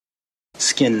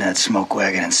Skin that smoke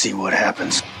wagon and see what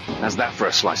happens. How's that for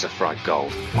a slice of fried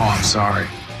gold? Oh, I'm sorry.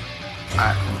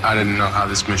 I didn't know how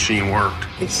this machine worked.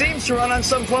 It seems to run on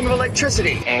some form of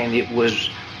electricity. And it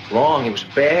was wrong. It was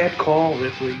a bad call,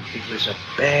 Ripley. It was a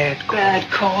bad call.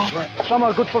 Bad call. Some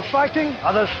are good for fighting,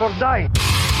 others for dying.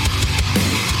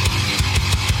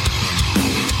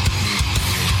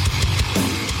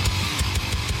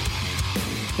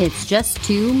 It's Just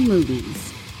Two Movies.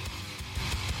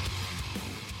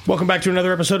 Welcome back to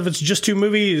another episode of It's Just Two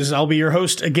Movies. I'll be your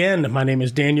host again. My name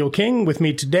is Daniel King. With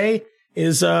me today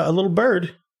is a little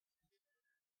bird.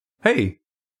 Hey,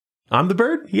 I'm the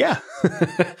bird? Yeah.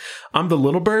 I'm the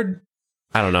little bird?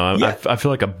 I don't know. Yeah. I feel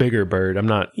like a bigger bird. I'm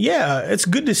not. Yeah, it's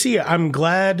good to see you. I'm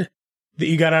glad that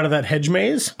you got out of that hedge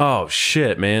maze. Oh,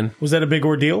 shit, man. Was that a big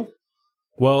ordeal?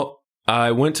 Well,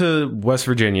 I went to West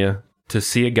Virginia to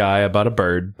see a guy about a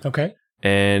bird. Okay.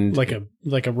 And Like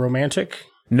a romantic?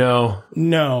 No.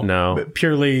 But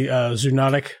purely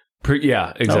zoonotic?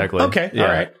 Yeah, exactly. Oh, okay. Yeah. All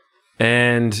right.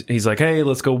 And he's like, hey,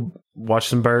 let's go watch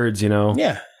some birds, you know?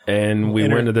 Yeah. And we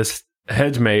went to this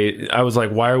hedge maze. I was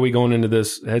like, why are we going into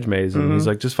this hedge maze? And he's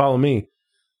like, just follow me.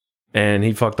 And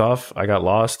he fucked off. I got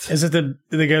lost. Is it the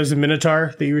guy who's the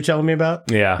Minotaur that you were telling me about?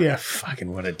 Yeah. Yeah.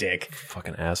 Fucking what a dick.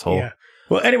 Fucking asshole. Yeah.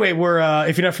 Well, anyway, we're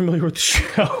if you're not familiar with the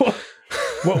show,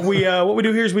 what we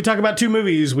do here is we talk about two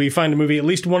movies. We find a movie at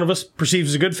least one of us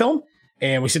perceives as a good film,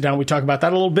 and we sit down, we talk about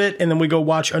that a little bit, and then we go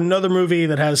watch another movie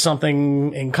that has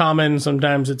something in common.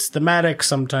 Sometimes it's thematic,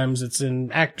 sometimes it's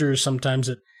in actors, sometimes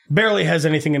it barely has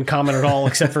anything in common at all,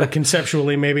 except for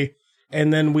conceptually maybe.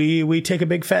 And then we take a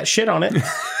big fat shit on it.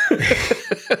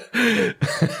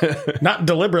 Not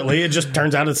deliberately. It just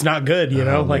turns out it's not good, you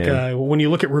know? When you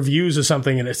look at reviews of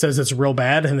something and it says it's real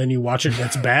bad and then you watch it and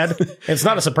it's bad, it's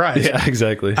not a surprise. Yeah,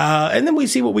 exactly. And then we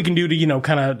see what we can do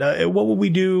to, what would we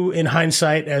do in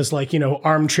hindsight as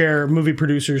armchair movie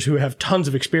producers who have tons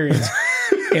of experience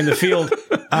in the field.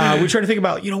 We try to think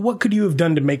about, what could you have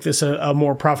done to make this a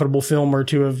more profitable film or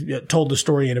to have told the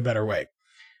story in a better way?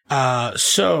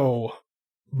 So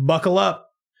buckle up.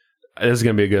 This is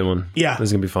going to be a good one. Yeah. This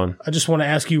is going to be fun. I just want to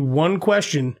ask you one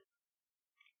question.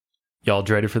 Y'all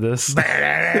ready for this?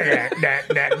 That's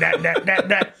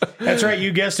right.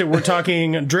 You guessed it. We're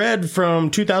talking Dredd from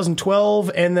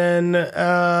 2012, and then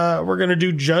we're going to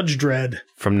do Judge Dredd.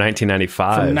 From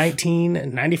 1995. From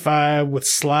 1995 with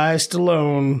Sly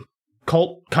Stallone.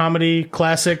 Cult comedy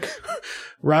classic.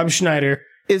 Rob Schneider.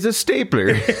 Is a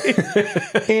stapler.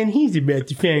 And he's about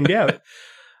to find out.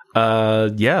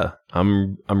 Yeah,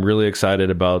 I'm really excited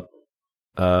about.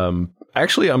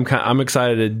 Actually, I'm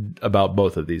excited about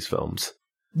both of these films.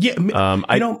 Yeah,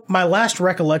 my last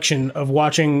recollection of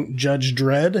watching Judge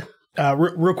Dredd.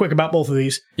 Real quick about both of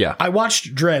these. Yeah, I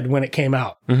watched Dredd when it came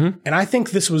out, and I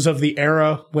think this was of the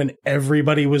era when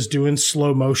everybody was doing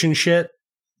slow motion shit,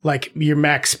 like your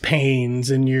Max Paynes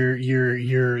and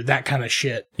your that kind of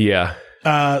shit. Yeah.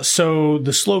 So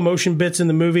the slow motion bits in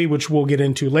the movie, which we'll get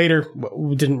into later,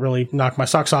 didn't really knock my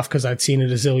socks off because I'd seen it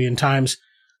a zillion times.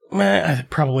 I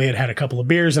probably had a couple of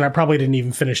beers and I probably didn't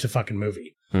even finish the fucking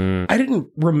movie. I didn't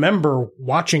remember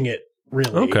watching it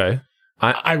really. Okay.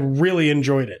 I really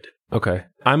enjoyed it. Okay.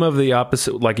 I'm of the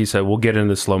opposite. Like you said, we'll get into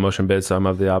the slow motion bits. I'm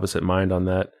of the opposite mind on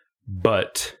that.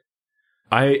 But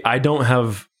I don't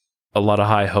have a lot of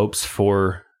high hopes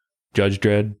for Judge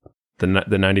Dredd. The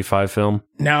 95 film.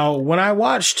 Now, when I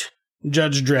watched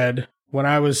Judge Dredd, when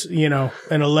I was, an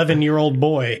 11-year-old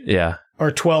boy. Yeah.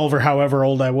 Or 12 or however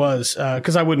old I was,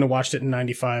 because I wouldn't have watched it in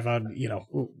 95.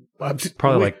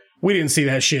 We didn't see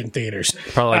that shit in theaters.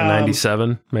 Probably like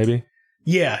 97, maybe.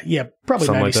 Yeah, probably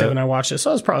something 97 like I watched it.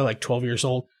 So I was probably like 12 years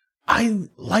old. I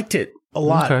liked it a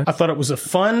lot. Okay. I thought it was a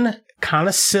fun, kind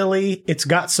of silly. It's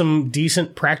got some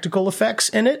decent practical effects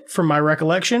in it from my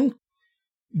recollection.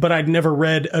 But I'd never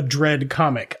read a Dredd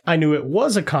comic. I knew it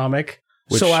was a comic,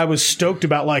 so I was stoked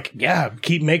about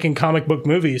keep making comic book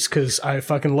movies because I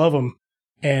fucking love them.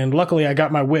 And luckily, I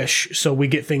got my wish, so we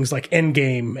get things like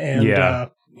Endgame and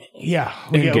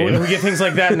we get things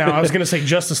like that now. I was going to say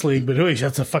Justice League, but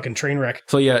that's a fucking train wreck.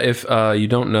 So yeah, if you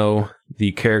don't know,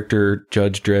 the character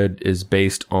Judge Dredd is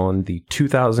based on the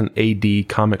 2000 AD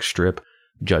comic strip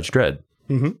Judge Dredd.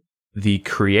 Mm-hmm. The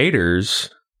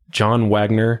creators, John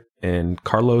Wagner and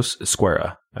Carlos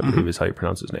Esquera, I believe is how you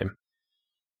pronounce his name.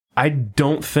 I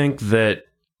don't think that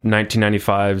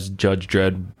 1995's Judge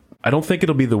Dredd, I don't think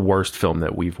it'll be the worst film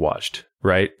that we've watched,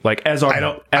 right? Like as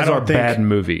our bad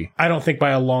movie. I don't think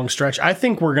by a long stretch. I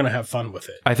think we're going to have fun with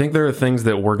it. I think there are things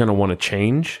that we're going to want to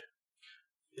change.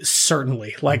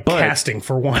 Certainly, casting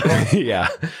for one. Yeah,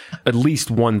 at least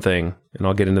one thing, and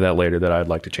I'll get into that later, that I'd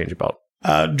like to change about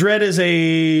Dredd is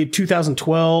a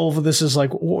 2012. This is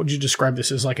like, what would you describe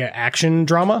this as? Like an action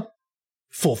drama?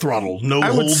 Full throttle, no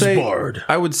holds barred.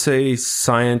 I would say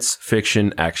science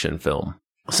fiction action film.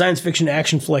 Science fiction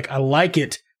action flick. I like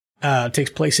it.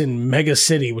 Takes place in Mega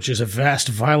City, which is a vast,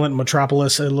 violent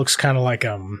metropolis. It looks kind of like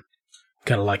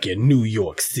a New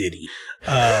York City,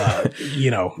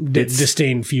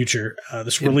 disdained future.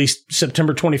 This released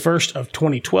September 21st of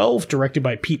 2012, directed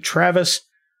by Pete Travis,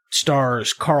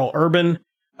 stars Carl Urban,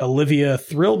 Olivia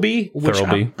Thirlby, which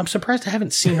I'm surprised I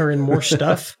haven't seen her in more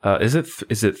stuff. Is it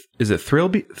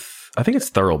Thirlby? I think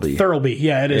it's Thirlby. Thirlby,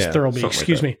 yeah, it is Thirlby.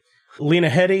 Excuse me. Lena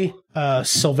Headey,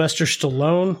 Sylvester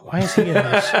Stallone. Why is he in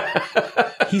this?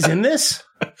 He's in this?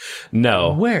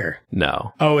 No. Where?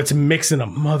 No. Oh, it's mixing a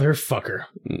motherfucker.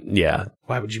 Yeah.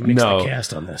 Why would you mix the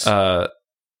cast on this?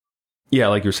 Yeah,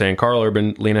 like you're saying, Carl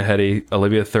Urban, Lena Headey,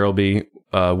 Olivia Thirlby,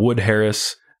 Wood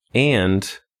Harris,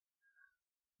 and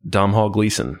Domhnall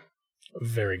Gleeson.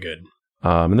 Very good.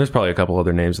 And there's probably a couple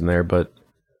other names in there, but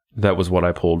that was what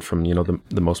I pulled from,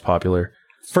 the most popular.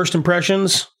 First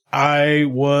impressions, I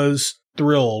was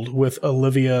thrilled with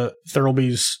Olivia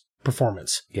Thirlby's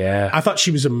performance. Yeah. I thought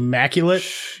she was immaculate.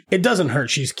 It doesn't hurt.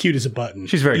 She's cute as a button.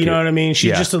 She's very cute. You know what I mean?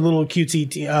 She's just a little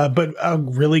cutesy, but a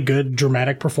really good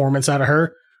dramatic performance out of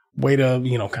her. Way to,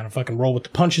 kind of fucking roll with the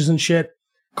punches and shit.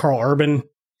 Carl Urban.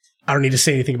 I don't need to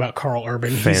say anything about Carl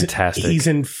Urban. Fantastic.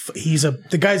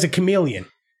 The guy's a chameleon.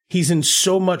 He's in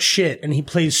so much shit and he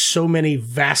plays so many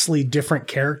vastly different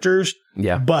characters.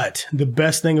 Yeah. But the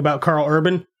best thing about Carl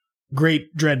Urban,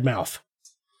 great dread mouth.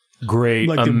 Great.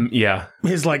 Yeah.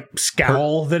 His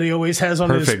scowl that he always has on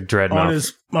perfect dread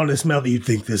mouth. On his mouth. You'd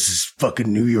think this is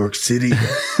fucking New York City.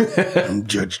 I'm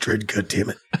Judge Dredd,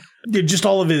 goddammit. Just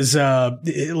all of his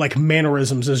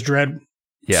mannerisms as Dredd.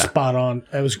 Yeah. Spot on.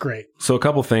 That was great. So a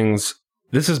couple things.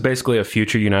 This is basically a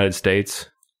future United States.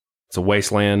 It's a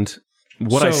wasteland.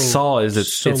 What I saw is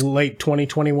it's late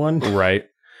 2021. Right.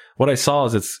 What I saw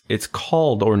is it's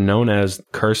called or known as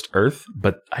Cursed Earth,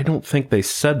 but I don't think they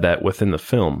said that within the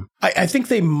film. I think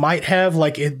they might have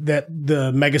that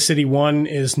the Mega City 1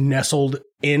 is nestled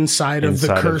inside of the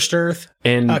Cursed Earth.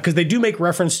 And because they do make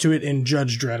reference to it in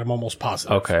Judge Dredd, I'm almost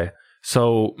positive. Okay.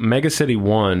 So Mega City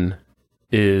 1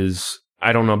 is,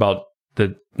 I don't know about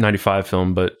the 95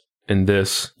 film, but in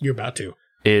this, you're about to.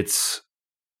 It's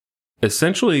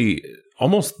essentially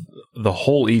almost the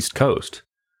whole East Coast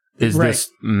is this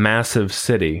massive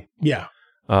city. Yeah.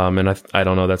 And I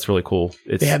don't know, that's really cool.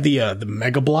 They have the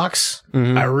mega blocks.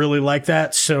 Mm-hmm. I really like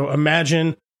that. So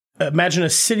imagine a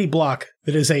city block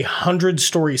that is 100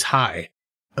 stories high,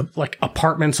 like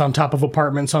apartments on top of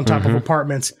apartments on top of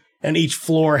apartments. And each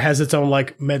floor has its own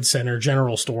med center,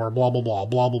 general store, blah, blah, blah,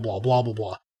 blah, blah, blah, blah, blah,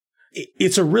 blah.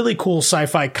 It's a really cool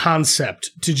sci-fi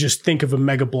concept to just think of a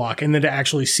mega block and then to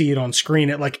actually see it on screen.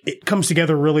 It comes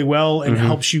together really well and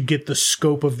helps you get the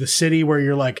scope of the city where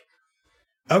you're like,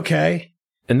 okay.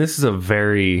 And this is a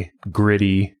very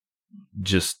gritty,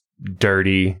 just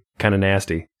dirty, kind of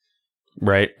nasty,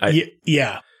 right?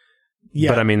 Yeah.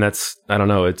 But I mean, I don't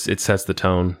know. It sets the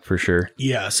tone for sure.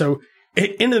 Yeah. So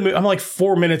into the movie, I'm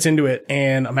 4 minutes into it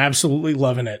and I'm absolutely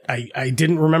loving it. I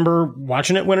didn't remember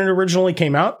watching it when it originally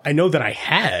came out. I know that I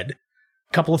had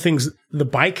a couple of things. The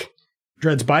bike,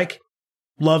 Dredd's bike,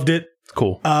 loved it. It's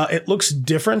cool. It looks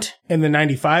different in the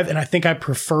 95 and I think I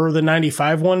prefer the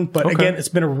 95 one. But again, it's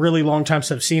been a really long time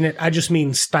since I've seen it. I just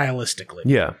mean stylistically.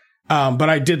 Yeah. But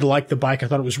I did like the bike. I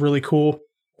thought it was really cool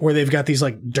where they've got these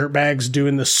dirtbags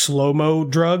doing the slow-mo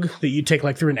drug that you take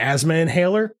through an asthma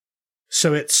inhaler.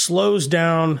 So it slows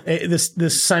down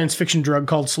this science fiction drug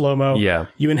called slow-mo. Yeah.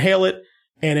 You inhale it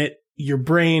and your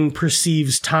brain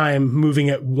perceives time moving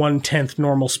at 1/10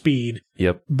 normal speed.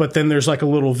 Yep. But then there's a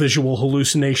little visual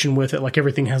hallucination with it.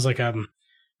 Everything has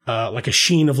a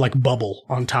sheen of bubble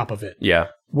on top of it. Yeah.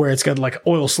 Where it's got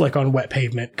oil slick on wet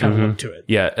pavement kind of look to it.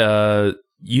 Yeah.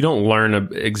 You don't learn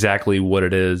exactly what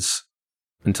it is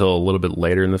until a little bit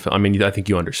later in the film. I mean, I think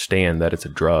you understand that it's a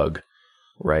drug.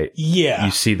 Right. Yeah. You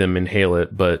see them inhale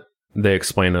it, but they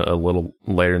explain it a little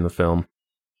later in the film.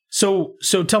 So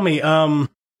tell me,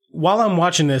 while I'm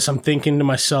watching this, I'm thinking to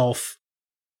myself,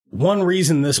 one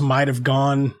reason this might have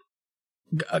gone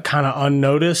kind of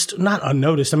unnoticed, not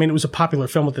unnoticed. I mean, it was a popular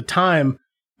film at the time,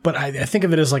 but I think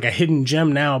of it as a hidden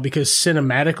gem now because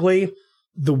cinematically,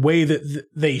 the way that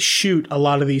they shoot a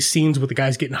lot of these scenes with the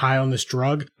guys getting high on this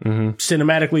drug,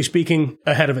 cinematically speaking,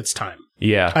 ahead of its time.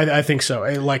 Yeah. I think so.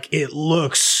 It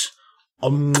looks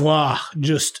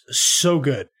just so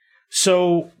good.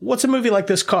 So what's a movie like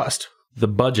this cost? The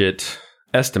budget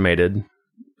estimated,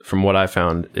 from what I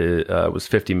found, was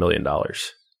 $50 million.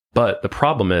 But the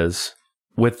problem is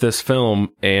with this film,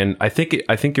 and I think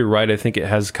you're right. I think it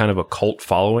has kind of a cult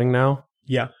following now.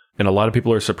 Yeah. And a lot of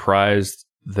people are surprised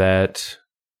that,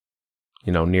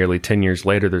 nearly 10 years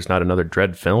later, there's not another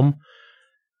Dredd film.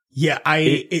 Yeah,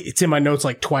 it's in my notes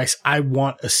like twice. I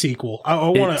want a sequel. I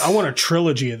want a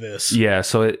trilogy of this. Yeah,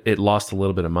 so it lost a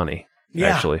little bit of money,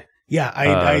 actually. Yeah,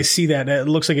 I see that. It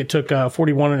looks like it took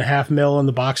 $41.5 million in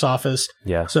the box office.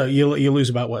 Yeah. So you lose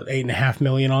about, $8.5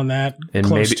 million on that? And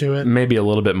close to it. Maybe a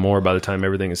little bit more by the time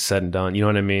everything is said and done. You know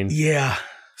what I mean? Yeah.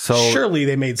 So surely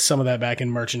they made some of that back in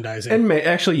merchandising. And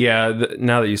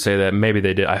now that you say that, maybe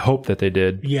they did. I hope that they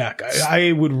did. Yeah,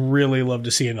 I would really love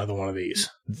to see another one of these.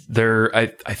 I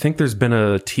think there's been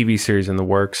a TV series in the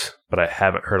works, but I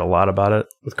haven't heard a lot about it.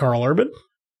 With Karl Urban?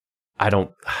 I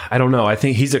don't know. I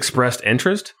think he's expressed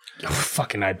interest. Oh,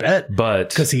 fucking I bet. But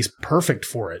because he's perfect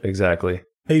for it. Exactly.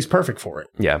 He's perfect for it.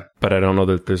 Yeah, but I don't know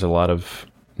that there's a lot of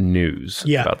news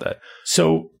about that.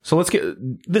 So let's get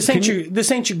this ain't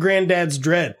your granddad's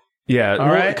Dredd. Yeah. All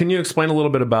right. Can you explain a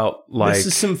little bit about this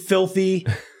is some filthy,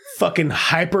 fucking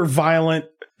hyper violent,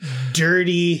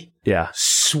 dirty,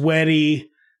 sweaty.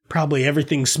 Probably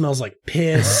everything smells like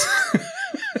piss.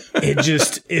 It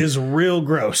just is real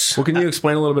gross. Well, can you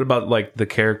explain a little bit about like the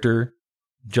character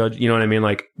judge? You know what I mean?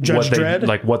 Like Judge Dredd?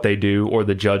 Like what they do, or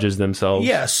the judges themselves.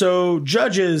 Yeah. So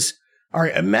judges. All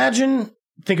right.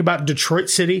 Think about Detroit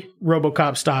City,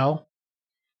 RoboCop style.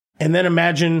 And then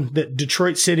imagine that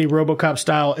Detroit City, RoboCop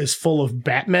style is full of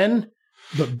Batmen,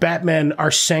 but Batmen are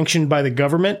sanctioned by the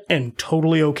government and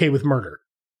totally okay with murder.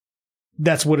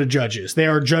 That's what a judge is. They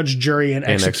are judge, jury, and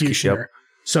executioner. Yep.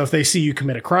 So if they see you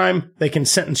commit a crime, they can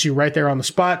sentence you right there on the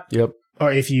spot. Yep.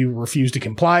 Or if you refuse to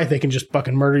comply, they can just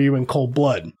fucking murder you in cold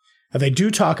blood. Now, they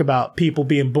do talk about people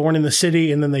being born in the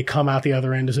city and then they come out the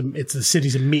other end as the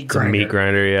city's a meat grinder. It's a meat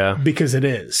grinder, yeah. Because it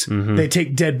is. Mm-hmm. They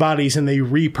take dead bodies and they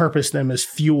repurpose them as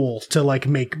fuel to like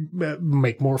make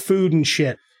more food and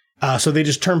shit. So they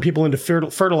just turn people into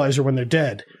fertilizer when they're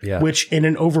dead. Yeah. Which in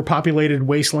an overpopulated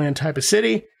wasteland type of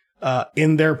city,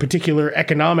 in their particular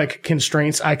economic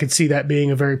constraints, I could see that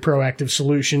being a very proactive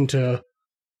solution to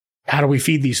how do we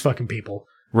feed these fucking people?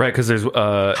 Right, because there's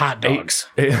hot dogs.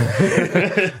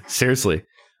 Seriously,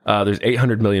 there's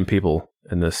 800 million people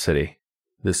in this city,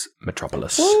 this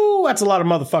metropolis. Ooh, that's a lot of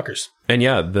motherfuckers. And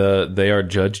yeah, they are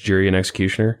judge, jury, and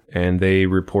executioner, and they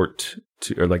report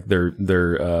to, or like their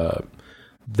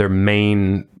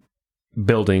main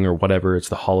building or whatever. It's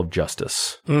the Hall of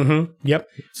Justice. Mm-hmm. Yep.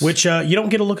 Which you don't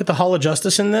get a look at the Hall of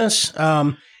Justice in this.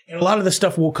 And a lot of this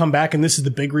stuff will come back, and this is the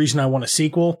big reason I want a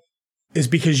sequel. Is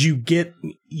because you get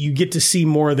to see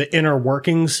more of the inner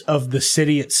workings of the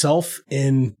city itself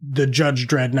in the Judge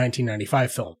Dredd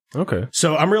 1995 film. Okay.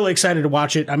 So I'm really excited to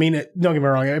watch it. I mean, don't get me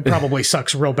wrong, it probably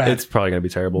sucks real bad. It's probably going to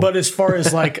be terrible. But as far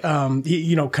as like,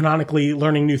 canonically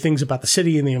learning new things about the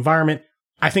city and the environment,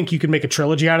 I think you could make a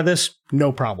trilogy out of this.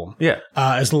 No problem. Yeah.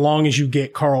 As long as you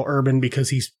get Karl Urban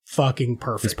because he's fucking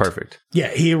perfect. He's perfect.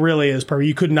 Yeah, he really is perfect.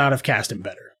 You could not have cast him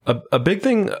better. A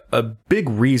big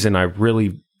reason I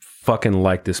really fucking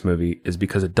like this movie is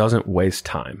because it doesn't waste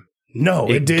time. No,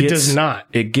 it does not.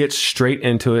 It gets straight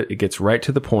into it. It gets right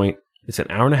to the point. It's an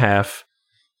hour and a half,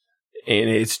 and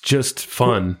it's just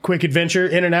fun. Quick adventure,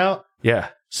 in and out. Yeah.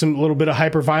 Some little bit of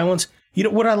hyper violence. You know,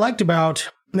 what I liked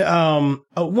about,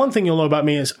 one thing you'll know about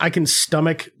me is I can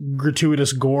stomach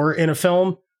gratuitous gore in a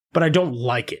film, but I don't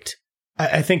like it.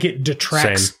 I think it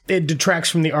detracts. Same. It detracts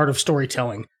from the art of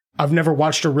storytelling. I've never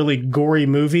watched a really gory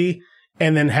movie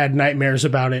and then had nightmares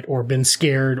about it or been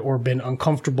scared or been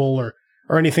uncomfortable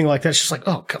or anything like that. It's just like,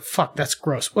 oh, fuck, that's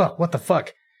gross. Well, what the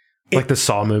fuck? Like the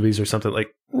Saw movies or something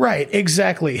like. Right,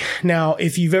 exactly. Now,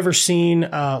 if you've ever seen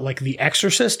like The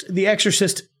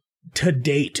Exorcist to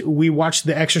date, we watched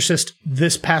The Exorcist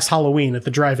this past Halloween at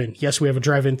the drive-in. Yes, we have a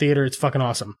drive-in theater. It's fucking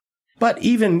awesome. But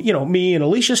even, me and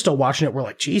Alicia still watching it. We're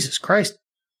like, Jesus Christ.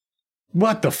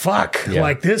 What the fuck? Yeah.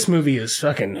 Like, this movie is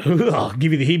fucking, I'll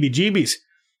give you the heebie-jeebies.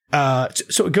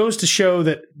 So it goes to show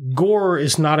that gore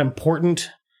is not important.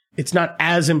 It's not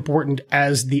as important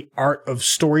as the art of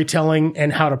storytelling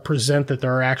and how to present that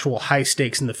there are actual high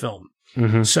stakes in the film.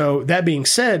 Mm-hmm. So that being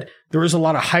said, there is a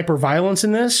lot of hyper violence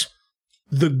in this.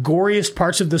 The goriest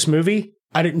parts of this movie,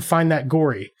 I didn't find that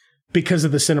gory because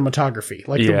of the cinematography,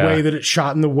 like the way that it's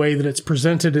shot and the way that it's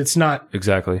presented. It's not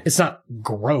exactly. It's not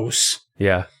gross.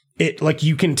 Yeah. It like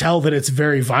you can tell that it's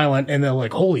very violent and they're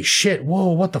like, holy shit.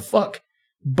 Whoa, what the fuck?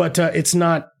 But it's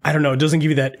not, I don't know, it doesn't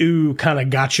give you that ooh kind of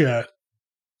gotcha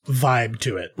vibe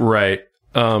to it. Right.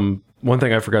 One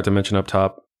thing I forgot to mention up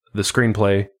top, the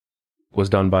screenplay was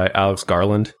done by Alex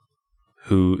Garland,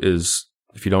 who is,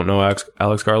 if you don't know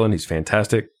Alex Garland, he's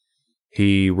fantastic.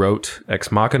 He wrote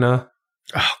Ex Machina.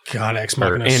 Oh God, Ex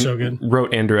Machina is so good.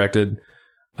 Wrote and directed.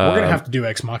 We're gonna have to do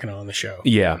Ex Machina on the show.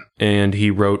 Yeah, and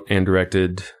he wrote and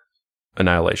directed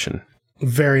Annihilation.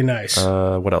 Very nice.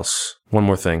 What else? One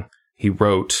more thing. He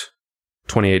wrote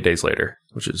 28 Days Later,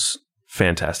 which is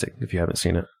fantastic if you haven't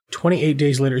seen it. 28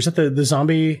 Days Later. Is that the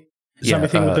zombie thing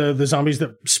with the zombies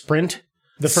that sprint?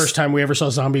 The first time we ever saw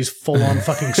zombies full on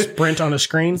fucking sprint on a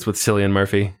screen. It's with Cillian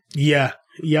Murphy. Yeah.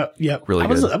 Yep. Really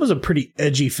good. That was a pretty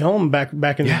edgy film back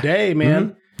in the day, man.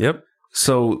 Mm-hmm. Yep.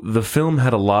 So the film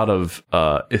had a lot of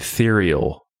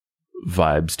ethereal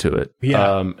vibes to it.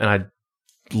 Yeah. And I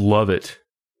love it.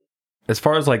 As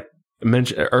far as like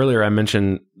earlier, I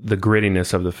mentioned the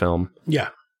grittiness of the film. Yeah.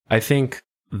 I think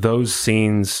those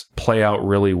scenes play out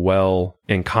really well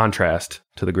in contrast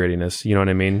to the grittiness. You know what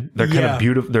I mean? They're kind of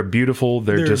beautiful. They're beautiful.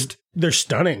 They're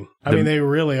stunning. I mean, they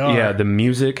really are. Yeah. The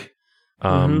music.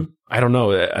 I don't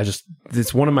know.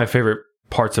 It's one of my favorite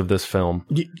parts of this film.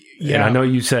 Yeah. And I know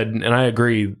you said, and I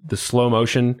agree, the slow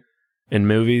motion in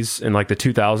movies in like the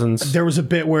 2000s. There was a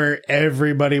bit where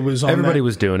everybody was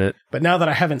doing it. But now that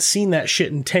I haven't seen that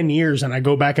shit in 10 years and I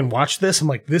go back and watch this, I'm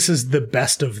like, this is the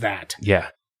best of that. Yeah.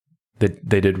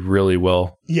 They did really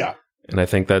well. Yeah. And I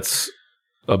think that's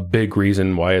a big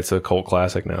reason why it's a cult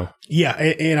classic now. Yeah.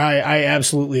 And I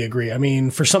absolutely agree. I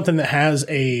mean, for something that has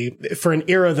for an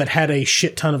era that had a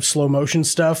shit ton of slow motion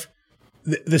stuff,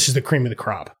 this is the cream of the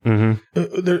crop.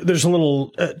 Mm-hmm. There's a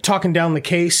little talking down the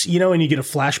case, and you get a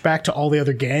flashback to all the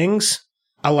other gangs.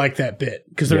 I like that bit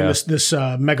because they're in this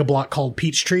mega block called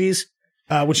Peach Trees,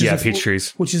 which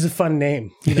is a fun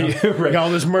name. Right. Like all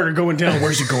this murder going down.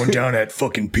 Where's it going down at?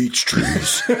 Fucking Peach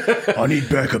Trees. I need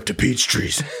backup to Peach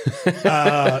Trees.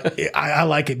 I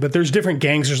like it, but there's different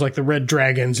gangs. There's like the Red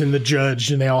Dragons and the Judge,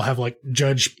 and they all have like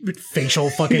Judge facial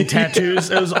fucking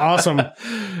tattoos. It was awesome.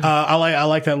 I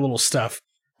like that little stuff.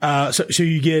 So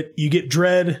you get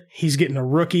Dredd. He's getting a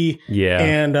rookie. Yeah.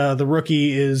 And the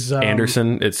rookie is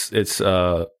Anderson. It's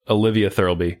Olivia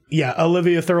Thirlby. Yeah,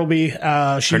 Olivia Thirlby.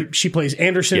 She plays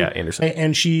Anderson. Yeah, Anderson.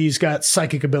 And she's got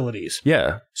psychic abilities.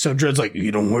 Yeah. So Dredd's like,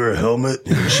 you don't wear a helmet?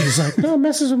 And she's like, no, it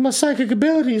messes with my psychic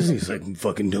abilities. And he's like,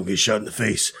 fucking don't get shot in the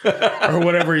face. Or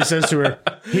whatever he says to her.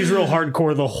 He's real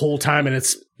hardcore the whole time, and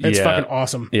it's fucking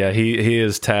awesome. Yeah, he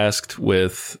is tasked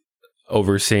with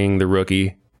overseeing the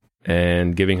rookie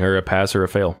and giving her a pass or a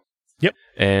fail. Yep.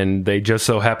 And they just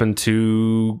so happen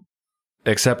to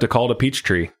accept a call to Peach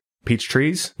Tree. Peach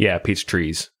Trees? Yeah, Peach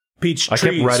Trees. Peach I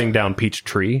Trees. kept writing down Peach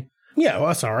Tree. Yeah, well,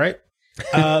 that's all right.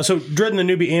 So Dredd and the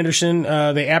newbie Anderson,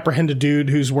 they apprehend a dude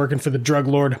who's working for the drug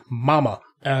lord Mama.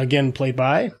 Again, played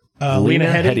by Lena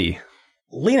Headey.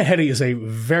 Lena Headey is a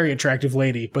very attractive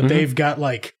lady, but they've got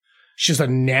like... She's a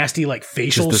nasty, like,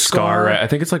 facial scar. Right? I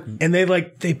think it's like... And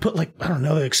they put, like, I don't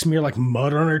know, they smear, like,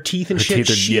 mud on her teeth and shit.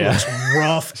 She looks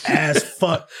rough as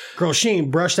fuck. Girl, she ain't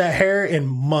brushed that hair in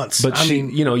months. But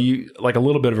you like, a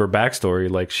little bit of her backstory,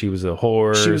 like, she was a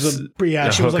whore. She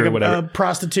was like a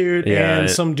prostitute, and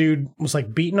some dude was,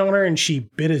 like, beating on her, and she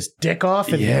bit his dick off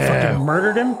and fucking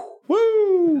murdered him.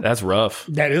 Woo! That's rough.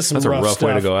 That's a rough stuff.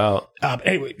 way to go out.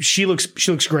 Anyway, she looks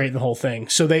great in the whole thing.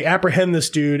 So they apprehend this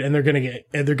dude, and they're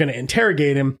gonna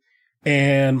interrogate him.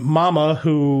 And Mama,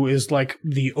 who is like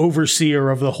the overseer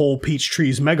of the whole Peach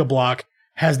Trees mega block,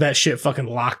 has that shit fucking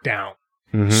locked down.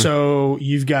 Mm-hmm. So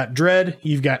you've got Dredd,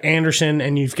 you've got Anderson,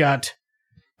 and you've got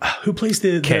who plays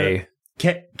the Kay.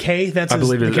 Kay, that's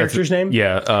the character's name.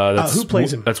 Yeah, who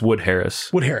plays him? That's Wood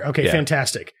Harris. Wood Harris. Okay,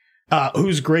 fantastic.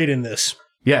 Who's great in this?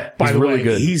 Yeah, by the really way,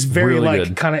 good. He's very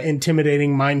really kind of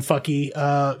intimidating, mindfucky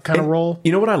kind of role.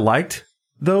 You know what I liked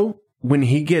though? When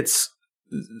he gets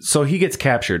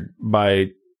captured by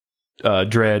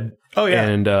Dredd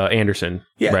and Anderson,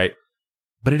 right?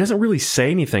 But he doesn't really say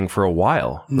anything for a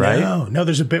while, right? No.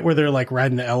 There's a bit where they're like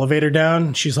riding the elevator down,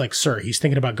 and she's like, "Sir, he's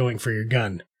thinking about going for your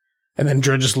gun," and then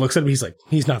Dredd just looks at him. He's like,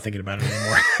 "He's not thinking about it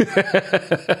anymore."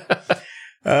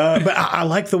 But I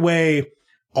like the way.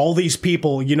 All these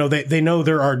people, they know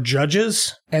there are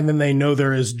judges, and then they know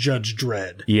there is Judge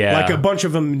Dredd. Yeah. Like, a bunch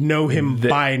of them know him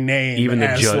by name. Even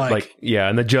the judge,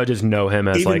 and the judges know him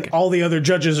as, all the other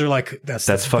judges are like, that's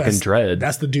fucking Dredd.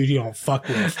 That's the dude you don't fuck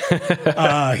with.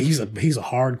 He's a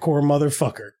hardcore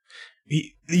motherfucker.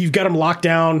 You've got him locked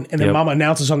down, and then Mama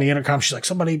announces on the intercom, she's like,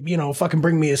 somebody, fucking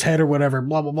bring me his head or whatever,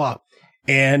 blah, blah, blah.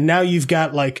 And now you've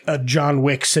got, like, a John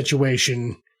Wick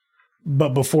situation. But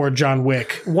before John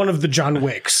Wick, one of the John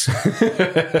Wicks.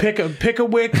 Pick a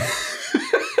Wick.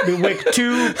 The Wick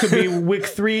 2 could be Wick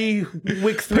 3.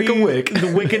 Wick 3. Pick a Wick. The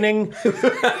Wickening.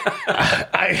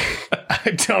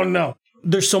 I don't know.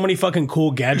 There's so many fucking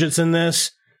cool gadgets in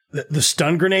this. The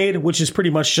stun grenade, which is pretty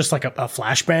much just like a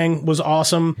flashbang, was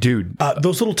awesome. Dude.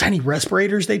 Those little tiny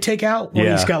respirators they take out when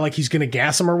he's going to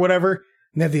gas them or whatever.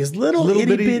 And they have these little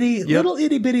itty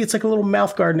bitty, it's like a little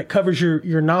mouth guard and it covers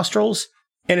your nostrils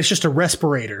and it's just a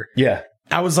respirator. Yeah.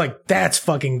 I was like, that's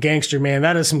fucking gangster, man.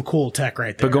 That is some cool tech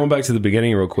right there. But going back to the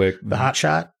beginning real quick. The hot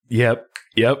shot? Yep.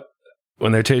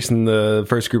 When they're chasing the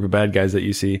first group of bad guys that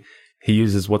you see, he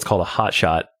uses what's called a hot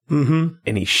shot. Mm-hmm.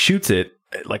 And he shoots it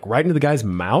like right into the guy's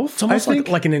mouth. It's almost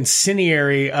like an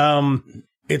incendiary.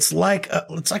 It's like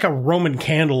a Roman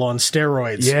candle on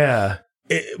steroids. Yeah.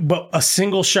 But a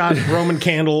single shot Roman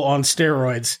candle on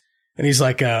steroids. And he's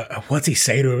like, what's he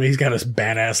say to him? He's got this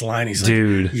badass line. He's like,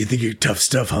 dude, you think you're tough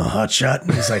stuff, huh? Hot shot.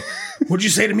 And he's like, what'd you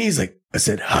say to me? He's like, I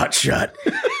said hot shot.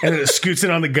 And then it scoots in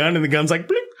on the gun and the gun's like,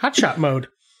 blink, hot shot mode.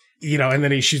 You know, and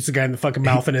then he shoots the guy in the fucking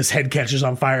mouth and his head catches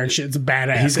on fire and shit. It's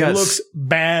badass. It looks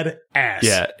badass.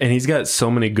 Yeah. And he's got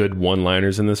so many good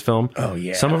one-liners in this film. Oh,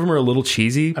 yeah. Some of them are a little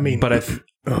cheesy. I mean, but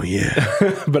oh,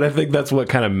 yeah. But I think that's what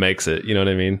kind of makes it. You know what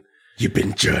I mean? You've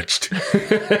been judged.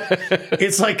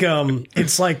 It's like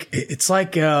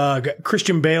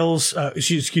Christian Bale's,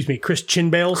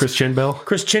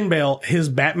 Christian Bale, his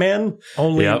Batman,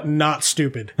 only not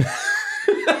stupid.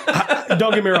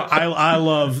 Don't get me wrong. I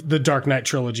love the Dark Knight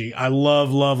trilogy. I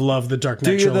love the Dark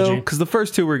Knight trilogy. Because the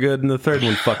first two were good and the third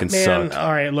one fucking sucked.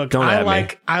 All right, look,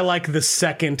 I like the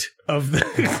second of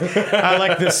the I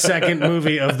like the second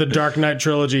movie of the Dark Knight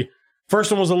trilogy. First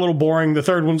one was a little boring. The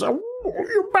third one's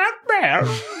you're Batman.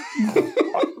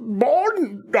 Born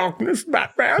in darkness,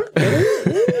 Batman.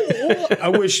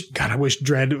 I wish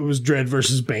Dredd, it was Dredd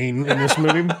versus Bane in this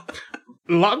movie.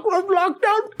 Lock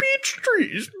down peach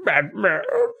trees, Batman.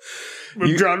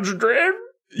 Judge Dredd.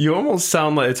 You almost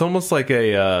sound like it's almost like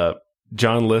a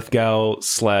John Lithgow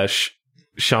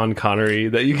 / Sean Connery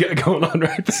that you get going on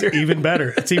right there. Even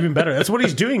better. It's even better. That's what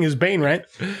he's doing is Bane, right?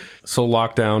 So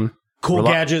Lockdown. Cool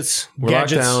gadgets.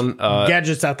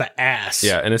 Gadgets out the ass.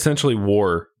 Yeah, and essentially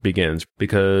war begins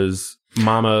because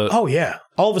Mama... Oh, yeah.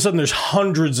 All of a sudden, there's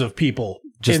hundreds of people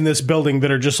in this building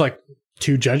that are just like,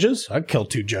 2 judges? I'd kill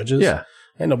 2 judges. Yeah.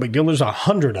 Ain't no big deal. There's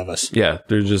 100 of us. Yeah,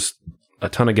 there's just a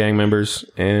ton of gang members,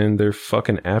 and they're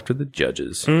fucking after the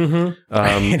judges. Mm-hmm.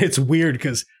 And it's weird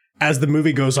because as the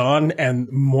movie goes on and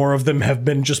more of them have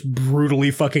been just brutally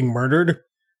fucking murdered,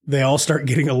 they all start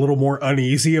getting a little more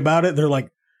uneasy about it. They're like,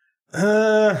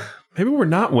 maybe we're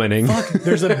not winning. Fuck.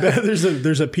 There's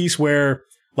a piece where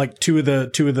like two of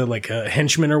the like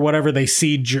henchmen or whatever, they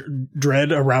see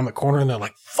Dredd around the corner and they're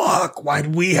like, fuck,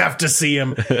 why'd we have to see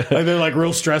him? Like they're like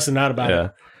real stressing out about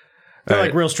it. They're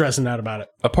like real stressing out about it.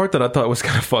 A part that I thought was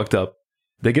kind of fucked up.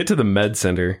 They get to the med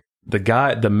center.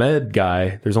 The med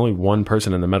guy, there's only one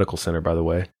person in the medical center, by the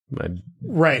way.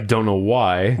 I don't know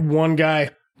why. One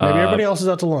guy. Maybe everybody else is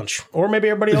out to lunch. Or maybe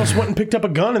everybody else went and picked up a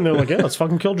gun and they're like, yeah, let's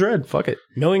fucking kill Dredd. Fuck it.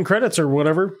 $1,000,000 credits or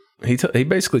whatever. He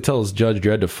basically tells Judge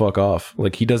Dredd to fuck off.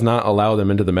 Like, he does not allow them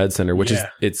into the med center, which is,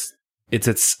 it's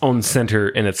its own center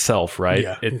in itself, right?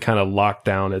 Yeah. It kind of locked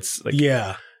down. It's like,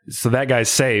 yeah. So that guy's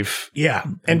safe. Yeah.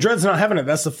 And Dredd's not having it.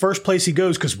 That's the first place he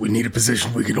goes because we need a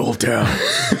position we can hold down.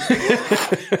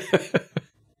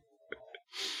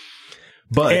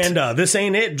 But this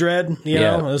ain't it, Dredd. You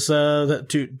know, it's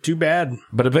too bad.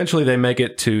 But eventually they make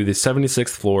it to the 76th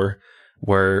floor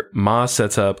where Ma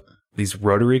sets up these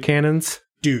rotary cannons.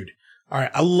 Dude. All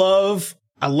right. I love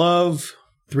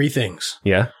 3 things.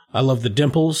 Yeah. I love the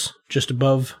dimples just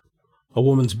above a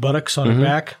woman's buttocks on her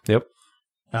back. Yep.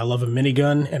 I love a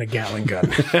minigun and a Gatling gun.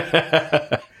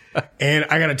 And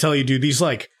I got to tell you, dude, these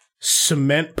like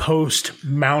cement post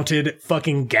mounted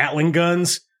fucking Gatling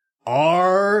guns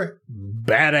are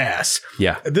badass.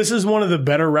 Yeah. This is one of the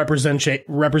better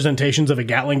representations of a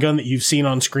Gatling gun that you've seen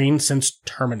on screen since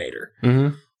Terminator.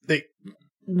 Mm-hmm.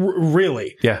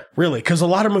 Really. Yeah. Really. Because a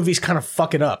lot of movies kind of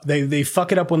fuck it up. They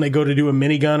fuck it up when they go to do a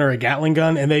minigun or a Gatling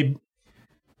gun and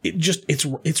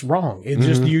it's wrong. It's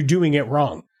just, you're doing it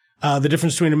wrong. The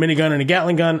difference between a minigun and a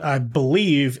Gatling gun, I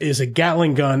believe, is a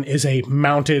Gatling gun is a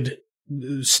mounted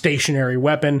stationary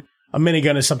weapon. A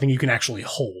minigun is something you can actually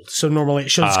hold. So normally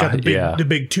it's got the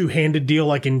big 2-handed deal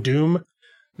like in Doom.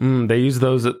 They use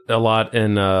those a lot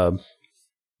in the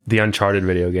Uncharted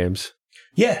video games.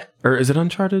 Yeah. Or is it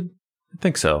Uncharted? I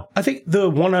think so. I think the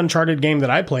one Uncharted game that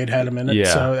I played had them in it.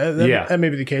 Yeah. So that may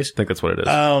be the case. I think that's what it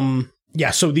is.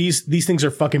 Yeah, so these things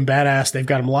are fucking badass. They've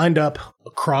got them lined up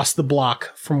across the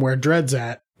block from where Dredd's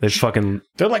at.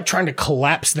 They're like trying to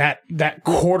collapse that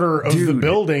quarter of the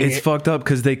building. It's fucked up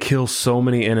because they kill so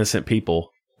many innocent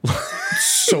people.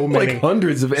 So many. Like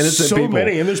hundreds of innocent people. So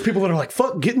many. And there's people that are like,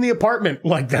 fuck, get in the apartment.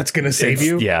 Like, that's going to save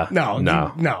you. Yeah.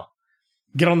 No.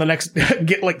 get on the next,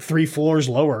 get like 3 floors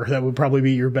lower. That would probably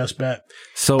be your best bet.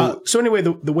 So Anyway,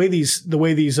 the way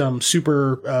these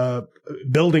super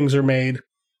buildings are made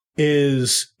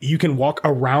is you can walk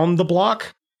around the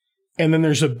block, and then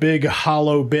there's a big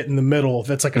hollow bit in the middle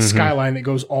that's like a skyline that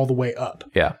goes all the way up.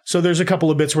 Yeah. So there's a couple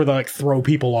of bits where they like throw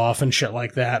people off and shit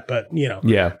like that. But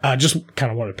just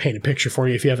kind of want to paint a picture for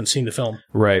you if you haven't seen the film.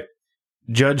 Right.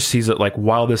 Judge sees it like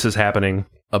while this is happening,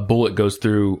 a bullet goes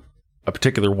through a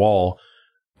particular wall,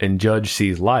 and Judge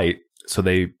sees light. So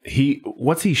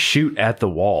what's he shoot at the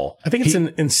wall? I think it's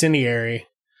an incendiary.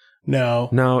 No,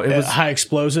 it was high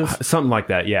explosive, something like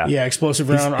that. Yeah, yeah, explosive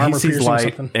round, armor piercing,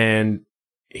 something. And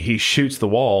he shoots the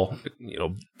wall.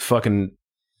 Fucking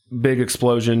big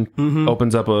explosion.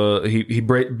 Opens up he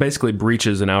basically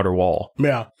breaches an outer wall.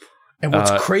 Yeah. And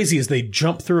what's crazy is they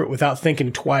jump through it without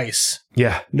thinking twice.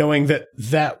 Yeah. Knowing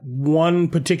that one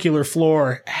particular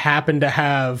floor happened to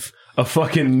have a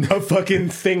fucking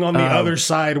thing on the other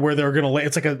side where they're going to lay.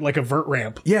 It's like a vert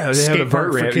ramp. Yeah, they have a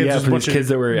vert ramp. For these kids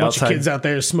that were outside. A bunch of kids out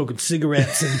there smoking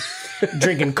cigarettes and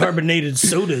drinking carbonated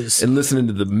sodas. And listening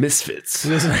to the Misfits.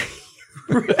 Listen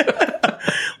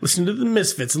to the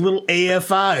Misfits. A little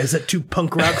AFI. Is that too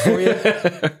punk rock for you?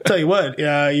 Tell you what,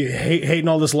 you hating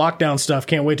all this lockdown stuff.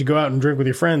 Can't wait to go out and drink with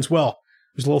your friends. Well,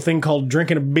 there's a little thing called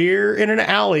drinking a beer in an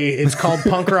alley. It's called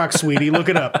punk rock, sweetie. Look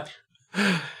it up.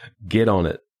 Get on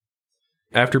it.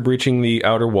 After breaching the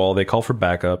outer wall, they call for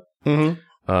backup.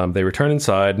 They return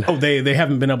inside. Oh, they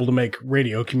haven't been able to make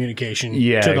radio communication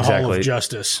to the Hall of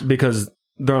Justice. Because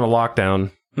they're on a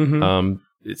lockdown.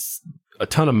 It's a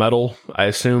ton of metal. I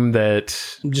assume that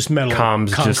just metal,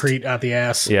 comms concrete out the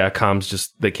ass. Yeah, comms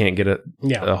just they can't get a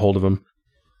hold of them.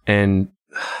 And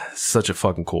such a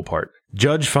fucking cool part.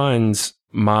 Judge finds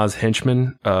Ma's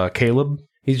henchman, Caleb.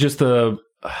 He's just I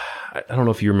don't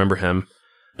know if you remember him.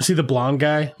 Is he the blonde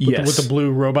guy with the blue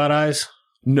robot eyes?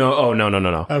 No. Oh,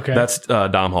 no. Okay, that's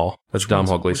Dom Hall. That's Dom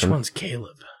Hall Gleason. Which one's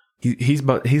Caleb? He's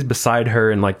beside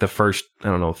her in like the first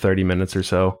 30 minutes or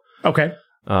so. Okay.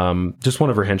 Just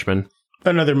one of her henchmen.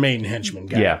 Another main henchman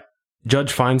guy. Yeah.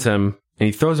 Judge finds him, and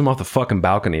he throws him off the fucking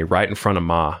balcony right in front of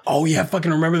Ma. Oh, yeah, I fucking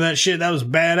remember that shit. That was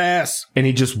badass. And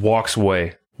he just walks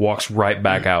away. Walks right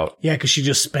back out. Yeah, because she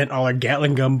just spent all her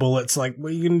Gatling gun bullets. Like,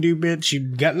 what are you going to do, bitch?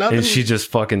 You got nothing? And she just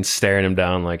fucking staring him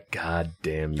down like, God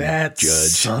damn you, that Judge.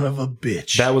 Son of a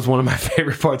bitch. That was one of my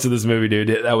favorite parts of this movie,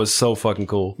 dude. That was so fucking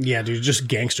cool. Yeah, dude, just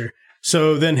gangster.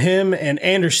 So then him and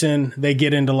Anderson, they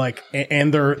get into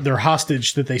and their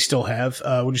hostage that they still have.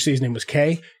 What did you say his name was?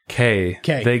 K? K.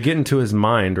 They get into his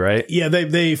mind, right? Yeah,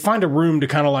 they find a room to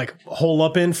kind of like hole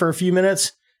up in for a few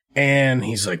minutes. And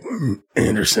he's like,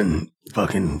 Anderson,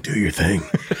 fucking do your thing.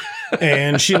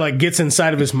 And she like gets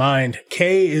inside of his mind.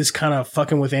 K is kind of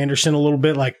fucking with Anderson a little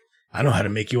bit. Like, I know how to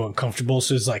make you uncomfortable.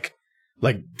 So it's like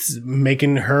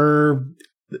making her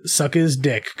suck his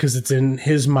dick because it's in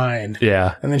his mind.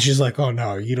 Yeah. And then she's like, oh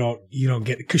no, you don't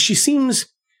get it. Because she seems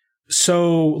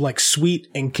so like sweet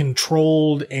and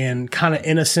controlled and kind of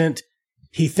innocent.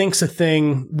 He thinks a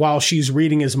thing while she's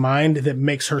reading his mind that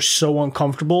makes her so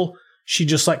uncomfortable. She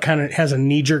just like kind of has a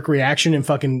knee-jerk reaction and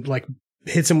fucking like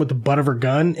hits him with the butt of her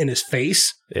gun in his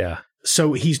face. Yeah.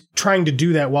 So he's trying to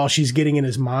do that while she's getting in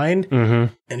his mind.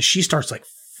 And she starts like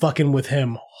fucking with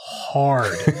him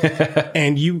hard.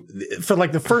 And for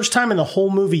like the first time in the whole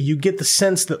movie, you get the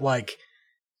sense that like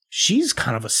she's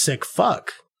kind of a sick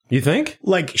fuck. You think?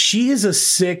 Like she is a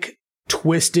sick,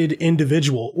 twisted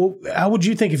individual. Well, how would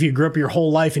you think if you grew up your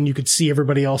whole life and you could see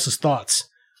everybody else's thoughts?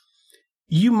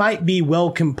 You might be well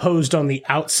composed on the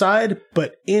outside,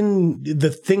 but in the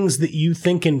things that you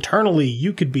think internally,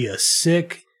 you could be a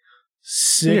sick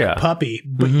puppy,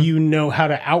 but you know how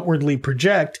to outwardly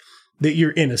project that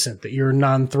you're innocent, that you're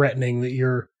non-threatening, that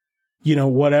you're,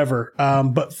 whatever.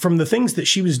 But from the things that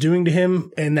she was doing to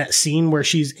him in that scene where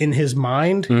she's in his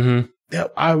mind,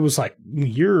 I was like,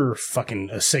 you're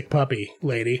fucking a sick puppy,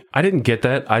 lady. I didn't get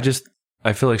that. I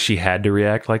feel like she had to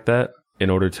react like that in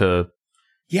order to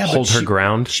hold her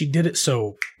ground. She did it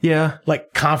so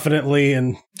like confidently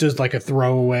and just like a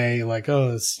throwaway, like,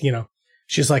 oh, it's,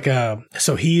 she's like,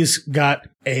 so he's got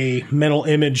a mental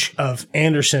image of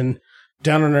Anderson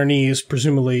down on her knees,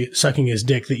 presumably sucking his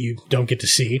dick that you don't get to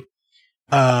see.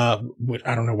 I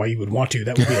don't know why you would want to.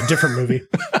 That would be a different movie.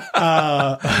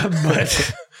 But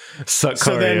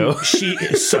Sicario. So she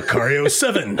is Sicario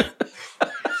 7.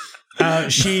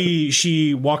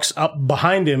 She walks up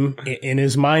behind him in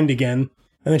his mind again.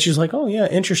 And then she's like, "Oh yeah,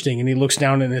 interesting." And he looks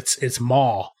down, and it's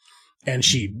Ma, and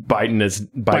she biting his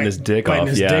dick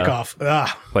off. Ugh.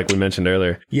 Like we mentioned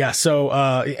earlier. Yeah. So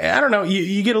I don't know.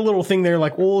 You get a little thing there,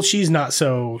 like, well, she's not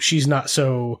so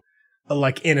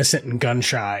like innocent and gun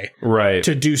shy Right.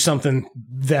 to do something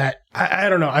that I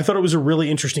don't know. I thought it was a really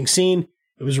interesting scene.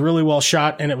 It was really well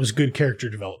shot, and it was good character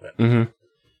development.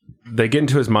 Mm-hmm. They get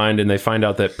into his mind, and they find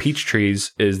out that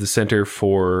Peachtree's is the center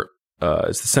for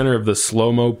it's the center of the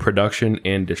slow-mo production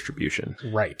and distribution.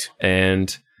 Right.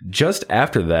 And just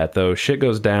after that, though, shit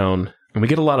goes down, and we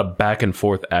get a lot of back and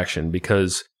forth action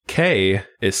because Kay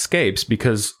escapes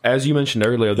because, as you mentioned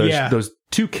earlier, there's those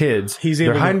two kids.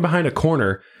 They're hiding behind a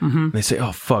corner. Mm-hmm. And they say,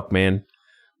 "Oh fuck, man,"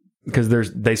 because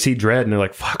they see Dredd and they're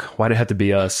like, "Fuck, why'd it have to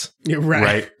be us?" Yeah,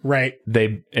 right.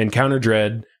 They encounter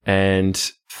Dredd, and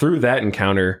through that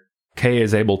encounter, Kay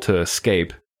is able to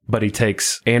escape, but he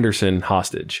takes Anderson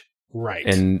hostage. Right.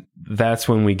 And that's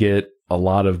when we get a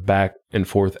lot of back and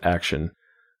forth action.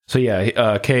 So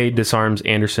yeah, Kay disarms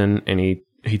Anderson, and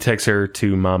he takes her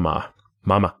to Mama.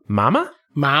 I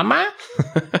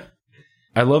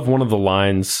love one of the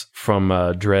lines from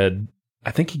Dredd.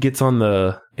 I think he gets on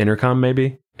the intercom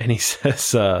maybe, and he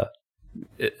says,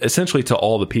 essentially to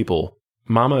all the people,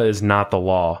 "Mama is not the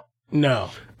law." No.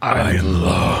 I am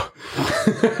law.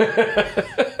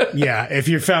 Yeah, if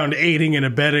you're found aiding and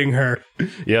abetting her,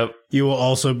 Yep. you will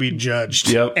also be judged.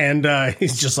 Yep. And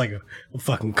he's just like, "I'm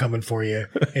fucking coming for you,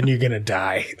 and you're gonna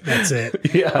die. That's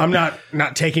it. Yeah. I'm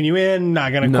not taking you in.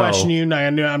 Not gonna No. question you.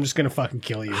 I'm just gonna fucking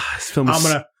kill you. This film is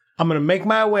I'm gonna make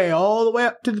my way all the way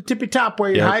up to the tippy top where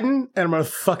you're Yep. hiding, and I'm gonna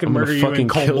fucking I'm gonna murder you fucking in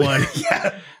cold kill you. blood."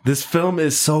 Yeah, This film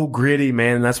is so gritty,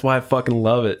 man. And that's why I fucking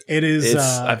love it. it is.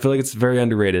 I feel like it's very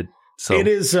underrated. So It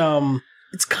is.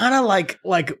 It's kind of like.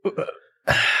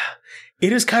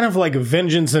 It is kind of like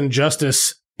vengeance and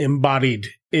justice embodied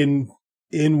in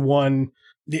one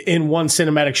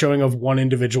cinematic showing of one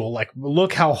individual. Like,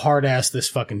 look how hard ass this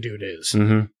fucking dude is.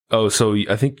 Mm-hmm. Oh, so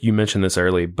I think you mentioned this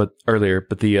earlier, but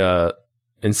the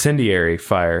incendiary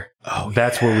fire. Oh,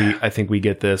 that's where I think we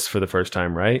get this for the first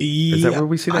time, right? Is that where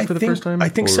we see that for the first time? I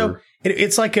think so.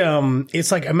 It's like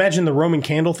imagine the Roman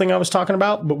candle thing I was talking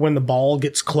about, but when the ball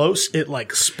gets close, it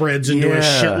like spreads into a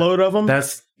shitload of them.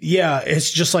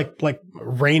 It's just like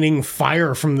raining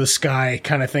fire from the sky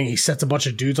kind of thing. He sets a bunch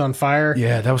of dudes on fire.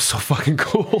 Yeah, that was so fucking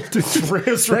cool, dude.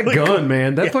 It's That really gun, cool.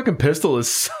 man. That fucking pistol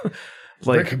is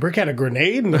like Brick had a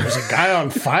grenade and there was a guy on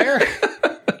fire.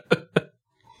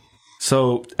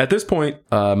 So at this point,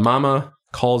 Mama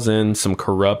calls in some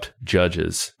corrupt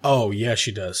judges. Oh yeah,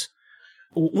 she does.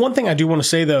 One thing I do want to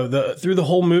say though, through the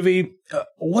whole movie,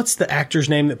 what's the actor's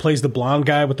name that plays the blonde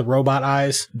guy with the robot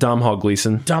eyes? Domhnall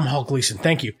Gleeson. Domhnall Gleeson.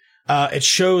 Thank you. It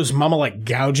shows Mama like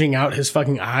gouging out his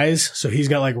fucking eyes, so he's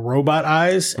got like robot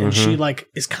eyes, and she like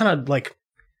is kind of like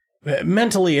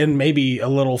mentally and maybe a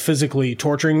little physically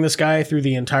torturing this guy through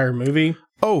the entire movie.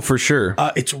 Oh, for sure.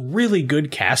 It's really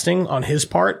good casting on his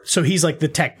part. So he's like the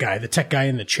tech guy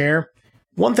in the chair.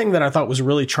 One thing that I thought was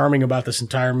really charming about this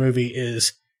entire movie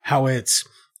is how it's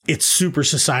super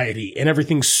society and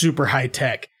everything's super high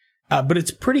tech. But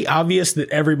it's pretty obvious that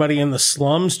everybody in the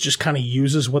slums just kind of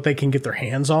uses what they can get their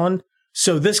hands on.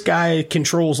 So this guy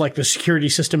controls like the security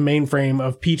system mainframe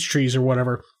of Peachtree's or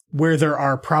whatever, where there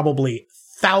are probably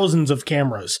thousands of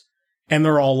cameras and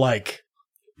they're all like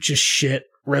just shit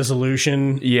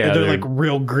resolution. Yeah. They're like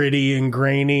real gritty and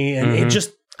grainy, and it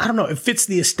just, I don't know, it fits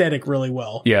the aesthetic really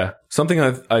well. Yeah. Something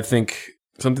that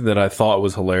I thought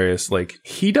was hilarious. Like,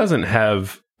 he doesn't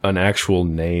have an actual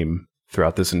name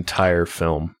throughout this entire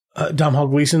film. Domhnall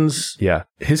Gleeson's? Yeah.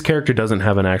 His character doesn't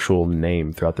have an actual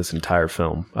name throughout this entire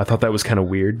film. I thought that was kind of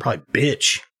weird. Probably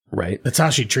bitch. Right. That's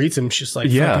how she treats him. She's like,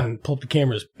 fucking pull up the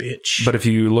cameras, bitch. But if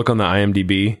you look on the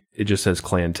IMDb, it just says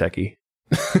Clan Techie.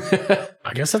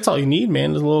 I guess that's all you need,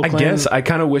 man. Is a little I guess I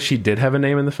kind of wish he did have a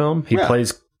name in the film. He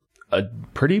plays a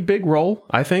pretty big role,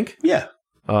 I think. Yeah.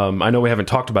 I know we haven't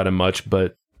talked about him much,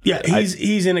 but yeah,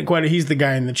 he's in it quite. He's the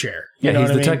guy in the chair. Yeah, he's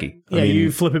the techie. Yeah,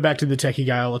 you flip it back to the techie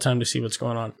guy all the time to see what's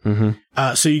going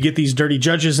on. So you get these dirty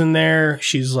judges in there.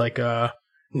 She's like,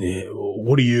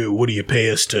 "What do you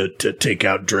pay us to take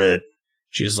out Dredd?"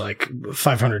 She's like,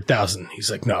 500,000.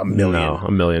 He's like, "No, $1 million. No,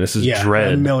 $1 million. This is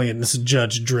Dredd. $1 million. This is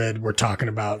Judge Dredd we're talking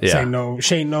about. Yeah.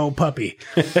 She ain't no puppy."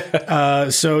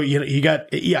 So you got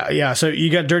So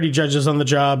you got dirty judges on the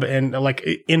job, and like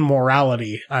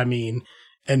immorality. I mean,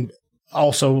 and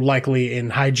also likely in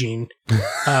hygiene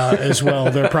as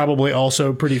well. They're probably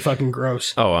also pretty fucking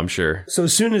gross. Oh, I'm sure. So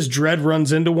as soon as Dredd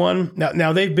runs into one,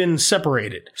 now they've been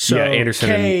separated. So yeah, Anderson.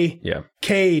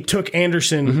 Kay took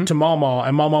Anderson to Mama,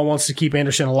 and Mama wants to keep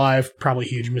Anderson alive. Probably a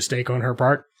huge mistake on her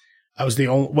part. It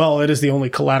is the only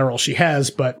collateral she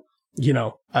has, but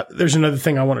there's another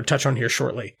thing I want to touch on here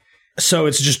shortly. So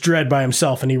it's just Dredd by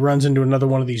himself, and he runs into another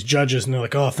one of these judges, and they're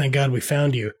like, "Oh, thank God we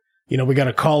found you. We got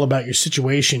a call about your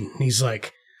situation." And he's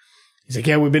like, He's like,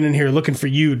 yeah, we've been in here looking for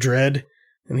you, Dredd.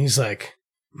 And he's like,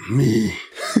 me.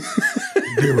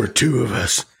 There were two of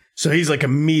us. So he's like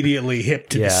immediately hip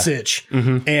to the sitch.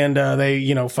 Mm-hmm. And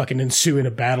they, fucking ensue in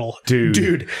a battle.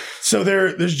 Dude. So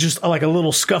there's just like a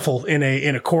little scuffle in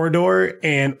a corridor.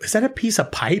 And is that a piece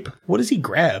of pipe? What does he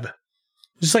grab?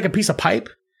 Just like a piece of pipe?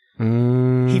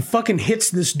 He fucking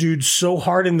hits this dude so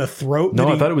hard in the throat. No,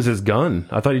 I thought it was his gun.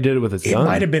 I thought he did it with his gun. It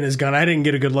might have been his gun. I didn't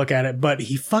get a good look at it, but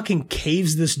he fucking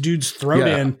caves this dude's throat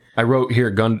in. I wrote here,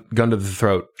 gun to the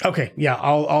throat. Okay, yeah,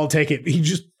 I'll take it. He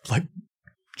just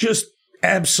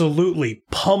absolutely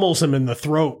pummels him in the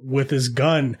throat with his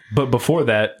gun. But before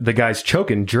that, the guy's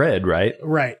choking Dredd, right?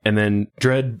 Right. And then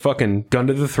Dredd fucking gun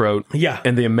to the throat. Yeah.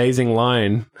 And the amazing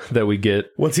line that we get.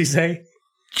 What's he say?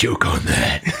 Choke on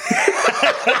that.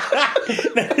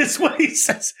 That is what he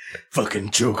says.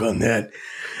 Fucking choke on that.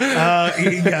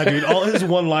 Yeah, dude. All his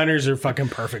one-liners are fucking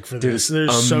perfect for this. They're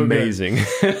so amazing.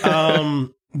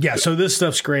 Yeah, so this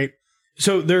stuff's great.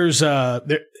 So there's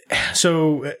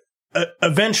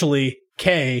eventually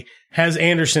Kay has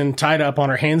Anderson tied up on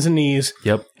her hands and knees.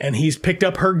 Yep. And he's picked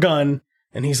up her gun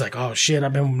and he's like, "Oh shit,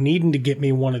 I've been needing to get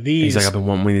me one of these." He's like, "I've been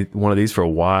wanting one of these for a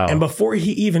while." And before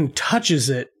he even touches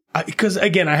it, because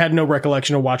again, I had no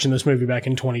recollection of watching this movie back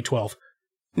in 2012.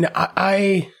 Now,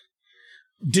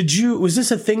 was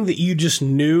this a thing that you just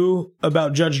knew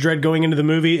about Judge Dredd going into the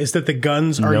movie? Is that the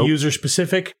guns are user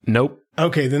specific? Nope.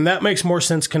 Okay, then that makes more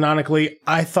sense canonically.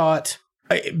 I thought,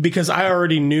 because I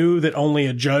already knew that only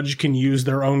a judge can use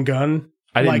their own gun.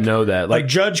 I didn't know that. Like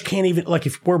judge can't even, like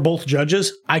if we're both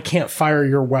judges, I can't fire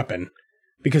your weapon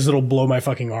because it'll blow my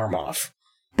fucking arm off.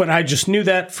 But I just knew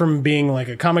that from being like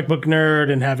a comic book nerd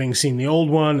and having seen the old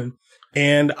one.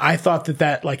 And I thought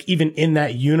that like even in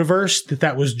that universe,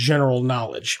 that was general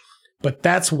knowledge. But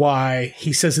that's why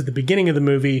he says at the beginning of the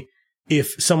movie,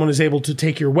 if someone is able to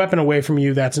take your weapon away from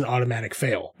you, that's an automatic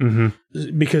fail.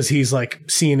 Mm-hmm. Because he's like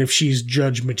seeing if she's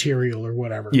judge material or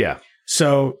whatever. Yeah.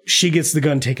 So she gets the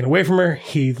gun taken away from her.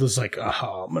 He was like,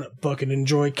 "Oh, I'm going to fucking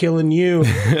enjoy killing you."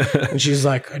 And she's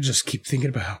like, "I just keep thinking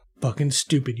about how fucking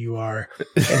stupid you are."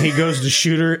 And he goes to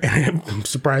shoot her and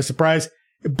surprise, surprise,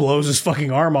 it blows his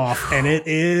fucking arm off, and it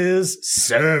is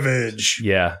savage.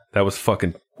 Yeah, that was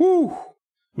fucking... Woo.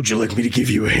 Would you like me to give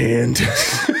you a hand?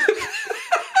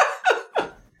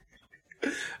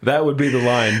 That would be the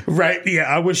line. Right, yeah,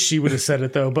 I wish she would have said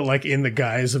it, though, but like in the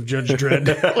guise of Judge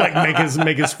Dredd. Like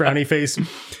make his frowny face.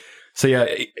 So yeah,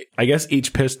 I guess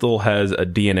each pistol has a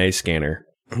DNA scanner.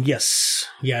 Yes.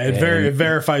 Yeah, it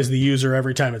verifies the user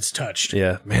every time it's touched.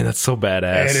 Yeah, man, that's so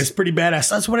badass. And it's pretty badass.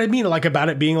 That's what I mean, like about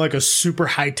it being like a super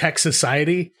high-tech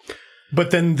society.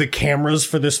 But then the cameras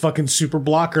for this fucking super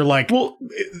block are like, well,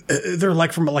 they're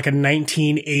like from like a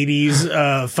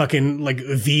 1980s fucking like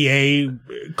VA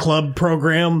club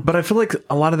program. But I feel like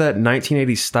a lot of that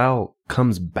 1980s style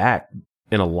comes back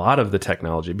in a lot of the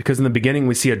technology, because in the beginning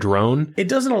we see a drone. It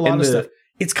does in a lot of stuff.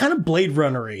 It's kind of Blade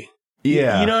Runner-y.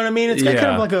 Yeah. You know what I mean? It's got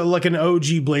kind of like an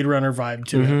OG Blade Runner vibe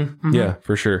to it. Mm-hmm. Yeah,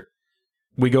 for sure.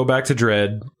 We go back to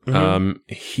Dredd. Mm-hmm.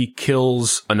 He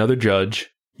kills another judge.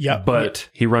 Yeah. But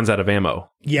he runs out of ammo.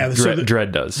 Yeah.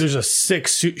 Dredd does. There's a sick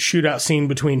shootout scene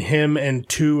between him and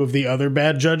two of the other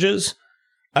bad judges.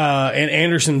 And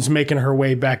Anderson's making her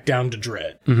way back down to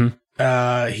Dredd.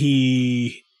 Mm-hmm.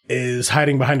 He is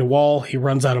hiding behind a wall. He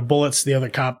runs out of bullets. The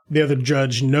other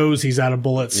judge knows he's out of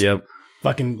bullets. Yep.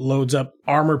 Fucking loads up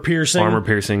armor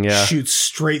piercing, yeah. Shoots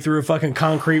straight through a fucking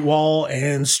concrete wall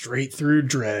and straight through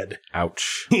Dredd.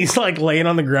 Ouch. He's like laying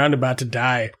on the ground about to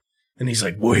die. And he's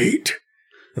like, "Wait."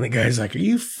 And the guy's like, "Are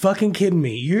you fucking kidding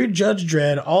me? You're Judge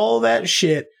Dredd, all that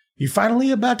shit. You're finally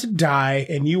about to die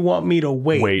and you want me to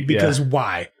wait because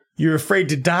why? You're afraid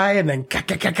to die?" And then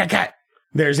cut.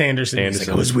 There's Anderson. He's like,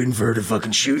 "I was waiting for her to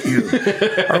fucking shoot you."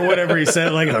 Or whatever he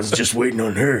said. Like, "I was just waiting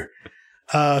on her."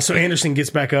 So Anderson gets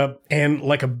back up and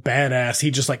like a badass,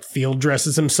 he just like field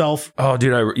dresses himself. Oh,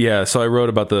 dude. So I wrote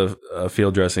about the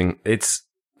field dressing. It's,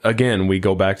 again, we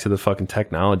go back to the fucking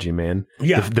technology, man.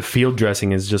 Yeah. The field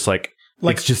dressing is just like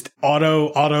it's just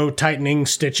auto tightening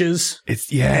stitches.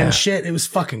 And shit. It was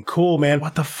fucking cool, man.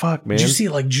 What the fuck, man? Did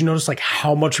you notice like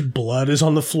how much blood is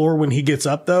on the floor when he gets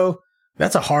up though?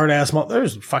 That's a hard ass.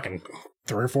 There's fucking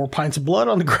 3 or 4 pints of blood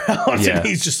on the ground. Yeah. And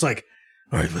he's just like,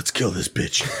 "All right, let's kill this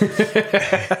bitch."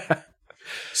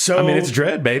 So I mean, it's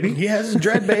Dredd, baby. Yeah, it's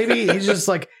Dredd, baby. He's just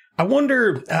like, I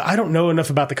wonder. I don't know enough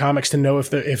about the comics to know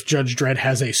if Judge Dredd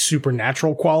has a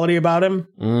supernatural quality about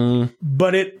him.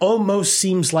 But it almost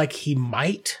seems like he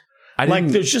might.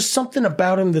 There's just something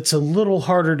about him that's a little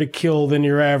harder to kill than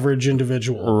your average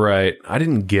individual. Right. I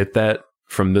didn't get that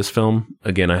from this film.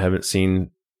 Again, I haven't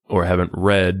seen or haven't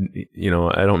read.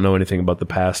 I don't know anything about the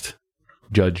past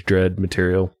Judge Dredd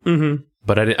material. Mm-hmm.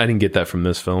 But I didn't get that from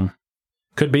this film.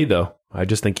 Could be, though. I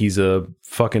just think he's a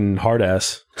fucking hard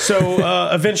ass. So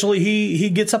eventually he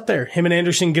gets up there. Him and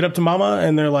Anderson get up to Mama,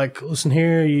 and they're like, listen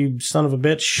here, you son of a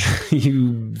bitch.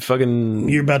 You fucking...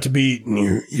 You're about to be...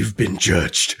 You've been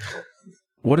judged.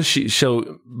 What is she...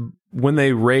 So when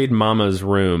they raid Mama's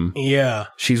room... Yeah.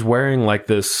 She's wearing like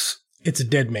this... It's a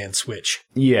dead man switch.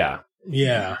 Yeah.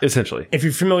 Yeah. Essentially. If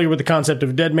you're familiar with the concept of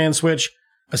a dead man switch,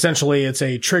 essentially it's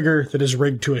a trigger that is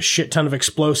rigged to a shit ton of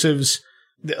explosives.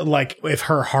 Like, if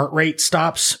her heart rate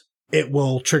stops, it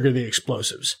will trigger the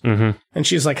explosives. Mm-hmm. And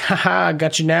she's like, haha,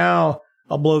 got you now.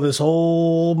 I'll blow this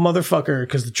whole motherfucker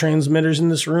because the transmitter's in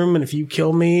this room, and if you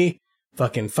kill me,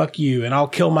 fucking fuck you. And I'll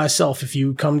kill myself if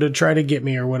you come to try to get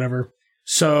me or whatever.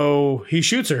 So he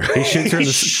shoots her. He shoots her.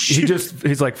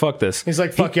 He's like, fuck this. He's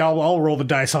like, fuck y'all, I'll roll the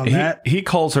dice on that. He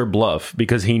calls her bluff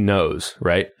because he knows,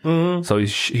 right? Mm-hmm. So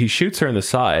he shoots her in the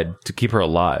side to keep her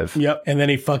alive. Yep. And then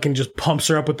he fucking just pumps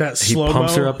her up with that slow-mo. He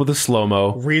pumps her up with a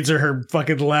slow-mo. Reads her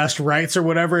fucking last rites or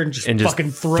whatever, and just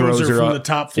fucking throws her from the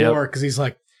top floor because he's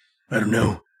like, I don't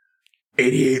know,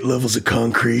 88 levels of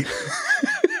concrete.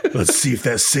 Let's see if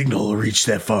that signal will reach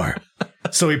that far.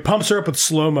 So he pumps her up with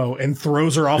slow-mo and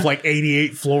throws her off like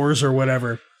 88 floors or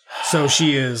whatever. So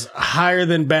she is higher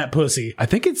than Bat Pussy. I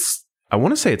think I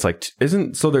want to say it's like,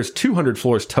 so there's 200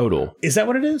 floors total. Is that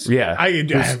what it is? Yeah. I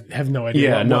have no idea.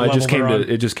 Yeah, no, it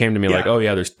just came to me like, oh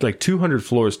yeah, there's like 200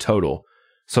 floors total.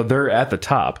 So they're at the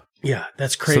top. Yeah,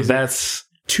 that's crazy. So that's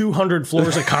 200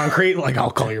 floors of concrete. Like,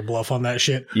 I'll call your bluff on that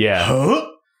shit. Yeah. Huh?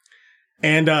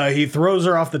 And he throws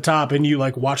her off the top, and you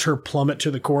like watch her plummet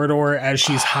to the corridor as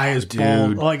she's high as ball,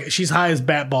 like she's high as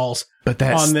bat balls. But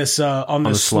that's on this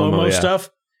slow-mo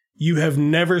stuff. You have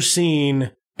never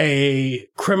seen a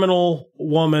criminal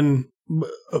woman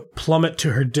plummet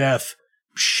to her death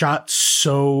shot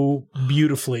so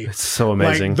beautifully. It's so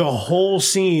amazing. Like, the whole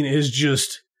scene I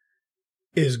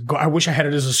wish I had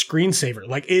it as a screensaver.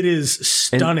 Like, it is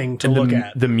stunning to look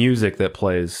at. The music that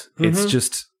plays, it's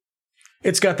just...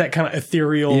 It's got that kind of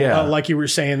ethereal, like you were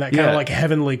saying, that kind of like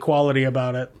heavenly quality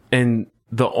about it. And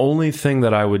the only thing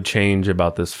that I would change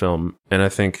about this film, and I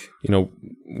think,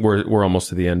 we're almost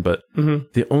to the end, but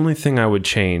the only thing I would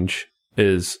change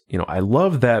is, I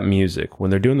love that music.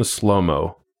 When they're doing the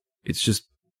slow-mo, it just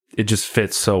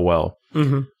fits so well.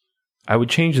 Mm-hmm. I would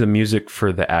change the music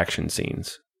for the action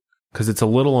scenes because it's a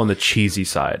little on the cheesy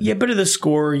side. Yeah, bit of the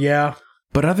score, yeah.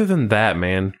 But other than that,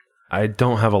 man, I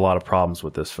don't have a lot of problems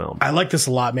with this film. I like this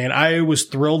a lot, man. I was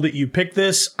thrilled that you picked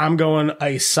this. I'm going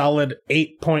a solid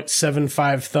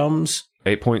 8.75 thumbs.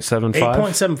 8.75?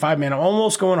 8.75, man. I'm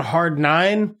almost going a hard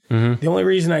 9. Mm-hmm. The only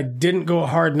reason I didn't go a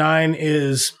hard 9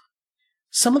 is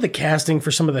some of the casting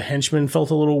for some of the henchmen felt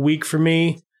a little weak for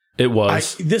me. It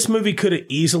was. This movie could have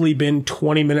easily been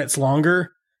 20 minutes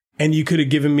longer, and you could have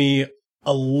given me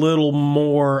a little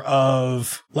more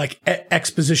of like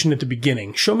exposition at the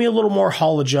beginning. Show me a little more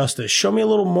Hall of Justice. Show me a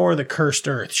little more of the Cursed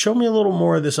Earth. Show me a little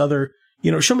more of this other,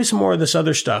 show me some more of this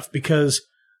other stuff, because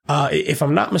if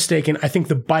I'm not mistaken, I think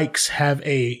the bikes have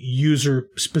a user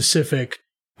specific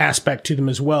aspect to them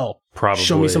as well. Probably.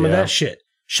 Show me some of that shit.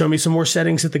 Show me some more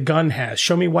settings that the gun has.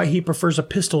 Show me why he prefers a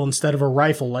pistol instead of a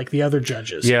rifle like the other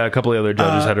judges. Yeah, a couple of the other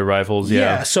judges had rifles.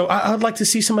 Yeah, so I'd like to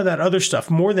see some of that other stuff.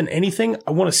 More than anything,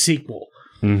 I want a sequel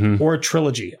or a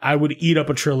trilogy. I would eat up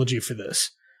a trilogy for this.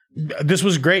 This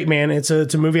was great, man. It's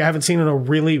a movie I haven't seen in a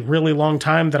really, really long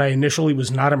time that I initially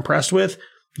was not impressed with.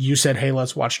 You said, hey,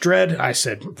 let's watch Dredd. I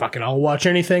said, fucking, I'll watch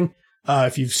anything.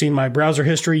 If you've seen my browser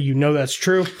history, you know that's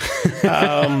true.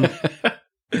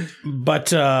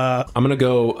 But I'm gonna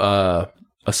go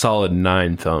a solid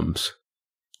 9 thumbs,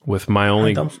 with my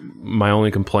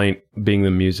only complaint being the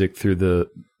music through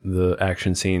the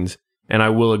action scenes. And I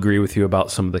will agree with you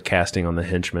about some of the casting on the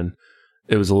henchmen.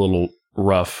 It was a little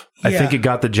rough. Yeah. I think it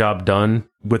got the job done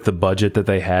with the budget that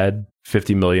they had,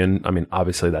 $50 million. I mean,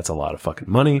 obviously that's a lot of fucking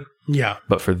money. Yeah,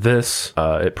 but for this,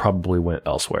 it probably went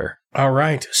elsewhere. All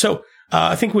right, so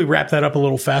I think we wrapped that up a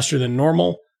little faster than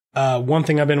normal. One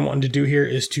thing I've been wanting to do here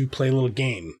is to play a little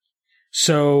game.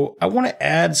 So I want to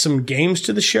add some games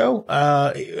to the show.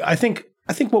 I think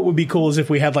what would be cool is if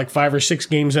we had like 5 or 6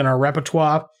 games in our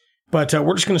repertoire, but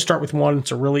we're just going to start with one.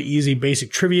 It's a really easy,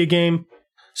 basic trivia game.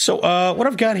 So what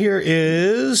I've got here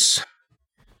is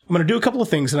I'm going to do a couple of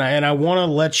things, and I want to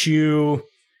let you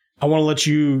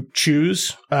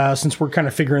choose since we're kind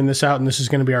of figuring this out, and this is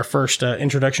going to be our first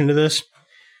introduction to this.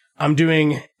 I'm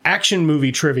doing action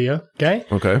movie trivia, okay?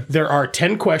 Okay. There are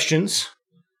 10 questions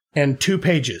and 2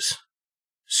 pages.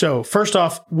 So, first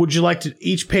off, would you like to...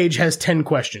 Each page has 10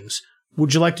 questions.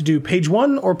 Would you like to do page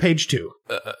 1 or page 2?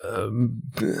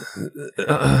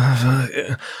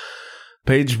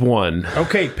 Page 1.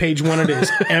 Okay, page 1 it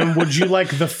is. And would you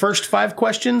like the first 5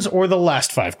 questions or the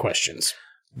last 5 questions?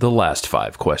 The last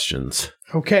 5 questions.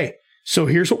 Okay, so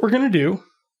here's what we're going to do.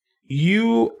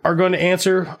 You are going to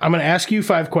answer, I'm going to ask you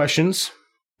 5 questions.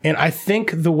 And I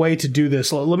think the way to do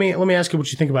this, let me ask you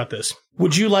what you think about this.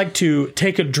 Would you like to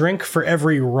take a drink for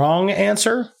every wrong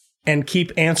answer and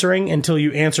keep answering until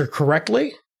you answer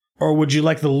correctly? Or would you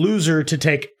like the loser to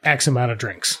take X amount of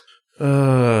drinks?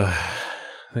 I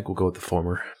think we'll go with the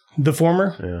former. The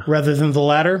former? Yeah. Rather than the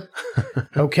latter?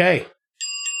 Okay.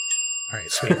 All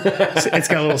right, sweet. It's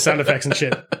got little sound effects and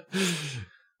shit.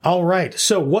 All right.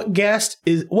 So what gas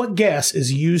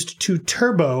is used to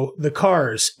turbo the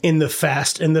cars in The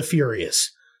Fast and the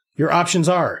Furious? Your options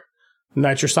are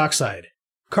nitrous oxide,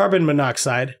 carbon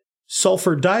monoxide,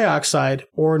 sulfur dioxide,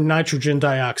 or nitrogen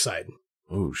dioxide.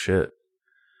 Oh, shit.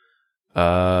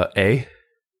 A?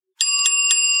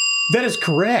 That is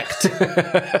correct.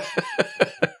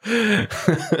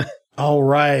 All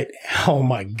right. Oh,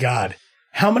 my God.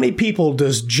 How many people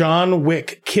does John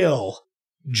Wick kill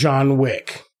John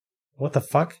Wick? What the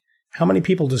fuck? How many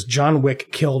people does John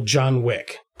Wick kill John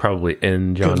Wick? Probably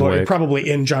in John Wick. Probably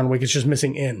in John Wick. It's just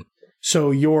missing in.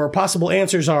 So your possible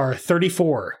answers are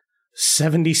 34,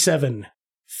 77,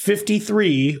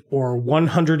 53, or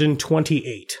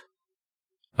 128.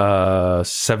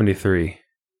 73.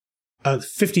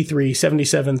 53,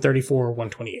 77, 34,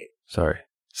 128. Sorry.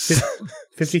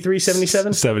 53,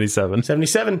 77? 77.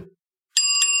 77.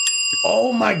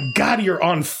 Oh my God, you're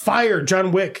on fire.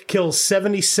 John Wick kills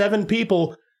 77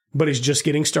 people, but he's just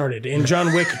getting started. In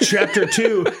John Wick Chapter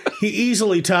 2, he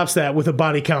easily tops that with a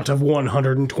body count of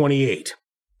 128.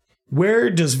 Where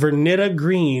does Vernita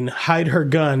Green hide her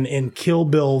gun in Kill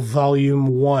Bill Volume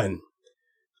 1?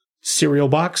 Cereal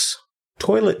box,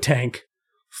 toilet tank,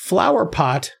 flower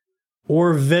pot,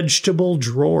 or vegetable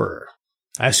drawer?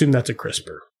 I assume that's a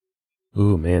crisper.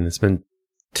 Ooh, man, it's been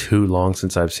too long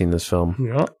since I've seen this film.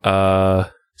 Yeah.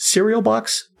 Cereal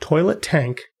box, toilet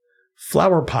tank,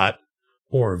 flower pot,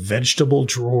 or vegetable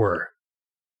drawer?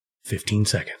 15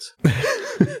 seconds.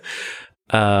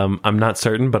 I'm not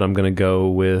certain, but I'm going to go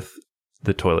with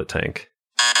the toilet tank.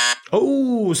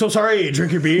 Oh, so sorry.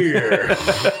 Drink your beer.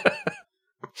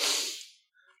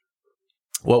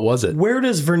 What was it? Where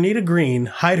does Vernita Green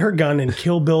hide her gun in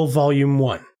Kill Bill Volume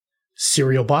 1?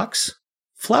 Cereal box,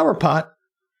 flower pot,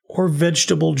 or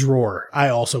vegetable drawer? I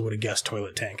also would have guessed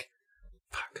toilet tank.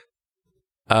 Fuck.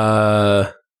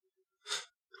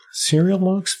 Cereal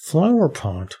box, flower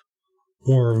pot,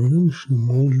 or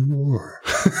vegetable drawer?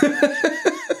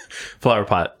 Flower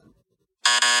pot.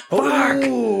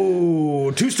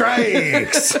 Oh, 2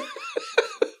 strikes.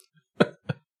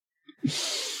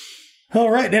 All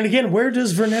right, and again, where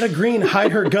does Vernita Green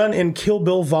hide her gun in Kill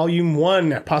Bill Volume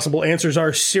 1? Possible answers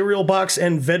are cereal box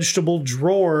and vegetable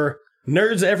drawer.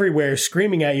 Nerds everywhere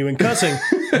screaming at you and cussing.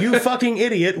 You fucking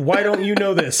idiot, why don't you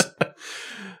know this?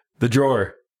 The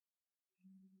drawer.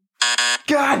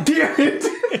 God damn it!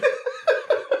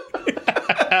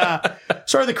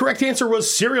 Sorry, the correct answer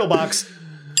was cereal box.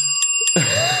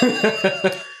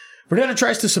 Vernita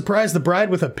tries to surprise the bride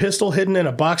with a pistol hidden in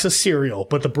a box of cereal,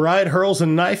 but the bride hurls a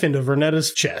knife into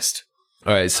Vernita's chest.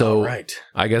 All right, so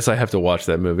I guess I have to watch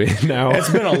that movie now. It's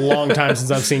been a long time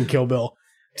since I've seen Kill Bill.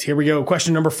 Here we go.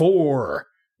 Question number 4.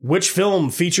 Which film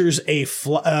features a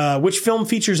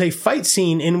fight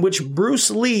scene in which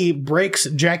Bruce Lee breaks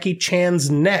Jackie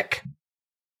Chan's neck?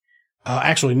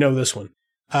 Actually, no, this one.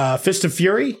 Fist of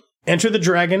Fury, Enter the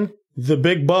Dragon, The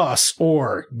Big Boss,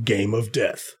 or Game of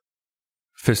Death?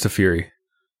 Fist of Fury.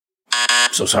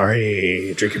 So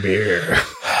sorry. Drink your beer.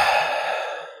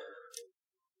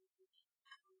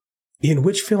 In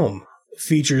which film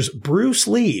features Bruce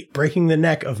Lee breaking the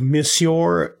neck of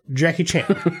Monsieur Jackie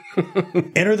Chan?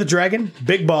 Enter the Dragon,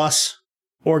 Big Boss,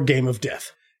 or Game of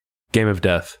Death? Game of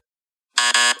Death.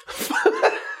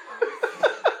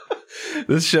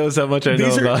 This shows how much I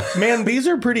know about. Man, these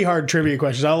are pretty hard trivia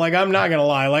questions. I'm not gonna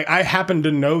lie. I happen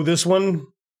to know this one.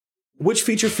 Which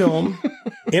feature film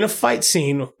in a fight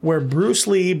scene where Bruce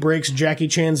Lee breaks Jackie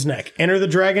Chan's neck? Enter the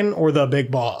Dragon or The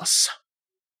Big Boss?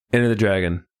 Enter the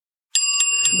Dragon.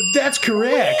 That's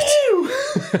correct.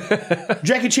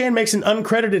 Jackie Chan makes an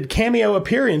uncredited cameo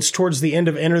appearance towards the end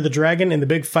of Enter the Dragon in the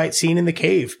big fight scene in the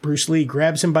cave. Bruce Lee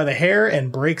grabs him by the hair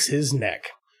and breaks his neck.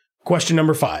 Question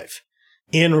number 5.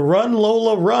 In Run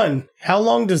Lola Run, how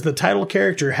long does the title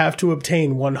character have to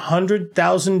obtain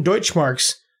 100,000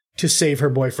 Deutschmarks to save her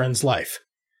boyfriend's life?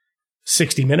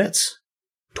 60 minutes,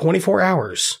 24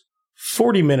 hours,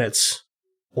 40 minutes,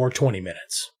 or 20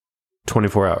 minutes?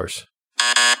 24 hours.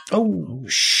 Oh,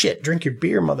 shit. Drink your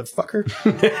beer, motherfucker.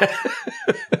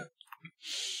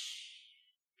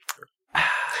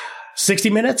 60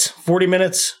 minutes, 40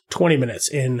 minutes, 20 minutes.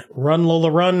 In Run, Lola,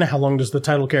 Run, how long does the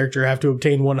title character have to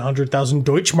obtain 100,000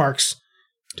 Deutschmarks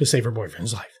to save her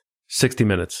boyfriend's life? 60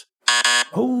 minutes.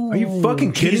 Oh, Are you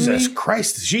fucking kidding Jesus me?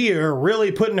 Christ. She are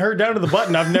really putting her down to the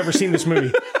button. I've never seen this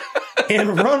movie.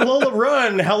 In Run, Lola,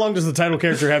 Run, how long does the title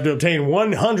character have to obtain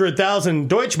 100,000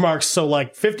 Deutschmarks, so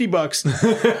like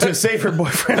 $50, to save her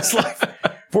boyfriend's life?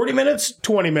 40 minutes,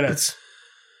 20 minutes.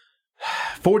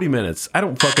 40 minutes. I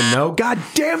don't fucking know. God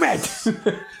damn it!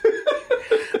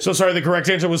 So sorry, the correct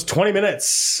answer was 20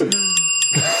 minutes.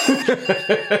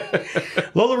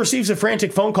 Lola receives a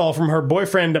frantic phone call from her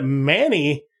boyfriend,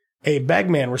 Manny, a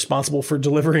bagman responsible for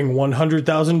delivering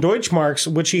 100,000 Deutschmarks,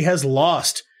 which he has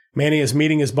lost. Manny is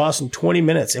meeting his boss in 20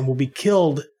 minutes and will be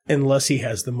killed unless he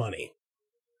has the money.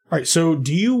 All right, so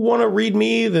do you want to read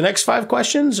me the next 5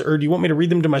 questions, or do you want me to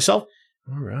read them to myself?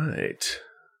 All right.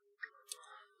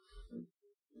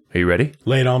 Are you ready?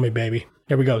 Lay it on me, baby.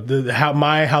 Here we go.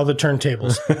 How the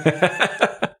turntables.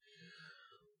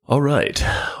 All right.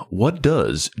 What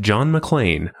does John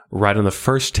McClane write on the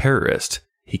first terrorist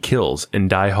he kills in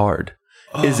Die Hard?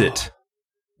 Is it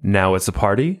Now It's a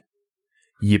Party,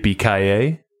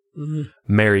 Yippee-ki-yay,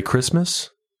 Merry Christmas,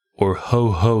 or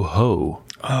Ho Ho Ho?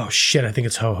 Oh, shit. I think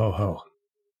it's ho, ho, ho.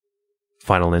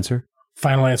 Final answer?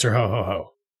 Final answer, ho, ho, ho.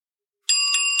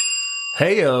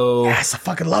 Heyo. Yes, I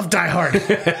fucking love Die Hard.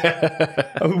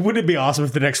 Wouldn't it be awesome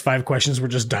if the next 5 questions were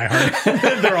just Die Hard?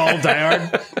 They're all Die Hard.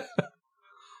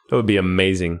 That would be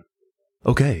amazing.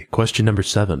 Okay, question number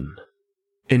 7.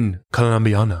 In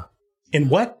Colombiana. In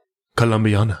what?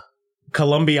 Colombiana.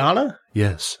 Colombiana?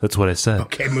 Yes, that's what I said.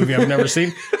 Okay, movie I've never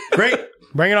seen. Great.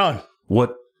 Bring it on.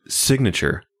 What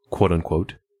signature, quote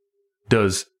unquote,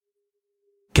 does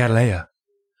Catalea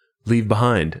leave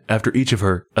behind after each of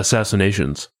her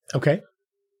assassinations? Okay.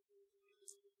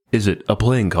 Is it a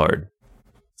playing card,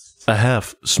 a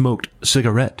half-smoked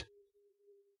cigarette,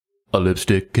 a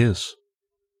lipstick kiss,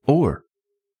 or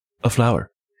a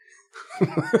flower?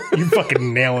 You're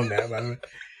fucking nailing that, by the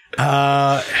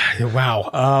way.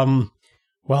 Wow.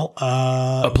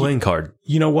 A playing card,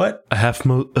 You know what? a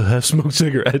half-smoked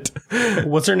cigarette.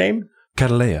 What's her name?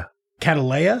 Catalea.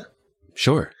 Catalea?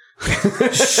 Sure.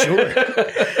 Sure.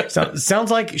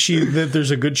 Sounds like that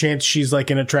there's a good chance she's like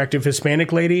an attractive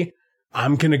Hispanic lady.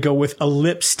 I'm going to go with a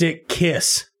lipstick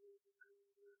kiss.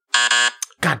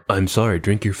 God. I'm sorry,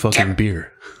 drink your fucking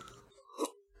beer.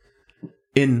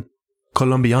 In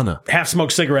Colombiana.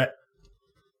 Half-smoked cigarette.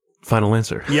 Final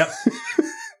answer. Yep.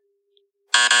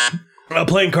 A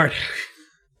playing card.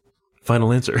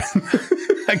 Final answer.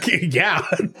 Yeah.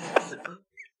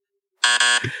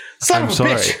 Son I'm of a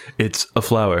sorry. bitch. It's a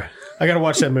flower. I got to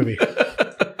watch that movie.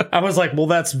 I was like, well,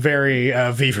 that's very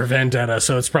V for Vendetta,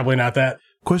 so it's probably not that.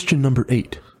 Question number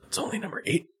 8. It's only number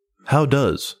 8. How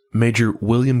does Major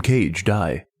William Cage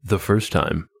die the first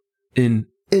time? In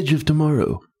Edge of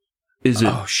Tomorrow. Is it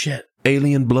Oh, shit.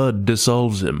 alien blood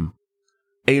dissolves him,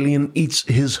 alien eats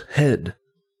his head,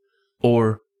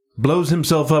 or blows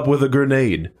himself up with a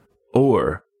grenade,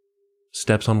 or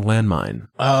steps on a landmine?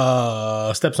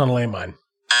 Steps on a landmine.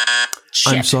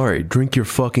 Shit. I'm sorry, drink your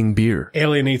fucking beer.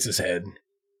 Alien eats his head.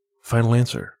 Final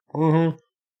answer. Mm-hmm.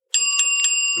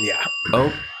 Yeah.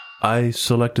 Oh, I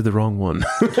selected the wrong one.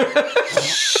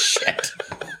 Shit.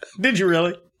 Did you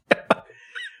really?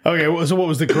 Okay, so what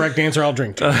was the correct answer? I'll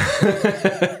drink.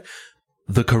 The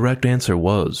correct answer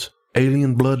was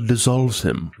alien blood dissolves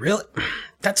him. Really?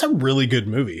 That's a really good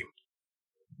movie.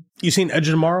 You seen Edge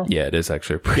of Tomorrow? Yeah, it is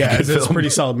actually a pretty Yeah, good it's a film. pretty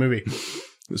solid movie.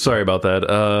 Sorry about that.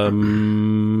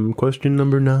 Question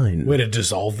number 9. Way to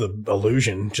dissolve the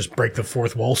illusion. Just break the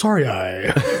fourth wall. Sorry,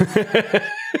 I.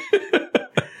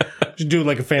 Just do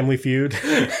like a Family Feud.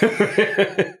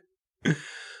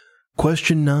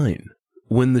 Question 9.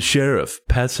 When the sheriff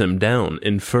pats him down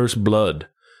in First Blood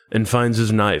and finds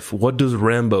his knife, what does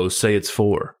Rambo say it's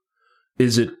for?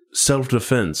 Is it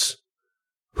self-defense,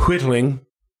 whittling,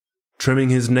 trimming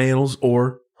his nails,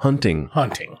 or hunting?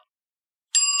 Hunting.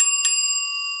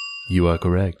 You are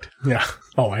correct. Yeah.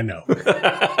 Oh, I know.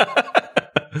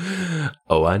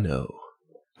 Oh, I know.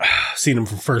 Seen him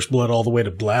from First Blood all the way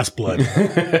to Last Blood.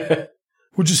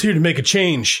 We're just here to make a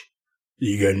change.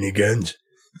 You got any guns?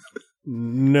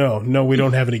 No, we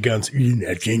don't have any guns. You're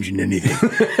not changing anything.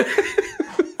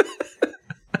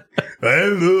 I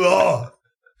am the law.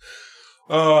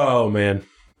 Oh, man.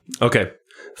 Okay.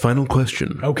 Final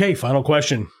question. Okay, final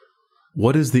question.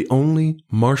 What is the only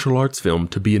martial arts film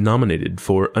to be nominated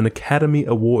for an Academy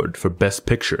Award for Best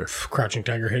Picture? Crouching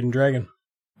Tiger, Hidden Dragon.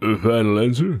 Final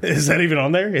answer. Is that even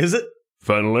on there? Is it?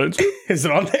 Final answer? Is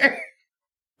it on there?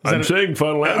 I'm saying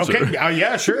final answer. Okay.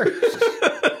 Yeah, sure.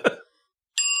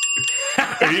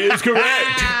 He is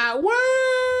correct. Woo!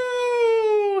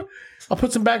 I'll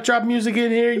put some backdrop music in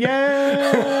here.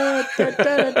 Yeah.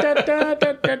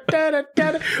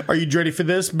 Are you ready for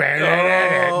this? All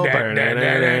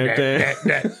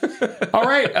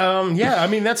right. Yeah, I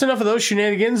mean, that's enough of those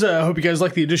shenanigans. I hope you guys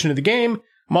like the addition of the game.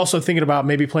 I'm also thinking about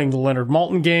maybe playing the Leonard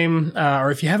Maltin game,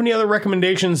 or if you have any other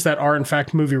recommendations that are in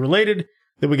fact movie related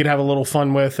that we could have a little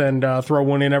fun with and throw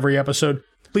one in every episode,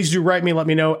 please do write me. Let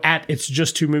me know at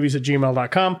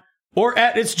itsjusttwomovies@gmail.com or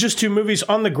at itsjusttwomovies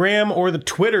on the gram or the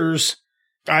Twitters.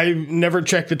 I never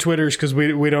check the Twitters because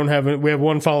we don't have it. We have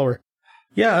one follower.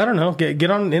 Yeah, I don't know.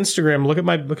 Get on Instagram. Look at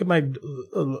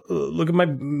my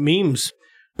memes.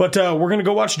 But we're gonna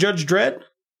go watch Judge Dredd.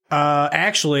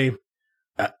 Actually,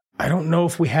 I don't know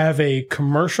if we have a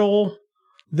commercial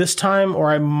this time,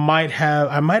 or I might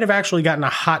have actually gotten a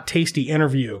hot, tasty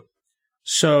interview.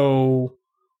 So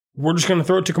we're just gonna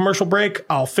throw it to commercial break.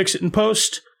 I'll fix it in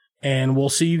post, and we'll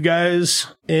see you guys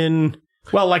in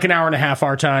like an hour and a half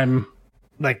our time,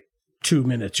 like 2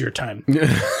 minutes your time.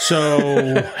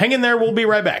 So hang in there. We'll be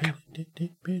right back.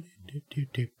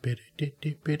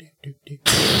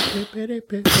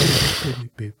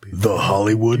 The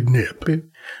Hollywood Nip.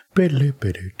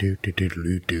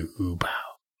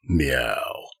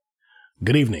 Meow.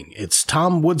 Good evening. It's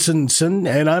Tom Woodson,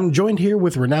 and I'm joined here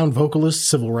with renowned vocalist,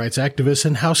 civil rights activist,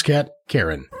 and house cat,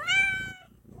 Karen.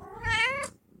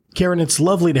 Karen, it's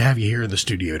lovely to have you here in the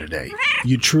studio today.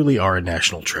 You truly are a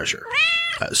national treasure.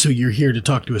 So you're here to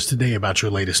talk to us today about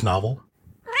your latest novel?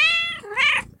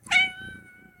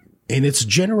 And it's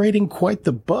generating quite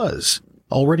the buzz.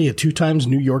 Already a 2 times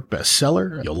New York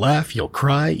bestseller. You'll laugh, you'll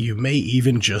cry, you may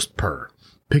even just purr.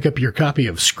 Pick up your copy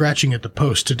of Scratching at the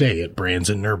Post today at Brands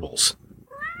and Nurbles.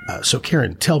 So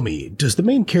Karen, tell me, does the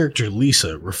main character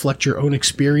Lisa reflect your own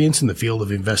experience in the field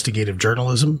of investigative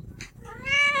journalism?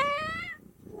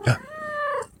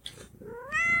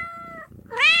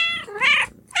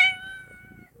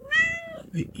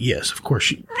 Yes, of course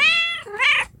she...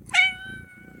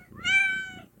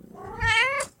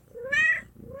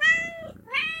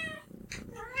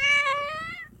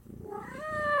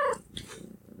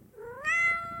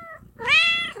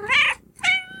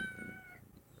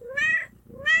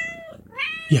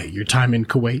 Yeah, your time in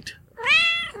Kuwait?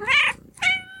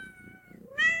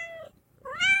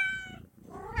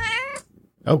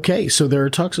 Okay, so there are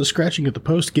talks of Scratching at the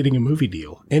Post getting a movie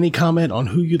deal. Any comment on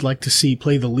who you'd like to see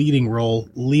play the leading role,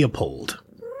 Leopold?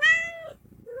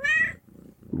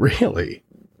 Really?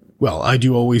 Well, I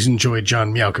do always enjoy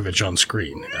John Malkovich on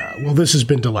screen. Well, this has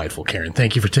been delightful, Karen.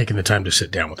 Thank you for taking the time to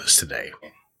sit down with us today.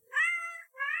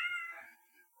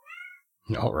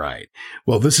 All right.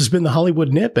 Well, this has been the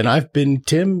Hollywood Nip, and I've been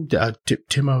Tom.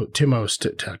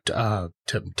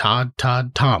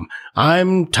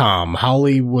 I'm Tom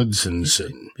Hollywoodson.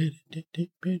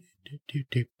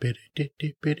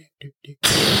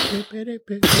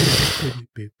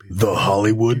 The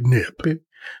Hollywood Nip.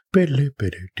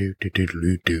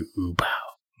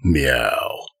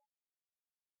 Meow.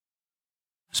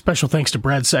 Special thanks to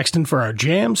Brad Sexton for our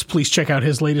jams. Please check out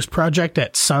his latest project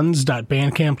at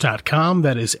suns.bandcamp.com.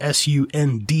 That is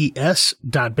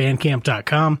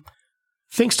sunds.bandcamp.com.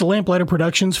 Thanks to Lamplighter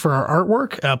Productions for our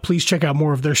artwork. Please check out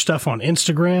more of their stuff on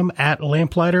Instagram at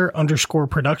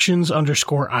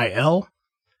lamplighter_productions_IL.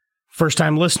 First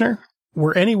time listener,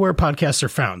 we're anywhere podcasts are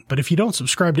found. But if you don't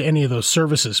subscribe to any of those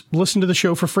services, listen to the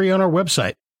show for free on our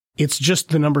website. It's just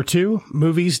the number 2,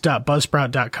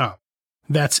 movies.buzzsprout.com.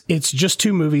 That's it's just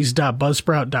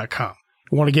 2movies.buzzsprout.com.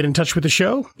 Want to get in touch with the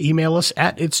show? Email us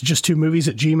at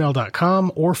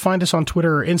itsjust2movies@gmail.com or find us on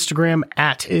Twitter or Instagram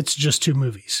at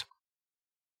itsjust2movies.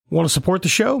 Want to support the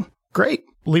show? Great.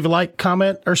 Leave a like,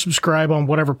 comment, or subscribe on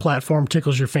whatever platform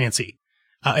tickles your fancy.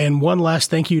 And one last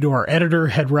thank you to our editor,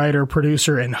 head writer,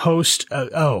 producer, and host.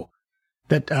 Those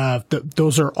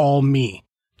are all me.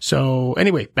 So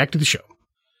anyway, back to the show.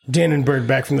 Dan and Bird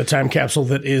back from the time capsule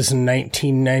that is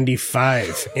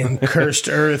 1995 in Cursed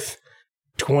Earth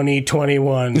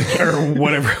 2021 or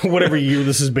whatever year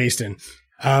this is based in.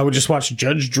 We just watched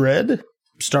Judge Dredd,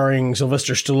 starring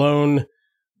Sylvester Stallone,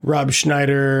 Rob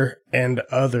Schneider, and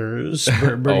others.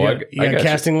 Bird, you got a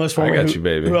casting list for me? I got you,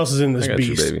 baby. Who else is in this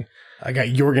beast? You, baby. I got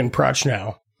Jorgen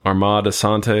Prochnow. Armand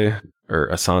Asante, or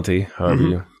Asante, however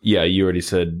you... Yeah, you already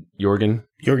said Jorgen.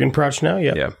 Jorgen Prochnow,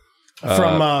 yeah. Yeah.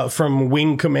 From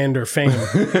Wing Commander fame.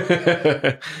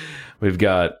 We've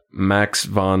got Max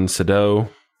von Sydow,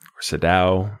 or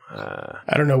Sydow.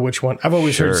 I don't know which one. I've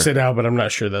always heard Sydow, but I'm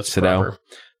not sure that's Sydow. proper.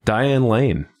 Diane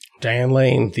Lane. Diane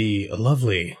Lane, the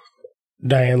lovely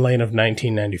Diane Lane of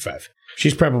 1995.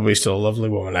 She's probably still a lovely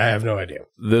woman. I have no idea.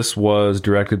 This was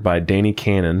directed by Danny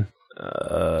Cannon.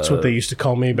 That's what they used to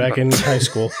call me back in high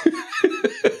school.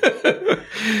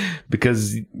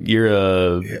 Because you're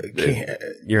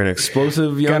an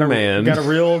explosive young man. Got a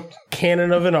real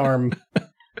cannon of an arm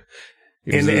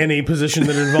in any position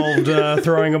that involved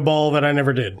throwing a ball that I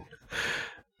never did.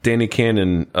 Danny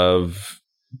Cannon of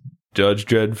Judge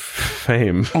Dredd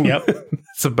fame. Yep.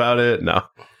 That's about it. No.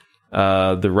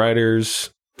 The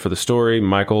writers for the story,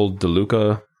 Michael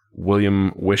DeLuca,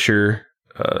 William Wisher,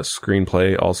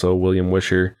 screenplay, also William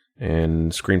Wisher,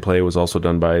 and screenplay was also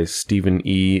done by Stephen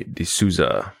E.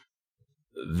 D'Souza.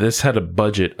 This had a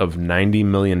budget of $90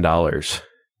 million.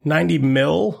 90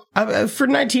 mil? For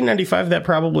 1995, that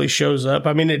probably shows up.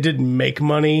 I mean, it did make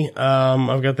money.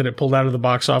 I've got that it pulled out of the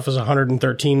box office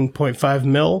 113.5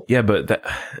 mil. Yeah, but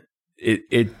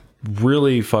it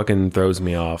really fucking throws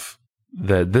me off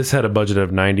that this had a budget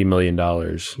of $90 million.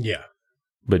 Yeah.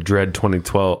 But Dredd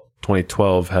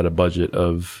 2012 had a budget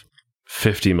of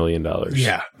 $50 million.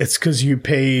 Yeah, it's because you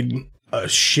paid a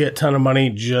shit ton of money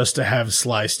just to have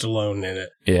Sly Stallone in it.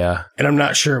 Yeah. And I'm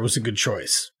not sure it was a good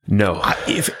choice. No.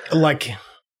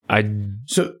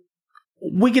 So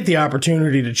we get the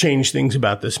opportunity to change things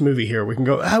about this movie here. We can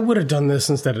go, I would have done this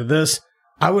instead of this.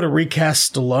 I would have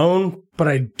recast Stallone, but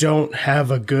I don't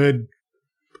have a good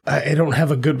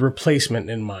replacement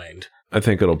in mind. I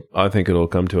think it'll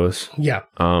come to us. Yeah.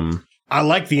 I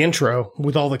like the intro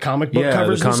with all the comic book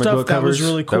covers and stuff. That was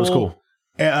really cool. That was cool.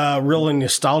 Really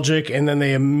nostalgic, and then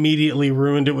they immediately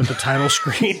ruined it with the title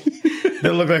screen.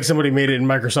 That looked like somebody made it in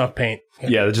Microsoft Paint.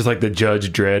 Yeah, just like the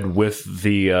Judge Dredd with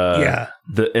the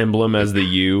emblem as the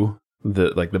U,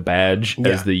 the badge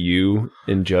as the U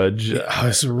in Judge. Oh,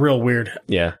 it's real weird.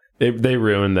 Yeah, they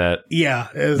ruined that. Yeah,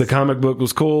 the comic book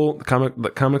was cool.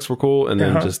 The comics were cool, and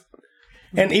then just.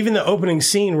 And even the opening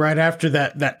scene right after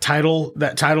that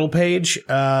title page,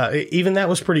 even that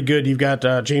was pretty good. You've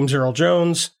got James Earl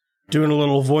Jones doing a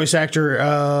little voiceover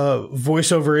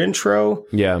intro.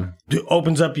 Yeah,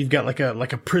 opens up. You've got like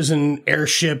a prison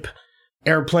airship,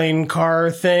 airplane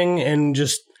car thing, and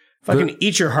just fucking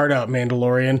eat your heart out,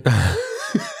 Mandalorian.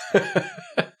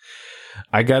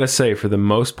 I gotta say, for the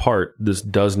most part, this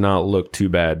does not look too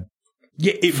bad.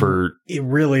 Yeah, it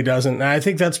really doesn't. And I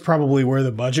think that's probably where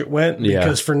the budget went,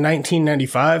 because for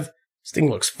 1995, this thing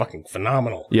looks fucking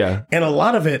phenomenal. Yeah. And a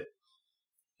lot of it,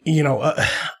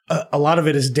 a lot of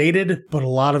it is dated, but a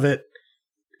lot of it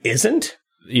isn't.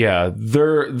 Yeah,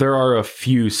 there are a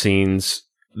few scenes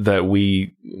that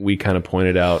we kind of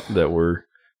pointed out that were.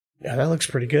 Yeah, that looks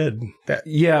pretty good. But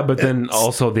then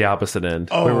also the opposite end.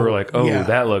 We were like,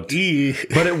 that looked.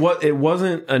 But it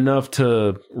wasn't enough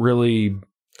to really.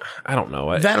 I don't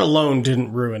know. That alone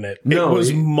didn't ruin it. No, it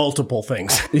was multiple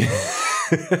things.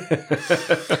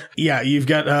 Yeah, you've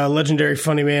got legendary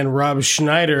funny man Rob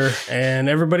Schneider, and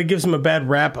everybody gives him a bad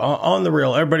rap. On the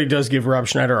real, everybody does give Rob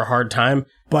Schneider a hard time,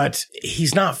 but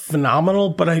he's not phenomenal.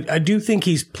 But I do think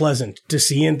he's pleasant to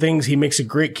see in things. He makes a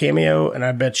great cameo, and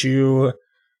I bet you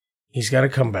he's got to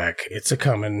come back. It's a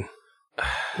coming.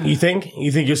 You think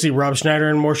you'll see Rob Schneider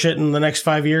in more shit in the next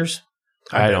 5 years?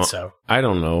 I bet so. I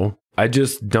don't know. I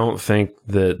just don't think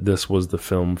that this was the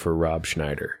film for Rob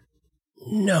Schneider.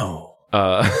 No.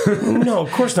 No,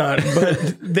 of course not.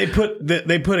 But they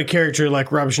put a character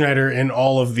like Rob Schneider in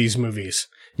all of these movies.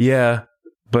 Yeah,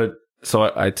 but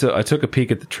so I took a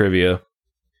peek at the trivia,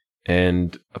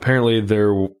 and apparently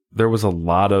there was a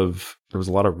lot of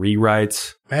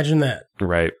rewrites. Imagine that.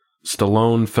 Right.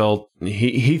 Stallone felt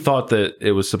he thought that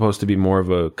it was supposed to be more of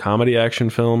a comedy action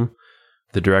film.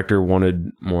 The director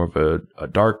wanted more of a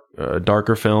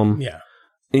darker film. Yeah.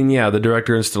 And the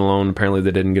director and Stallone, apparently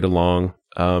they didn't get along.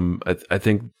 I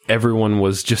think everyone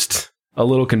was just a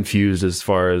little confused as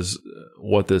far as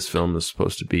what this film is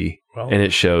supposed to be. Well, and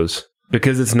it shows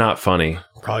because it's not funny.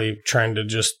 Probably trying to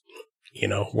just,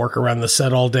 work around the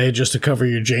set all day just to cover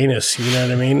your Janus. You know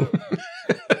what I mean?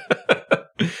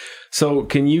 So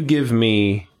can you do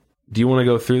you want to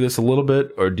go through this a little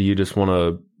bit, or do you just want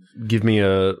to give me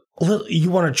you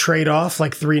want to trade off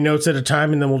like 3 notes at a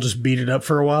time, and then we'll just beat it up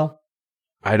for a while?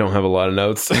 I don't have a lot of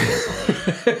notes.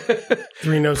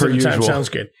 3 notes at a time sounds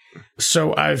good.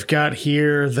 So I've got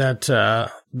here that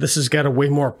this has got a way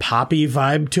more poppy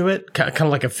vibe to it, kind of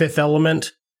like a Fifth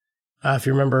Element. If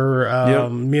you remember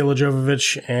Mila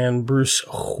Jovovich and Bruce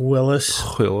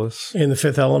Willis in the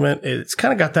Fifth Element, it's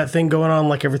kind of got that thing going on,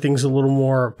 like everything's a little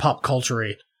more pop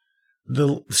culture-y.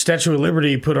 The Statue of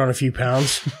Liberty put on a few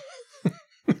pounds.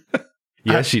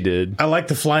 Yes, she did. I like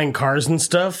the flying cars and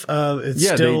stuff. It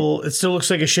still looks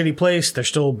like a shitty place. They're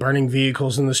still burning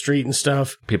vehicles in the street and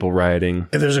stuff. People rioting.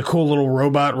 There's a cool little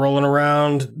robot rolling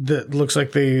around that looks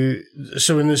like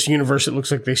so in this universe, it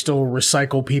looks like they still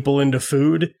recycle people into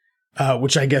food,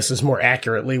 which I guess is more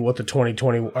accurately what the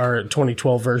 2020 or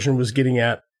 2012 version was getting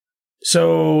at.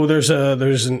 So there's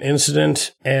an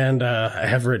incident, and I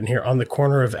have written here on the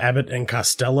corner of Abbott and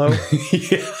Costello.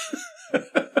 Yeah.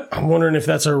 I'm wondering if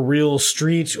that's a real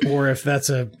street or if this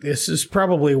is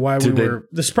probably why we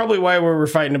were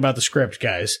fighting about the script,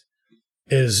 guys.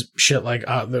 Is shit like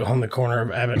on the corner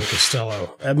of Abbott and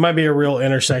Costello. It might be a real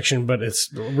intersection, but it's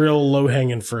real low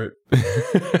hanging fruit.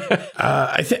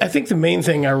 I think the main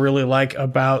thing I really like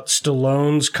about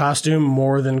Stallone's costume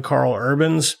more than Carl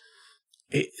Urban's,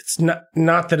 it's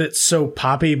not that it's so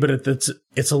poppy, but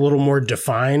it's a little more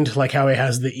defined, like how he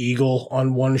has the eagle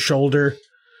on one shoulder.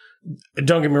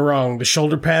 Don't get me wrong, the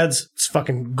shoulder pads, it's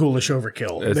fucking ghoulish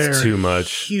overkill. It's too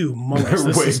much. Humongous.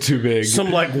 They're way too big. Some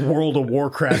like World of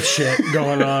Warcraft shit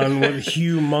going on with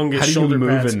humongous shoulder pads. How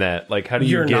do you move in that? Like, how do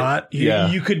you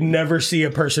You could never see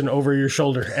a person over your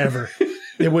shoulder, ever.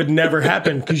 It would never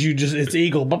happen because it's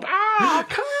eagle. But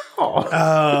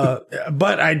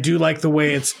I do like the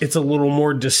way it's a little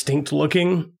more distinct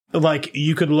looking. Like,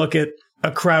 you could look at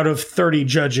a crowd of 30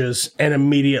 judges and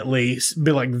immediately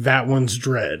be like, that one's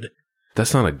Dredd.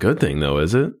 That's not a good thing, though,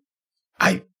 is it?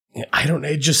 I don't know.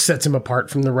 It just sets him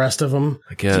apart from the rest of them,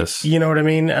 I guess. You know what I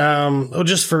mean?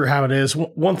 Just for how it is.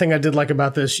 One thing I did like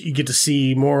about this, you get to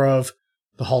see more of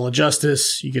the Hall of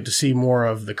Justice. You get to see more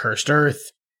of the Cursed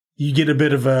Earth. You get a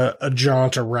bit of a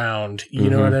jaunt around. You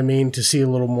know what I mean? To see a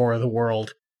little more of the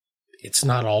world. It's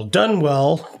not all done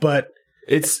well, but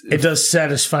it does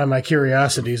satisfy my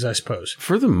curiosities, I suppose.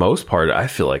 For the most part, I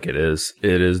feel like it is.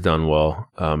 It is done well.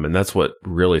 And that's what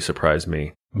really surprised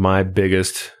me. My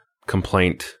biggest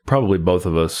complaint, probably both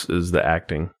of us, is the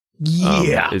acting.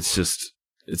 Yeah. It's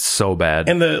so bad.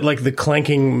 And the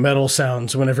clanking metal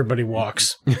sounds when everybody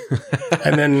walks.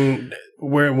 And then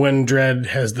when Dredd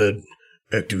has the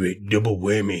activate double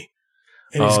whammy.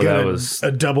 And he's got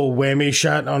a double whammy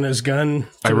shot on his gun.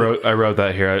 I wrote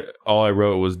that here. All I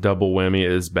wrote was double whammy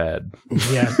is bad.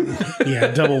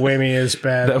 Yeah, double whammy is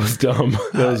bad. That was dumb.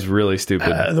 That was really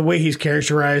stupid. The way he's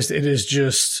characterized, it is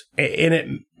just in it.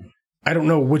 I don't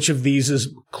know which of these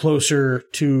is closer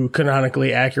to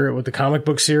canonically accurate with the comic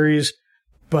book series,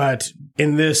 but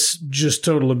in this, just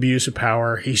total abuse of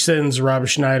power. He sends Rob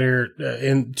Schneider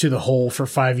into the hole for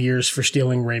 5 years for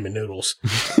stealing ramen noodles.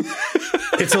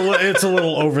 It's a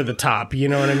little over the top, you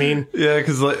know what I mean? Yeah,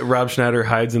 because Rob Schneider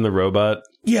hides in the robot.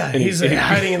 Yeah, he's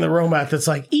hiding in the robot that's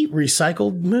like, eat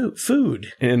recycled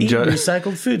food. And eat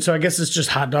recycled food. So I guess it's just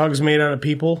hot dogs made out of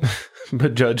people.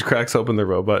 But Judge cracks open the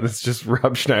robot and it's just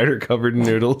Rob Schneider covered in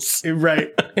noodles. Right.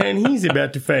 And he's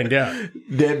about to find out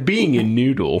that being a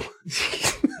noodle.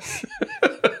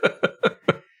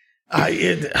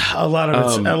 A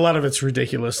lot of it's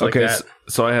ridiculous like that.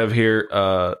 So I have here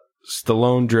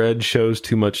Stallone Dredd shows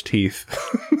too much teeth.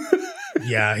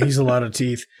 Yeah, he's a lot of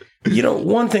teeth. You know,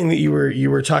 one thing that you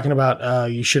were talking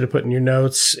about, you should have put in your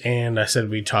notes, and I said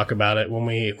we'd talk about it when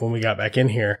we got back in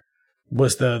here,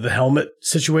 was the helmet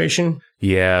situation.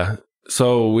 Yeah.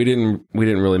 So we didn't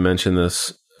really mention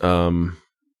this in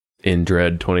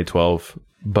Dredd 2012,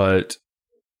 but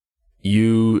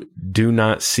you do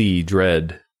not see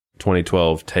Dredd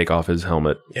 2012 take off his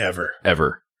helmet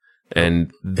ever.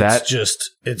 And that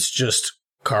it's just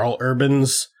Carl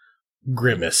Urban's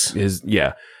grimace.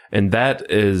 And that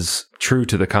is true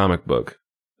to the comic book.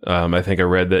 I think I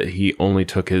read that he only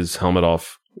took his helmet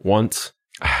off once.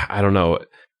 I don't know.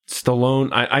 Stallone,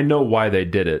 I know why they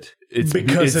did it. It's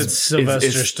Sylvester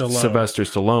Stallone. Sylvester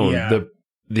Stallone. Yeah.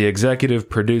 The executive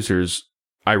producers,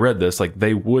 I read this, like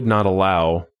they would not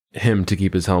allow him to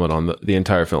keep his helmet on the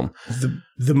entire film.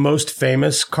 The most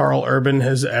famous Carl Urban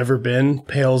has ever been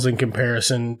pales in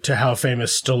comparison to how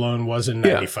famous Stallone was in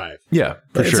 95. Yeah,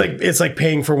 for sure. It's like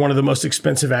paying for one of the most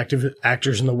expensive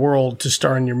actors in the world to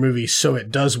star in your movie so it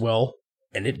does well,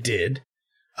 and it did.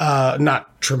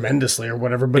 Not tremendously or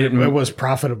whatever, but it was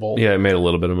profitable. Yeah, it made a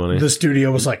little bit of money. The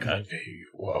studio was like,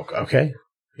 okay.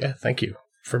 Yeah, thank you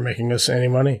for making us any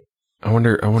money. I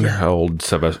wonder how old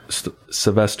Sylvester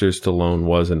Stallone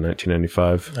was in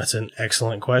 1995. That's an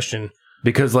excellent question.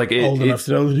 Because old enough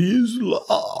to know that he is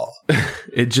law.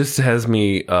 It just has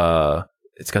me.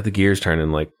 It's got the gears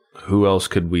turning. Like, who else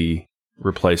could we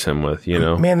replace him with? You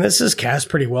know, man, this is cast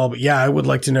pretty well. But yeah, I would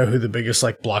like to know who the biggest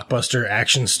blockbuster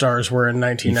action stars were in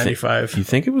 1995. You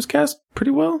think it was cast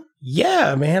pretty well?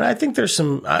 Yeah, man. I think there's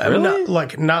some. Really?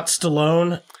 Not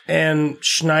Stallone and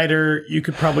Schneider. You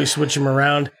could probably switch them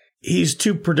around. he's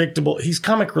too predictable. He's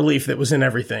comic relief that was in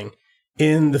everything.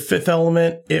 In The Fifth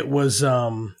Element, it was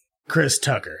Chris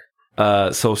Tucker.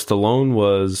 So Stallone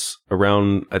was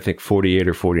around, I think, 48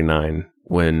 or 49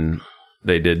 when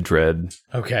they did Dredd.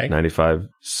 Okay. 95.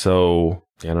 So,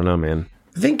 I don't know, man.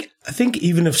 I think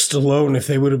even if Stallone, if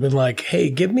they would have been like, hey,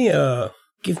 give me a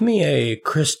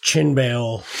Chris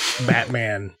Chinbale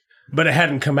Batman, but it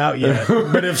hadn't come out yet.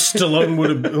 But if Stallone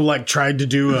would have like tried to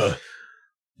do a,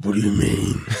 what do you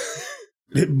mean?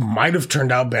 It might have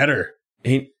turned out better.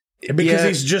 Because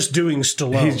he's just doing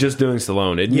Stallone. He's just doing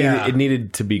Stallone. It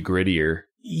needed to be grittier.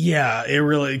 Yeah, it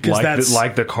really, because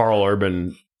like the Carl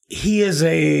Urban. He is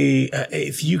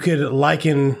if you could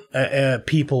liken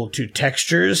people to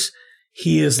textures,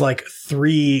 he is like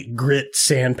 3 grit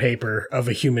sandpaper of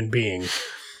a human being.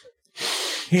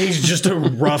 He's just a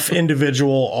rough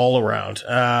individual all around,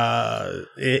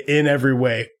 in every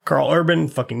way. Carl Urban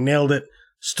fucking nailed it.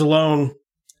 Stallone,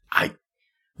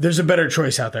 there's a better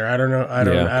choice out there. I don't know. I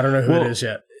don't know who it is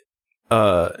yet.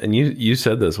 And you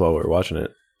said this while we were watching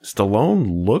it.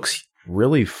 Stallone looks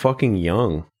really fucking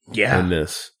young. Yeah. In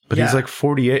this, but he's like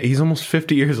 48. He's almost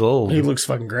 50 years old. He looks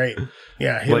fucking great.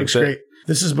 Yeah, he looks great.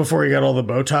 This is before he got all the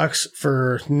Botox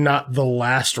for not the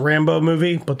last Rambo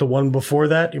movie, but the one before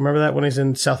that. You remember that when he's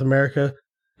in South America?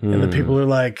 And the people are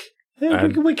like, hey,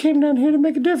 we came down here to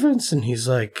make a difference. And he's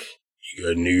like, you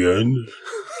got any guns?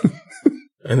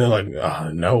 And they're like,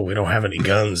 oh, no, we don't have any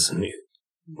guns. And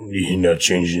you're not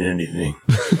changing anything.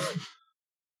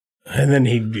 And then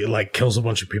he like kills a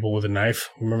bunch of people with a knife.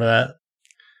 Remember that?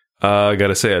 I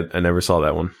gotta say, I never saw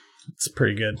that one. It's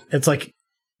pretty good. It's like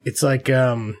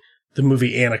the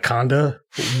movie Anaconda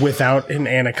without an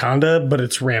anaconda, but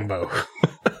it's Rambo.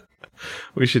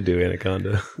 We should do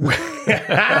Anaconda.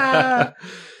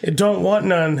 It don't want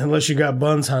none unless you got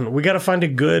buns, hon. We got to find a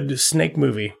good snake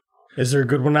movie. Is there a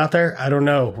good one out there? I don't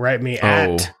know. Write me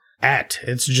at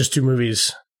It's Just Two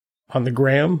Movies on the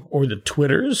gram or the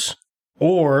Twitters,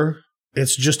 or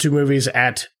it's just two movies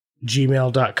at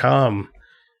gmail.com.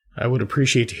 I would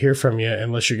appreciate to hear from you,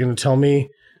 unless you're going to tell me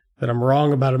that I'm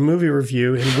wrong about a movie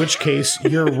review, in which case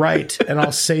you're right, and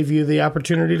I'll save you the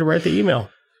opportunity to write the email.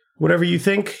 Whatever you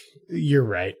think, you're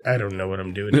right. I don't know what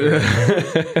I'm doing here.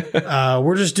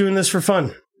 We're just doing this for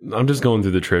fun. I'm just going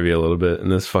through the trivia a little bit, and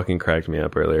this fucking cracked me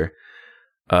up earlier.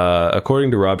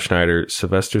 According to Rob Schneider,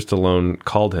 Sylvester Stallone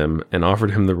called him and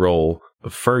offered him the role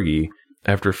of Fergie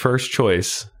after first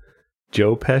choice,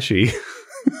 Joe Pesci.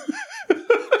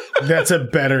 That's a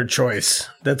better choice.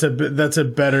 That's a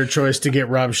better choice to get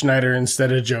Rob Schneider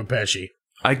instead of Joe Pesci.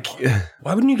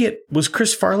 Why wouldn't you get... Was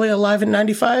Chris Farley alive in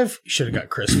 95? You should have got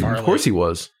Chris Farley. Of course he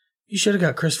was. You should have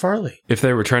got Chris Farley. If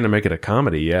they were trying to make it a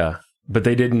comedy, yeah. But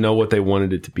they didn't know what they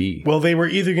wanted it to be. Well, they were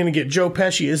either going to get Joe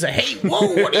Pesci as a, hey,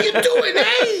 whoa, what are you doing,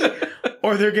 hey?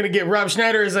 Or they're going to get Rob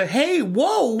Schneider as a, hey,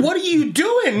 whoa, what are you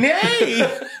doing,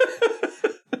 hey?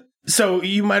 So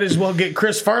you might as well get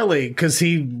Chris Farley, because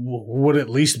he would at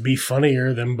least be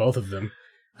funnier than both of them.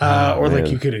 Or man.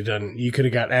 Like you could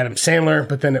have got Adam Sandler,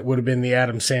 but then it would have been the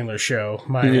Adam Sandler show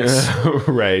minus,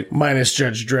 right. minus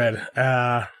Judge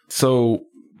Dredd. So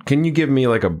can you give me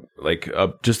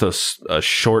just a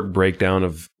short breakdown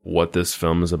of what this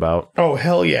film is about? Oh,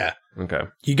 hell yeah. Okay.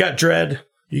 You got Dredd,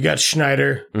 you got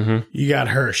Schneider, you got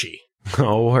Hershey.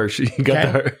 Oh, Hershey. You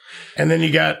got the And then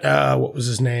you got, what was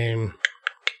his name?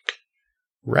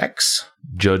 Rex?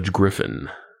 Judge Griffin.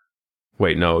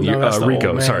 Wait, no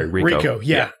Rico. Sorry, Rico. Rico,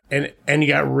 yeah. And you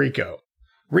got Rico.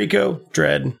 Rico,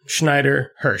 Dredd,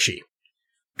 Schneider, Hershey.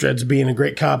 Dredd's being a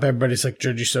great cop. Everybody's like,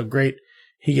 Judge, you're so great.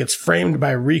 He gets framed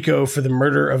by Rico for the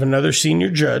murder of another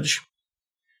senior judge.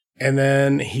 And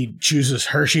then he chooses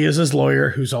Hershey as his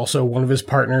lawyer, who's also one of his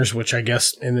partners, which I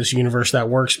guess in this universe that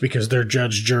works because they're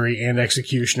judge, jury, and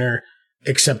executioner,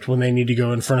 except when they need to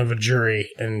go in front of a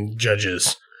jury and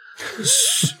judges.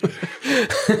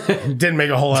 Didn't make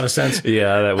a whole lot of sense.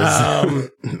 Yeah, that was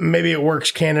maybe it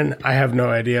works canon. I have no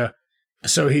idea.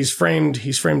 So he's framed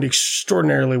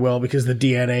extraordinarily well because the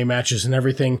DNA matches and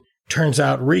everything. Turns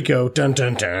out Rico, dun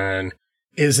dun dun,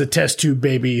 is a test tube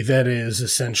baby that is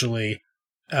essentially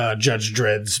Judge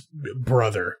Dredd's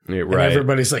brother. Yeah, right. And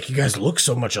everybody's like, you guys look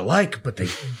so much alike, but they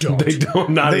don't. They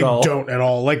don't at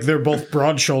all. Like they're both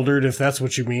broad-shouldered, if that's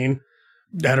what you mean.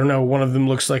 I don't know. One of them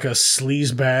looks like a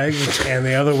sleaze bag, and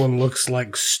the other one looks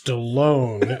like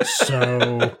Stallone.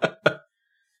 So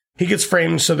he gets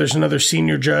framed. So there's another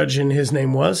senior judge, and his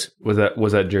name was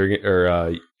Jurgen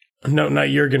or no, not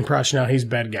Jurgen Prochnow. He's a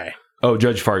bad guy. Oh,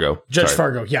 Judge Fargo.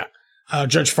 Fargo, yeah.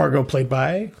 Judge Fargo played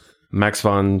by Max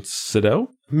von Sydow.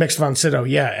 Max von Sydow,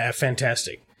 yeah,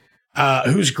 fantastic.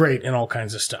 Who's great in all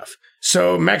kinds of stuff.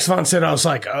 So Max von Sydow was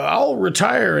like, I'll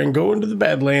retire and go into the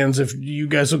Badlands if you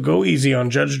guys will go easy on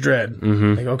Judge Dredd.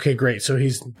 Mm-hmm. Like, okay, great. So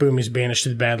he's banished to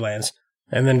the Badlands.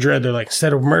 And then Dredd, they're like,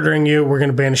 instead of murdering you, we're going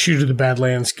to banish you to the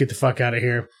Badlands. Get the fuck out of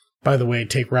here. By the way,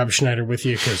 take Rob Schneider with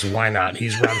you, because why not?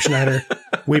 He's Rob Schneider.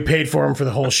 We paid for him for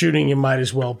the whole shooting. You might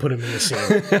as well put him in the scene.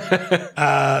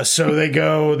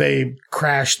 So they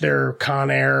crash their Con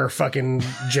Air fucking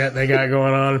jet they got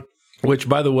going on. Which,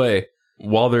 by the way,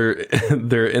 while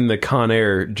they're in the Con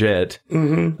Air jet,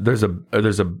 there's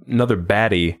another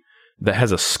baddie that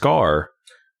has a scar,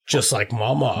 just like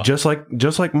Mama, just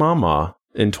like Mama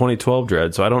in 2012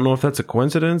 Dredd. So I don't know if that's a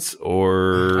coincidence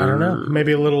or I don't know.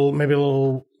 Maybe a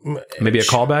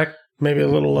callback. Maybe a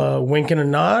little wink and a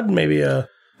nod. Maybe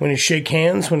when you shake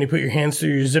hands, when you put your hands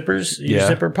through your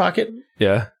zipper pocket.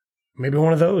 Yeah. Maybe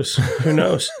one of those. Who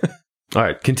knows? All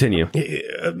right, continue.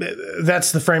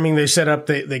 That's the framing they set up.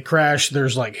 They crash.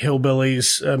 There's like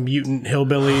hillbillies, mutant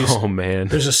hillbillies. Oh, man.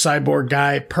 There's a cyborg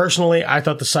guy. Personally, I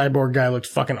thought the cyborg guy looked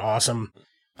fucking awesome.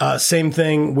 Same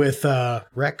thing with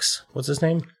Rex. What's his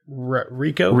name?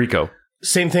 Rico.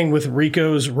 Same thing with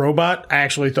Rico's robot. I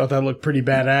actually thought that looked pretty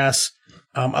badass.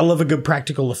 I love a good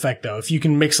practical effect, though. If you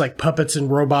can mix like puppets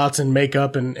and robots and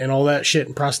makeup and all that shit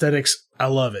and prosthetics, I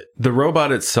love it. The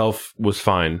robot itself was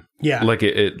fine. Yeah. Like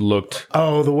it looked...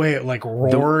 Oh, the way it like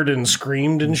roared and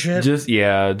screamed and shit? Just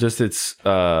it's...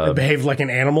 it behaved like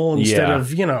an animal instead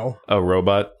of, a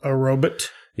robot. A robot.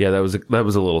 Yeah, that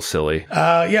was a little silly.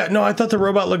 I thought the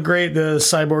robot looked great. The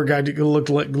cyborg guy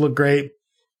looked great.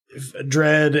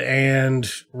 Dredd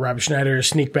and Rob Schneider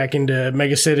sneak back into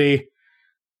Mega City,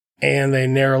 and they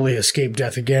narrowly escape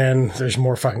death again. There's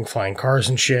more fucking flying cars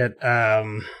and shit. I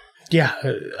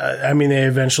mean, they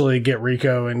eventually get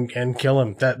Rico and kill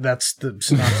him. That's the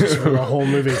synopsis for the whole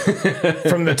movie.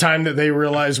 From the time that they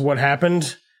realize what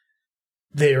happened,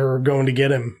 they are going to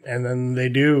get him, and then they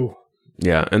do.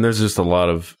 Yeah, and there's just a lot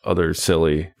of other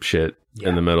silly shit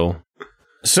in the middle.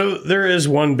 So there is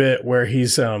one bit where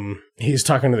he's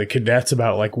talking to the cadets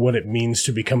about like what it means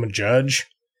to become a judge,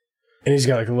 and he's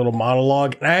got like a little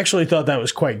monologue. And I actually thought that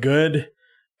was quite good.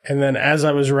 And then as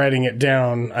I was writing it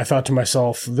down, I thought to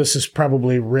myself, this is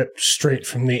probably ripped straight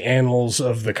from the annals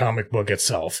of the comic book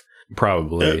itself.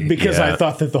 Probably because I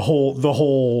thought that the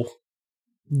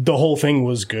whole thing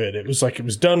was good. It was like it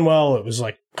was done well. It was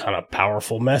like kind of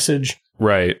powerful message.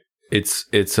 Right. It's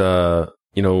what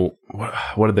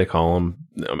did they call them?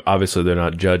 Obviously, they're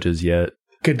not judges yet.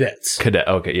 Cadets.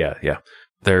 Okay, yeah.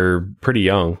 They're pretty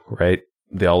young, right?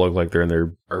 They all look like they're in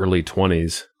their early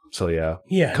 20s. So, yeah.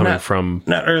 Yeah.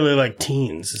 Not early like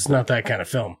teens. It's not that kind of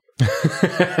film.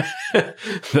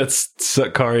 That's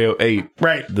Sicario 8.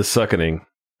 Right. The Suckening.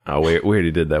 Oh, we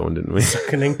already did that one, didn't we?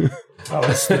 Suckening. Oh,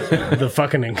 it's the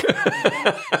fucking.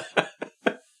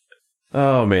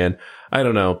 Oh, man. I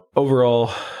don't know.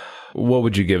 Overall, what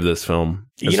would you give this film?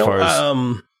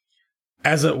 We'll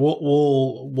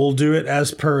do it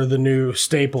as per the new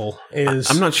staple is.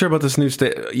 I'm not sure about this new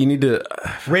you need to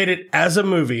rate it as a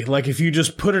movie. Like if you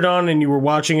just put it on and you were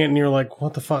watching it and you're like,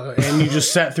 what the fuck? And you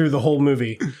just sat through the whole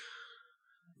movie,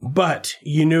 but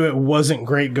you knew it wasn't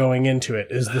great going into it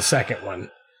is the second one.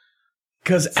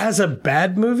 Because as a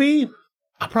bad movie,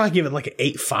 I'll probably give it like an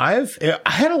 8.5.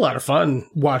 I had a lot of fun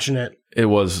watching it. It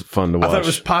was fun to watch. I thought it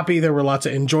was poppy. There were lots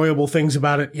of enjoyable things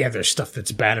about it. Yeah, there's stuff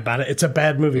that's bad about it. It's a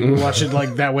bad movie. We watch it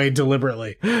like that way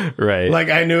deliberately. Right. Like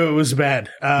I knew it was bad.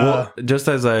 Well, just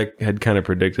as I had kind of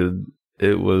predicted,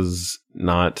 it was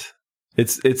not.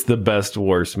 It's the best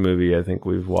worst movie I think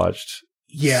we've watched.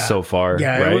 Yeah. So far.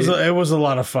 Yeah, right? It was a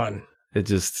lot of fun. It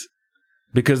just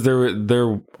because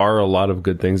there are a lot of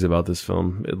good things about this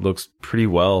film. It looks pretty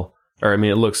well. Or I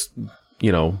mean, it looks,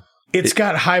 It's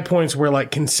got high points where, like,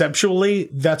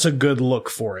 conceptually, that's a good look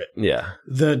for it. Yeah.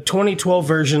 The 2012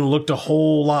 version looked a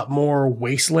whole lot more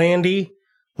wastelandy.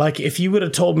 Like, if you would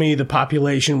have told me the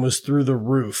population was through the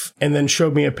roof and then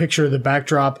showed me a picture of the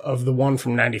backdrop of the one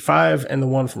from 95 and the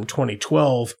one from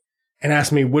 2012 and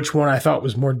asked me which one I thought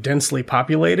was more densely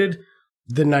populated,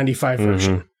 the 95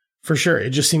 version. For sure. It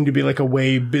just seemed to be like a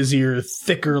way busier,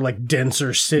 thicker, like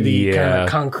denser city, kind of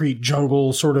concrete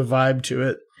jungle sort of vibe to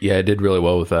it. Yeah, it did really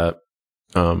well with that.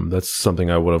 That's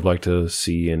something I would have liked to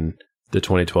see in the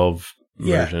 2012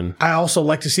 version. I also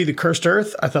like to see the Cursed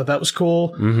Earth. I thought that was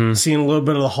cool. Seeing a little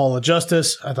bit of the Hall of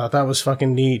Justice. I thought that was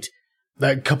fucking neat.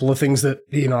 That couple of things that,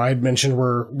 I had mentioned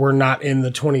were not in the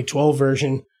 2012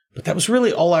 version. But that was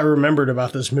really all I remembered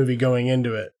about this movie going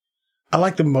into it. I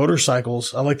like the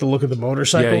motorcycles. I like the look of the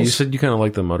motorcycles. Yeah, you said you kind of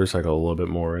like the motorcycle a little bit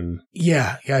more. And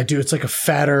yeah, I do. It's like a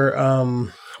fatter,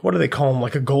 what do they call them?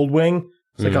 Like a Goldwing?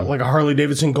 It's like a Harley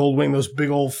Davidson Goldwing, those big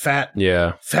old fat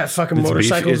fucking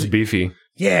motorcycles. It's beefy.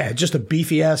 Yeah, just a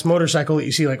beefy ass motorcycle that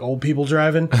you see like old people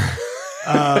driving.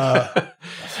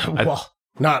 Well,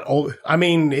 not old. I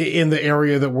mean, in the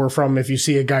area that we're from, if you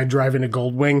see a guy driving a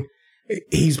Goldwing,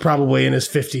 he's probably in his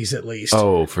 50s at least.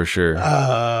 Oh, for sure.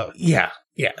 Yeah.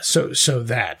 So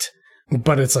that,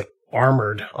 but it's like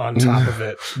armored on top of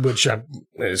it, which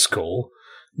is cool.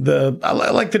 I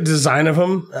like the design of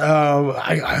them.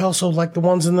 I also like the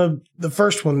ones in the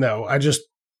first one though.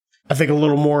 I think a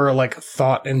little more like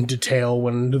thought and detail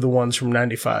went into the ones from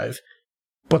 95,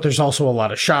 but there's also a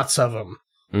lot of shots of them.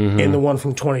 Mm-hmm. In the one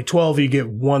from 2012, you get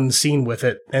one scene with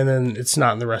it, and then it's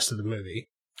not in the rest of the movie.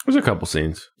 There's a couple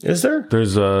scenes. Is there?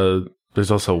 There's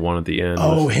also one at the end.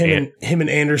 Oh, him and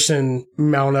Anderson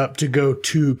mount up to go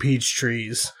to peach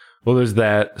trees. Well, there's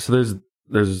that. So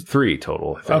there's 3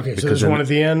 total, I think. Okay, so there's one at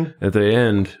the end? At the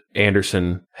end,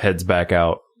 Anderson heads back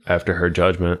out after her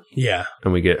judgment. Yeah.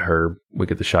 And we get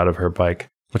the shot of her bike,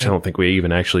 which I don't think we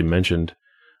even actually mentioned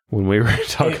when we were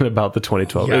talking about the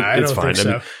 2012. Yeah, it's I don't fine.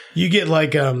 think so. You get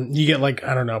like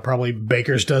I don't know, probably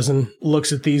Baker's dozen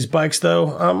looks at these bikes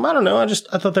though. I don't know. I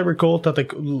thought they were cool. Thought they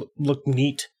looked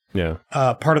neat. Yeah.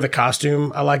 Part of the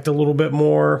costume I liked a little bit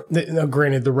more. Now,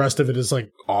 granted, the rest of it is like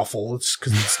awful. It's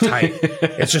because it's tight.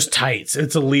 It's just tights.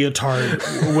 It's a leotard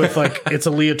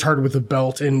with a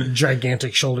belt and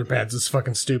gigantic shoulder pads. It's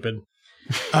fucking stupid.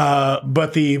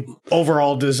 But the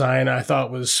overall design I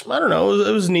thought was, I don't know,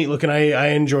 it was neat looking. I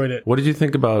enjoyed it. What did you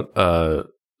think about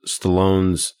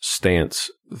Stallone's stance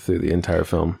through the entire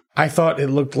film? I thought it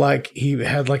looked like he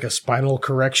had like a spinal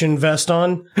correction vest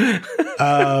on.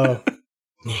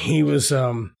 He was,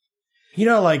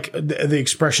 like the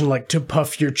expression like to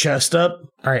puff your chest up.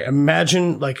 All right,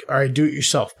 imagine do it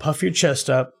yourself. Puff your chest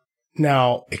up.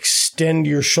 Now extend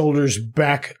your shoulders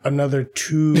back another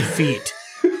 2 feet.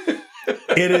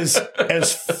 It is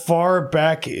as far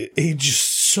back. He's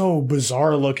just so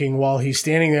bizarre looking while he's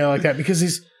standing there like that because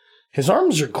his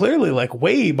arms are clearly like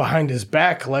way behind his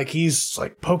back. Like he's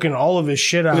like poking all of his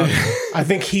shit out. I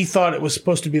think he thought it was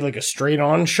supposed to be like a straight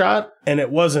on shot and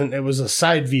it wasn't. It was a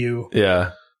side view.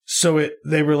 Yeah. So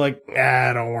they were like,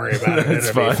 don't worry about it.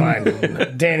 It'll be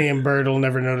fine. Danny and Bird will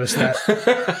never notice that.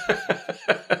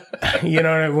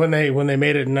 When they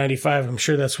made it in 95, I'm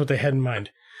sure that's what they had in mind.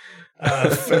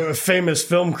 Famous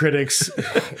film critics,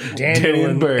 Daniel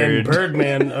and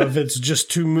Birdman of It's Just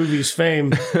Two Movies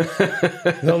fame,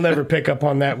 they'll never pick up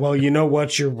on that. Well, you know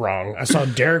what? You're wrong. I saw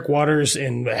Derek Waters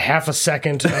in half a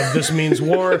second of This Means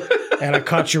War, and I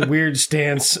caught your weird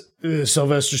stance,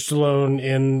 Sylvester Stallone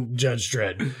in Judge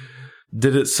Dredd.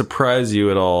 Did it surprise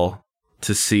you at all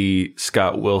to see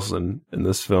Scott Wilson in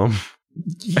this film?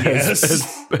 Yes.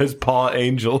 as Paul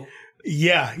Angel.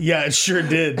 Yeah, it sure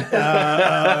did.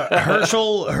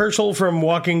 Herschel from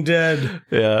Walking Dead.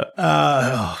 Yeah.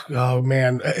 Oh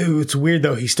man, it's weird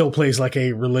though. He still plays like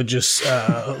a religious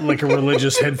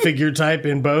head figure type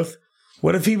in both.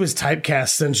 What if he was typecast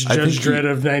since Judge Dredd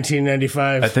of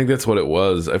 1995? I think that's what it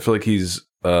was. I feel like he's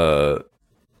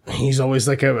always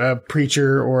like a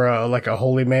preacher or like a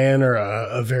holy man or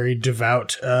a very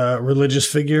devout religious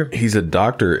figure. He's a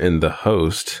doctor in The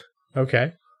Host.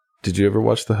 Okay. Did you ever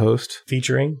watch The Host?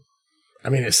 Featuring? I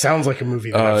mean, it sounds like a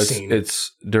movie that I've seen.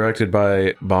 It's directed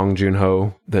by Bong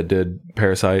Joon-ho that did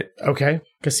Parasite. Okay.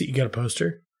 Guess you got a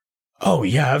poster. Oh,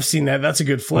 yeah, I've seen that. That's a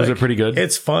good flick. Was it pretty good?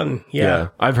 It's fun. Yeah.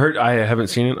 I haven't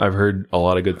seen it. I've heard a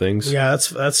lot of good things. Yeah,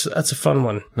 that's a fun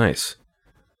one. Nice.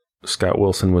 Scott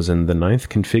Wilson was in The Ninth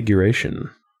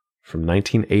Configuration from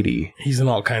 1980. He's in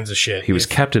all kinds of shit. He was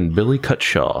Captain Billy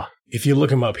Cutshaw. If you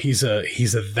look him up, he's a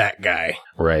that guy.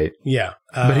 Right. Yeah.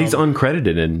 But he's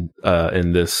uncredited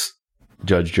in this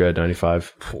Judge Dredd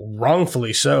 95.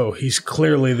 Wrongfully so. He's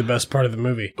clearly the best part of the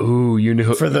movie. Ooh, you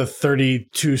know, for the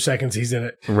 32 seconds he's in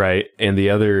it. Right. And the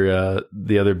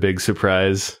other big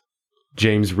surprise,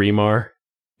 James Remar.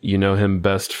 You know him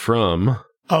best from...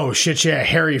 Oh, shit, yeah.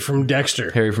 Harry from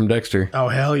Dexter. Oh,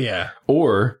 hell yeah.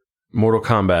 Or Mortal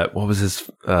Kombat. What was his...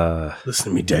 Listen to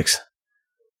me, Dex.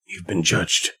 You've been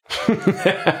judged.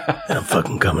 And I'm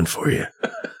fucking coming for you.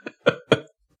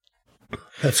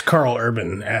 That's Carl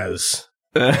Urban as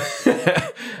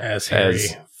Harry.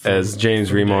 As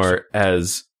James Remar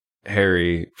as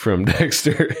Harry from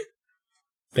Dexter.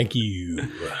 Thank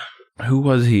you. Who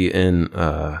was he in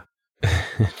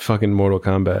fucking Mortal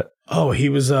Kombat? Oh, he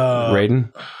was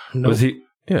Raiden? No. Was he?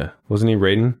 Yeah. Wasn't he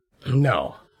Raiden?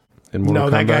 No. In Mortal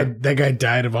Kombat? that guy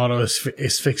died of auto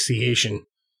asphyxiation.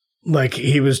 Like,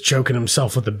 he was choking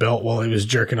himself with the belt while he was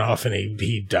jerking off, and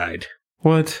he died.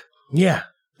 What? Yeah.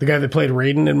 The guy that played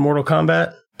Raiden in Mortal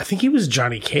Kombat? I think he was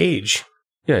Johnny Cage.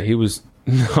 Yeah, he was...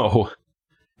 No.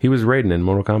 He was Raiden in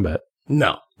Mortal Kombat.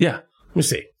 No. Yeah. Let me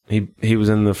see. He was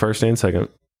in the first and second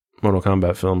Mortal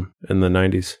Kombat film in the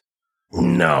 90s.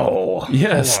 No.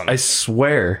 Yes, Hold on. I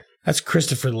swear. That's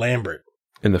Christopher Lambert.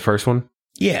 In the first one?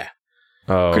 Yeah.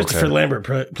 Oh, Christopher okay.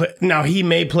 Lambert. Now, he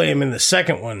may play him in the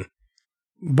second one,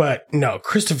 but no,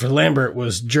 Christopher Lambert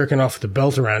was jerking off with the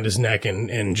belt around his neck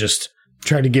and just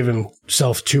tried to give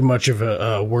himself too much of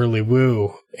a whirly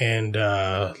woo, and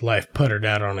life puttered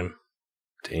out on him.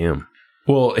 Damn.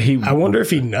 Well, I wonder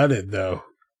if he nutted, though.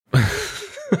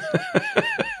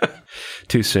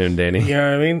 Too soon, Danny. You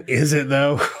know what I mean? Is it,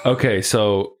 though? Okay,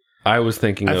 so I was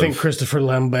thinking I think Christopher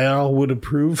Lambert would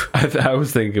approve. I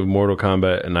was thinking of Mortal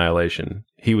Kombat Annihilation.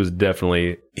 He was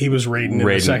definitely He was Raiden in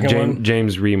the second one.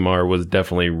 James Remar was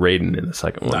definitely Raiden in the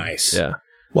second one. Nice. Yeah.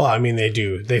 Well, I mean,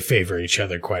 they favor each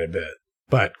other quite a bit.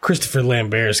 But Christopher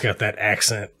Lambert's got that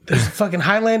accent. There's a fucking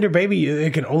Highlander, baby.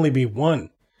 It can only be one.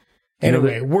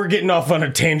 Anyway, we're getting off on a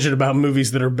tangent about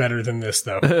movies that are better than this,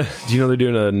 though. Do you know they're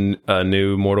doing a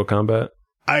new Mortal Kombat?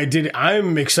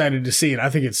 I'm excited to see it. I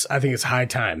think it's high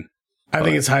time. I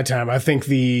think it's high time. I think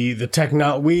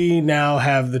we now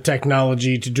have the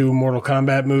technology to do a Mortal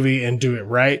Kombat movie and do it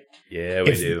right. Yeah,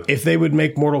 we do. If they would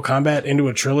make Mortal Kombat into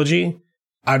a trilogy,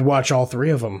 I'd watch all three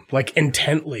of them, like,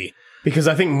 intently. Because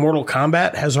I think Mortal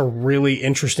Kombat has a really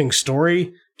interesting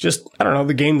story. Just, I don't know,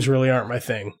 the games really aren't my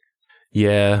thing.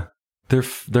 Yeah, they're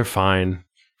fine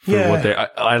for what they.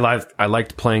 I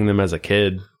liked playing them as a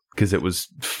kid because it was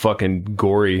fucking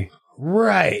gory.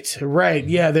 Right.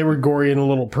 Yeah, they were gory and a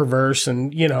little perverse,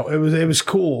 and it was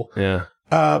cool. Yeah.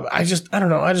 I don't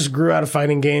know. I just grew out of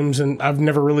fighting games, and I've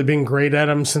never really been great at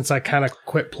them since I kind of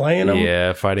quit playing them.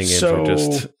 Yeah, fighting games are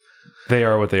just. They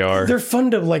are what they are. They're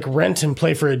fun to like rent and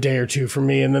play for a day or two for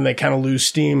me, and then they kind of lose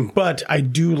steam. But I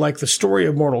do like the story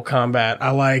of Mortal Kombat. I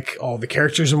like all the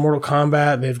characters in Mortal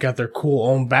Kombat. They've got their cool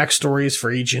own backstories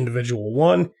for each individual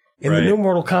one. In the new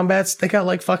Mortal Kombats, they got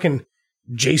like fucking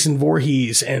Jason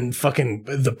Voorhees and fucking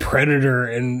the Predator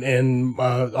and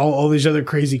all these other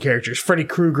crazy characters. Freddy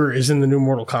Krueger is in the new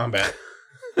Mortal Kombat.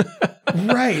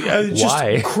 Right.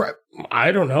 Why?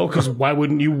 I don't know, because why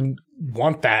wouldn't you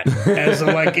want that? As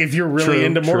like, if you're really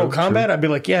into Mortal Kombat, I'd be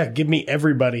like, yeah, give me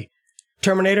everybody.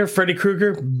 Terminator, Freddy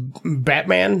Krueger,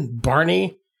 Batman,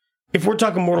 Barney. If we're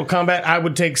talking Mortal Kombat, I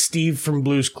would take Steve from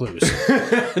Blue's Clues.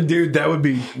 Dude, that would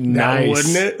be nice.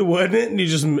 Wouldn't it? Wouldn't it? And you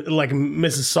just like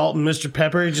Mrs. Salt and Mr.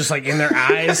 Pepper, just like in their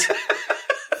eyes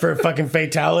for a fucking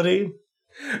fatality.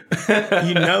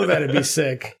 That'd be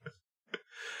sick.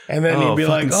 And then he'd be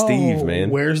like, Steve, man.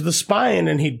 Where's the spine?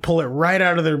 And he'd pull it right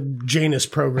out of their Janus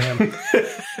program.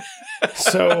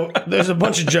 So there's a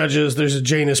bunch of judges. There's a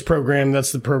Janus program.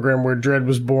 That's the program where Dredd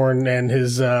was born and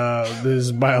his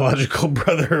biological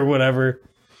brother or whatever.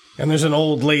 And there's an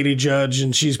old lady judge,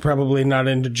 and she's probably not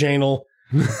into Janel.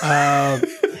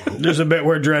 There's a bit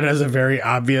where Dredd has a very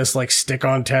obvious like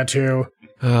stick-on tattoo.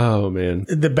 Oh, man.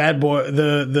 The bad boy,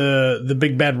 the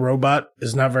big bad robot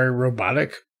is not very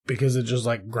robotic, because it just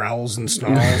like growls and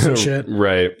snarls and shit.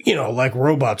 Right. Like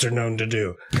robots are known to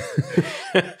do.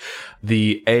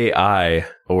 The AI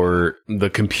or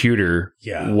the computer,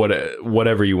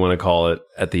 whatever you want to call it,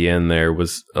 at the end there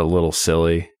was a little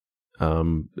silly.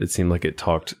 It seemed like it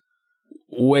talked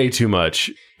way too much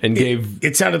and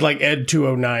It sounded like Ed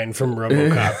 209 from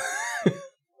RoboCop.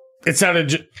 It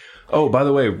sounded. Oh, by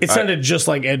the way, it sounded just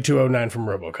like Ed 209 from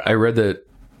RoboCop. I read that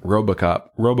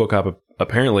RoboCop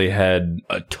apparently had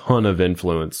a ton of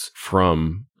influence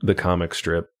from the comic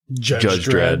strip Judge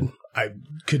Dredd. I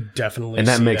could definitely and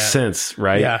that see makes sense,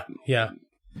 right? Yeah.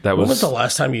 When was the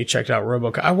last time you checked out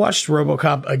RoboCop? I watched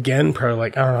RoboCop again probably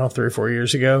like, I don't know, 3 or 4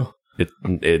 years ago.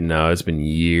 It's been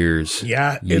years.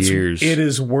 Yeah. Years. It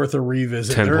is worth a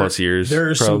revisit. 10 plus years,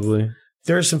 probably.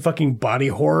 There's some fucking body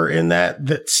horror in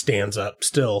that stands up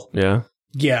still. Yeah?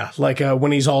 Yeah, like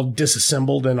when he's all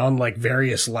disassembled and on like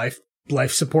various life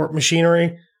support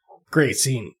machinery. Great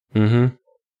scene. Mm-hmm.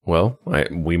 Well,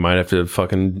 we might have to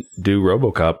fucking do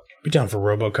RoboCop. Be down for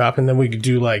RoboCop, and then we could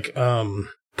do like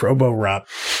Probo-Rop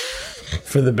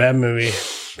for the bad movie.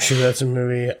 Sure, that's a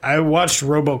movie. I watched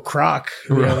Robo-Croc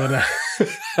the other night.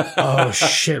 Oh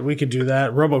shit, we could do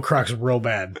that. Robo-Croc's real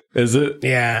bad. Is it?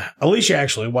 Yeah. Alicia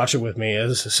actually watched it with me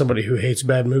as somebody who hates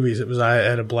bad movies. I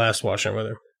had a blast watching it with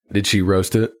her. Did she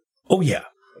roast it? Oh yeah.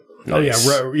 Nice.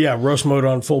 Oh yeah. Roast mode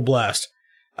on full blast.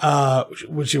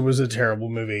 Which it was a terrible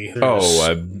movie.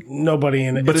 Nobody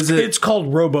in it. But it's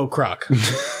called Robo-Croc.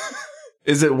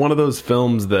 Is it one of those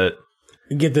films that...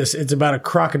 Get this, it's about a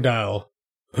crocodile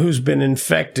who's been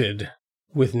infected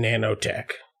with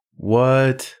nanotech.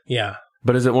 What? Yeah.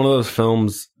 But is it one of those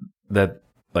films that,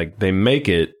 like, they make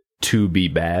it to be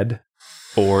bad?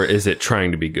 or is it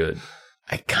trying to be good?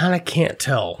 I kind of can't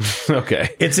tell. Okay.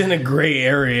 It's in a gray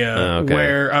area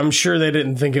where I'm sure they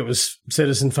didn't think it was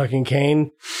Citizen fucking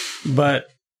Kane, but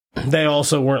they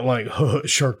also weren't like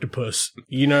Sharktopus.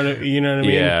 You know what I mean?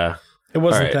 Yeah. It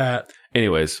wasn't that.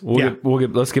 Anyways,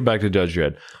 let's get back to Judge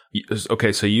Dredd.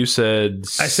 Okay, so you said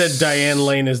I said Diane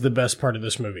Lane is the best part of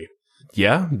this movie.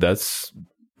 Yeah, that's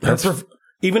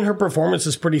even her performance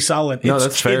is pretty solid. No,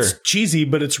 that's fair. It's cheesy,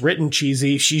 but it's written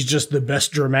cheesy. She's just the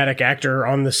best dramatic actor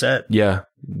on the set. Yeah,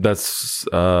 that's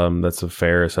a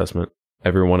fair assessment.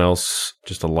 Everyone else,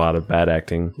 just a lot of bad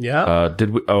acting. Yeah. Did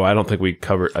we? Oh, I don't think we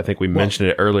covered. I think we mentioned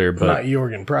it earlier, but not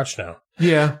Jorgen Prochnow.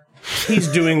 Yeah, he's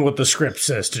doing what the script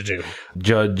says to do.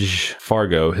 Judge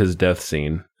Fargo, his death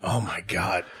scene. Oh my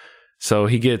God. So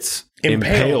he gets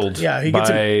impaled. Yeah, he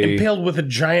gets impaled with a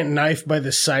giant knife by the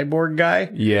cyborg guy.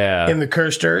 Yeah. In the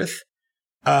Cursed Earth.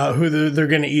 Who they're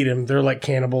going to eat him. They're like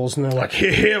cannibals, and they're like,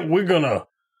 hey, we're gonna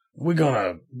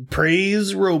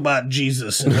praise robot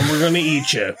Jesus, and then we're gonna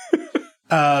eat you.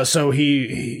 So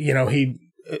he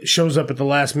shows up at the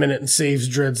last minute and saves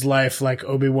Dredd's life, like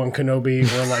Obi-Wan Kenobi,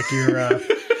 or like your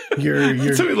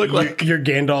That's what he looked like. Your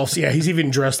Gandalf's. Yeah, he's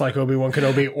even dressed like Obi-Wan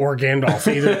Kenobi or Gandalf.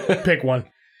 Either pick one.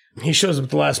 He shows up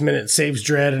at the last minute, saves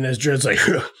Dredd, and as Dredd's like,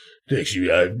 thanks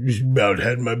you, I just about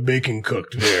had my bacon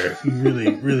cooked there.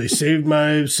 You really saved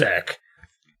my sack.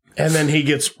 And then he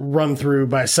gets run through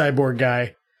by Cyborg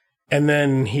Guy, and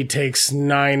then he takes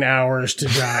 9 hours to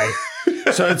die.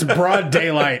 So it's broad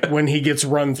daylight when he gets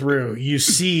run through. You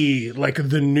see like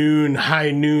the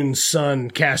high noon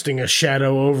sun casting a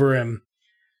shadow over him.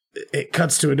 It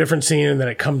cuts to a different scene, and then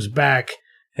it comes back,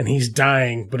 and he's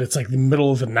dying, but it's like the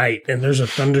middle of the night, and there's a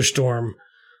thunderstorm.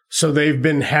 So they've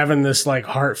been having this like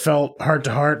heartfelt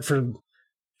heart-to-heart for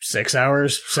 6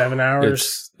 hours, 7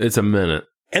 hours. It's a minute.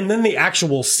 And then the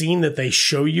actual scene that they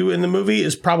show you in the movie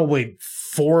is probably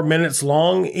 4 minutes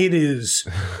long. It is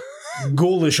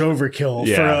ghoulish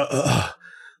overkill for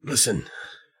listen.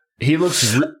 He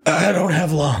looks... I don't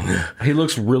have long. He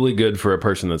looks really good for a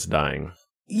person that's dying.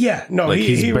 Yeah, no, like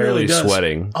he's barely really does.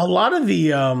 sweating. A lot of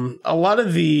the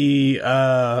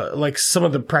like some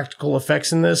of the practical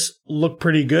effects in this look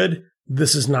pretty good.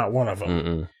 This is not one of them.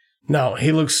 Mm-mm. No,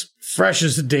 he looks fresh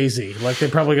as a daisy. Like they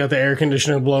probably got the air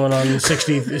conditioner blowing on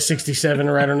 67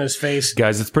 right on his face.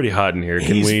 Guys, it's pretty hot in here.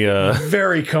 Can we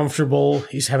very comfortable.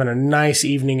 He's having a nice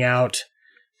evening out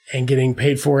and getting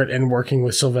paid for it and working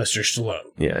with Sylvester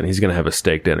Stallone. Yeah, and he's going to have a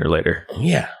steak dinner later.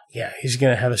 Yeah, he's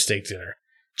going to have a steak dinner.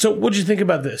 So what'd you think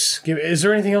about this? Is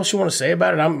there anything else you want to say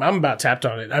about it? I'm about tapped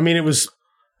on it. I mean,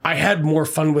 I had more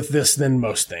fun with this than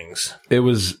most things. It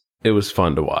was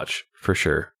fun to watch, for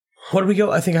sure. What did we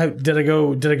go? I think did I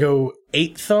go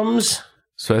 8 thumbs?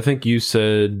 So I think you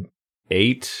said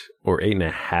 8 or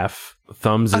 8.5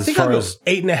 thumbs. I think I'll go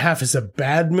 8.5 is a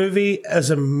bad movie. As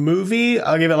a movie,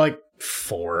 I'll give it like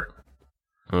 4.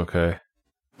 Okay.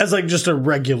 As like just a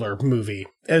regular movie,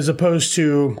 as opposed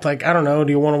to like, I don't know,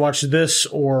 do you want to watch this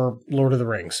or Lord of the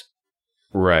Rings?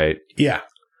 Right. Yeah.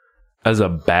 As a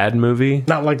bad movie?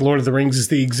 Not like Lord of the Rings is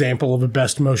the example of a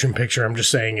best motion picture. I'm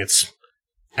just saying it's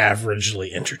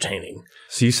averagely entertaining.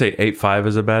 So you say 8.5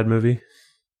 is a bad movie?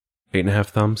 8.5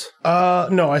 thumbs?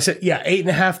 No, I said,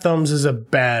 8.5 thumbs is a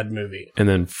bad movie. And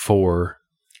then 4.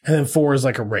 And then 4 is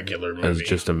like a regular movie. As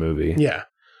just a movie. Yeah.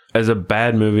 As a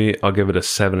bad movie, I'll give it a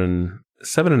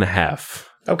 7.5.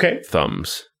 Okay.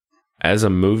 Thumbs. As a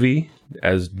movie,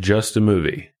 as just a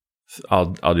movie, I'll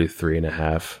do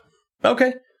 3.5.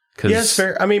 Okay. Yeah, it's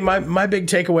fair. I mean, my big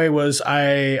takeaway was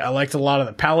I liked a lot of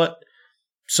the palette.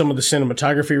 Some of the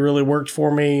cinematography really worked for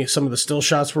me. Some of the still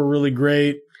shots were really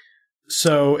great.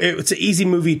 So it's an easy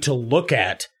movie to look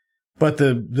at, but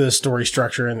the story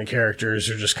structure and the characters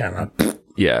are just kind of...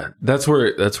 Yeah, that's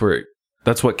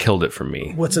what killed it for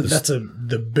me. That's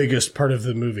the biggest part of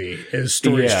the movie is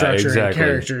story structure and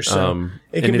characters. So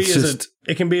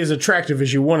it can be as attractive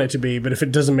as you want it to be, but if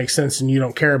it doesn't make sense and you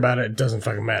don't care about it, it doesn't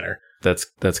fucking matter.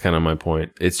 That's kind of my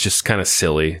point. It's just kind of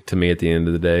silly to me at the end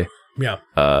of the day. Yeah.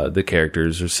 The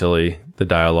characters are silly. The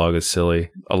dialogue is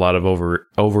silly. A lot of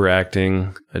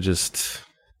overacting. Did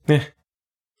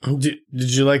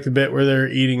you like the bit where they're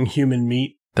eating human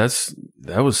meat?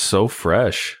 That was so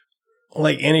fresh.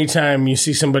 Like anytime you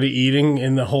see somebody eating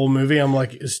in the whole movie, I'm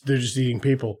like, they're just eating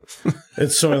people.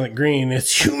 It's Soylent Green.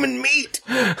 It's human meat.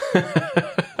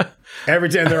 Every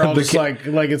time they're all just like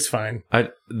it's fine.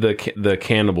 The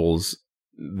cannibals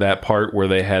that part where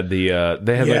they had a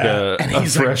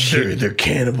fresh they're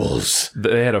cannibals.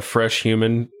 They had a fresh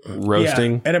human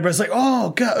roasting, and everybody's like,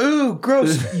 "Oh god, ooh,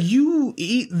 gross! You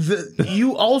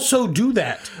also do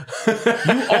that.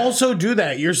 You also do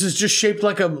that. Yours is just shaped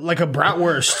like a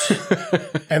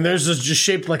bratwurst, and theirs is just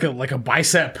shaped like a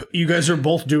bicep. You guys are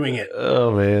both doing it.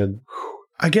 Oh man."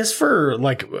 I guess for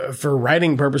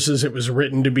writing purposes, it was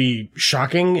written to be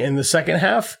shocking in the second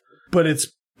half, but it's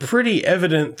pretty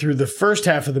evident through the first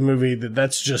half of the movie that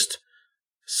that's just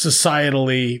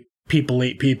societally people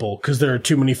eat people because there are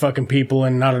too many fucking people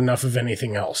and not enough of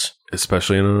anything else.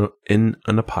 Especially in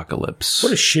an apocalypse.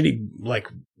 What a shitty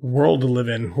world to live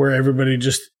in where everybody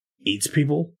just eats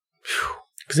people.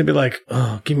 Because they'd be like,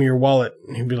 "Oh, give me your wallet."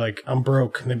 And he'd be like, "I'm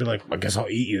broke." And they'd be like, "I guess I'll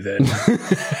eat you then."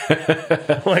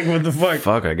 Like, what the fuck?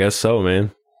 Fuck, I guess so,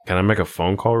 man. Can I make a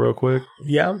phone call real quick?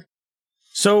 Yeah.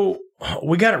 So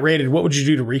we got it rated. What would you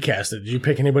do to recast it? Did you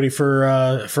pick anybody for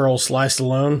old Sly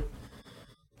Stallone?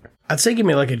 I'd say give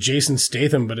me like a Jason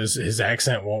Statham, but his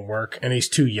accent won't work, and he's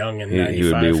too young in 95. He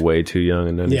would be way too young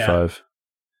in 95.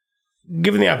 Yeah.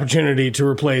 Given the opportunity to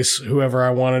replace whoever I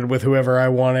wanted with whoever I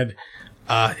wanted,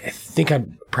 I think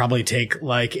I'd probably take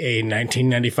like a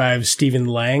 1995 Stephen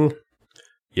Lang.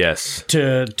 Yes.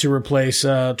 To replace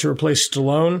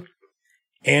Stallone.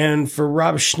 And for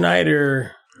Rob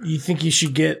Schneider, you think you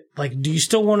should get do you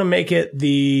still want to make it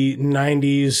the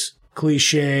 90s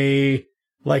cliche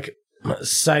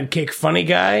sidekick funny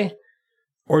guy,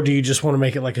 or do you just want to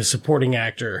make it like a supporting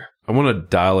actor? I want to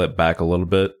dial it back a little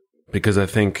bit because I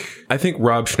think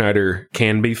Rob Schneider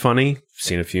can be funny. I've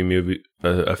seen a few movies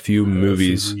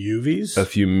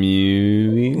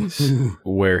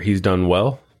where he's done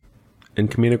well in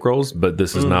comedic roles, but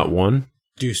this is not one.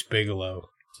 Deuce Bigelow.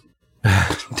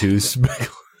 Deuce Bigelow.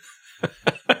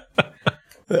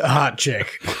 Hot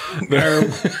chick. Or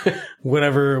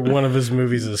whatever one of his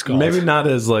movies is called. Maybe not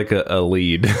as like a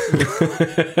lead.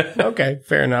 Okay,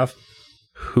 fair enough.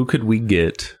 Who could we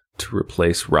get to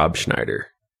replace Rob Schneider?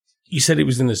 You said he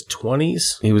was in his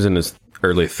 20s? He was in his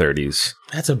early 30s.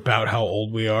 That's about how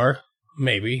old we are.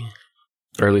 Maybe.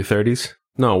 Early 30s?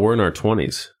 No, we're in our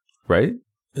 20s, right?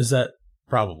 Is that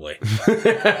probably?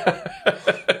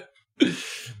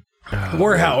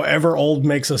 Or however old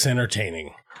makes us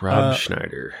entertaining. Rob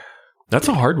Schneider. That's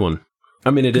a hard one.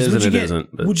 I mean, it is and it isn't.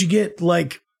 But. Would you get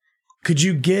could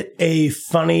you get a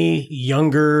funny,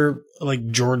 younger,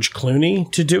 George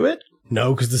Clooney to do it?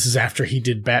 No, because this is after he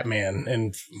did Batman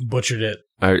and butchered it.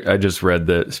 I just read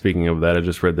that, speaking of that, I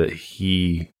just read that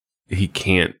he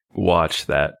can't watch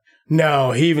that.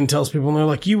 No, he even tells people, and they're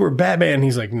like, "You were Batman."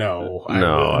 He's like, "No,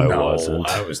 I wasn't.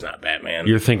 I was not Batman."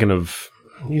 You're thinking of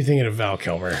Val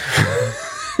Kilmer.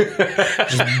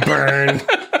 Just burn.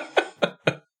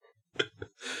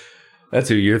 That's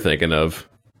who you're thinking of.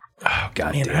 Oh,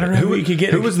 God damn. I don't know who you could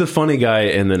get. Who was the funny guy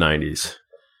in the 90s?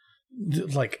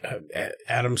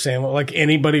 Adam Sandler,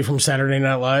 anybody from Saturday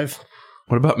Night Live.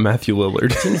 What about Matthew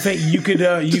Lillard? Tina Fey, you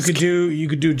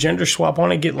could do gender swap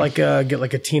on it. Get like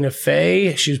a Tina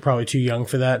Fey. She's probably too young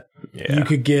for that. Yeah. You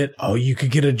could get a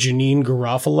Janine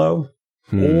Garofalo,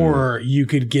 or you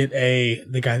could get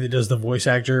the guy that does the voice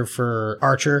actor for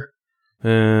Archer.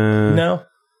 No,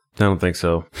 I don't think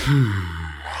so.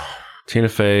 Tina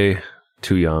Fey,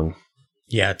 too young.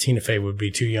 Yeah, Tina Fey would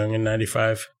be too young in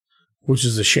 95, which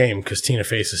is a shame because Tina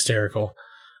Fey's hysterical.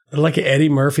 Like an Eddie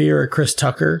Murphy or a Chris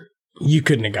Tucker. You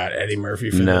couldn't have got Eddie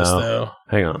Murphy for this, though.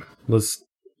 Hang on.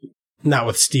 Not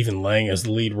with Stephen Lang as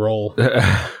the lead role.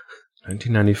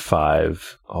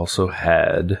 1995 also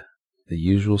had The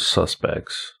Usual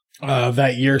Suspects.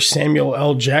 That year, Samuel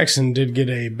L. Jackson did get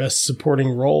a Best Supporting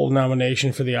Role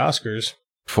nomination for the Oscars.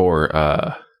 For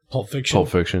Pulp Fiction. Pulp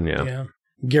Fiction, yeah.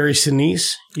 Gary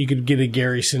Sinise. You could get a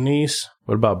Gary Sinise.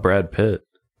 What about Brad Pitt?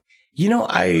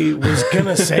 I was going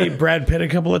to say Brad Pitt a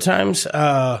couple of times.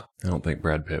 I don't think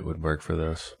Brad Pitt would work for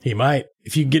this. He might.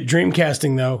 If you get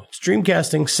Dreamcasting, though. It's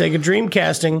Dreamcasting. Sega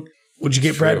Dreamcasting. Would you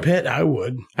get Brad Pitt? I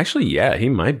would. Actually, yeah. He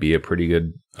might be a pretty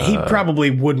good... He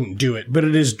probably wouldn't do it, but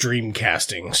it is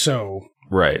Dreamcasting, so...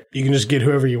 Right. You can just get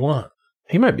whoever you want.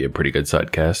 He might be a pretty good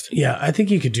sidecast. Yeah, I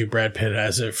think you could do Brad Pitt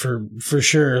as it for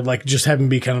sure. Just have him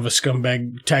be kind of a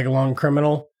scumbag tag-along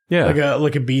criminal. Yeah.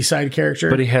 Like a B-side character.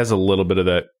 But he has a little bit of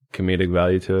that comedic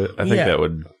value to it. I think that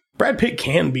would... Brad Pitt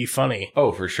can be funny.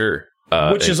 Oh, for sure.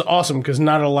 Which is awesome, because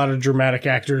not a lot of dramatic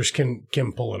actors can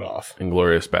pull it off.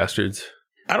 Inglourious Bastards.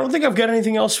 I don't think I've got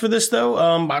anything else for this, though.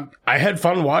 I had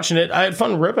fun watching it. I had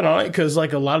fun ripping on it, because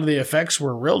a lot of the effects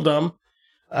were real dumb.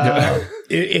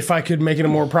 If I could make it a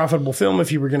more profitable film,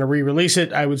 if you were going to re-release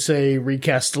it, I would say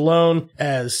recast Stallone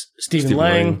as Stephen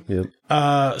Lang. Yep.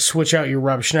 Switch out your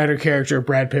Rob Schneider character.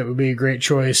 Brad Pitt would be a great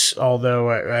choice, although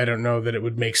I don't know that it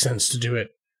would make sense to do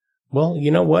it. Well,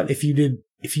 you know what? If you did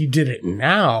it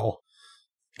now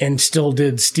and still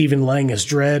did Stephen Lang as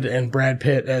Dredd and Brad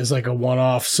Pitt as like a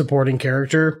one-off supporting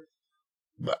character,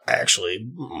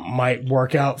 actually might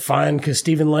work out fine because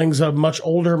Stephen Lang's a much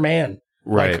older man.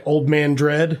 Right. Like Old Man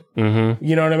Dredd. Mm-hmm.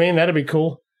 You know what I mean? That'd be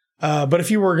cool. But if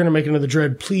you were going to make another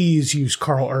Dredd, please use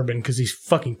Carl Urban because he's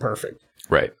fucking perfect.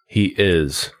 Right. He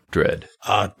is Dredd.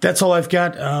 That's all I've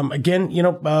got. Again,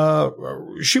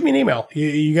 shoot me an email.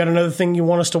 You got another thing you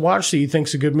want us to watch that you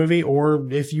think's a good movie, or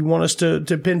if you want us to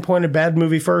pinpoint a bad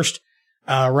movie first,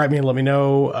 write me and let me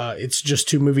know. It's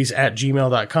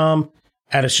just2movies@gmail.com.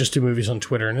 Add us Just Two Movies on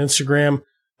Twitter and Instagram.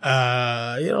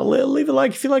 Leave a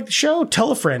like if you like the show.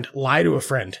 Tell a friend. Lie to a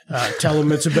friend. Tell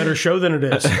them it's a better show than it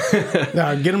is.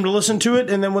 Get them to listen to it,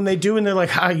 and then when they do, and they're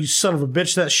like, you son of a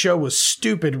bitch, that show was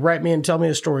stupid, write me and tell me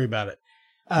a story about it.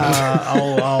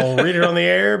 I'll read it on the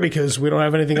air because we don't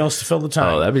have anything else to fill the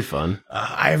time. Oh, that'd be fun.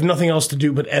 I have nothing else to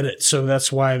do but edit, so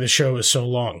that's why the show is so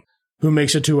long. Who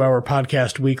makes a 2-hour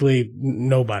podcast weekly?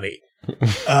 Nobody.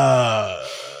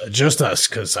 Just us,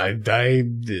 because I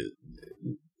don't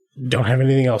have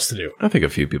anything else to do. I think a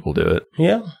few people do it.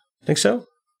 Yeah, think so.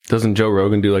 Doesn't Joe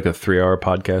Rogan do like a 3-hour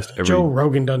podcast every? Joe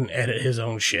Rogan doesn't edit his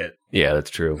own shit. Yeah, that's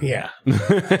true. Yeah.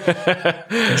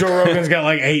 Joe Rogan's got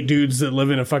like 8 dudes that live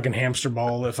in a fucking hamster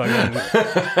ball that fucking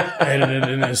edit it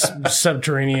in his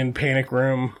subterranean panic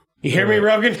room. You hear me,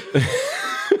 Rogan?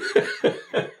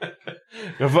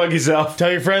 Go fuck yourself.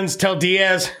 Tell your friends. Tell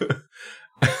Diaz.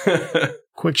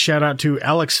 Quick shout out to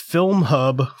Alex Film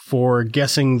Hub for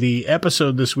guessing the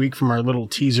episode this week from our little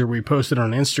teaser we posted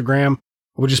on Instagram.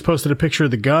 We just posted a picture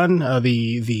of the gun,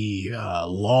 the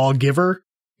lawgiver,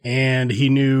 and he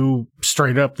knew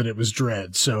straight up that it was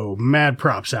Dredd. So mad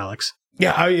props, Alex.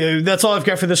 Yeah, that's all I've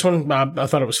got for this one. I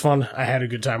thought it was fun. I had a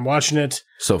good time watching it.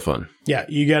 So fun. Yeah,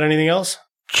 you got anything else?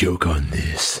 Joke on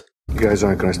this. You guys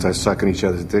aren't going to start sucking each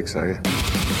other's dicks, are you?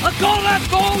 Let's call that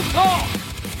phone call!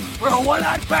 We're a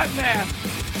one-eyed Batman!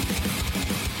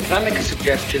 Can I make a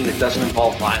suggestion that doesn't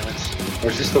involve violence?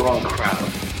 Or is this the wrong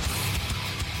crowd?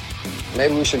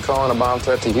 Maybe we should call in a bomb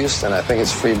threat to Houston. I think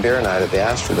it's free beer night at the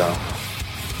Astrodome.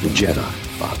 The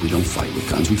Jedi, Bob. We don't fight with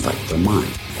guns, we fight with our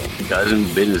mind.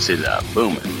 Cousin, businesses are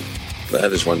booming.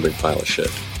 That is one big pile of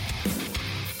shit.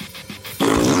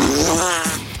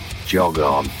 Jog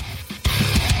on.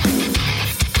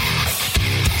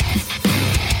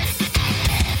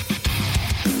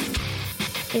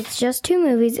 It's Just Two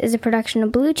Movies is a production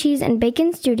of Blue Cheese and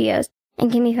Bacon Studios and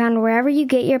can be found wherever you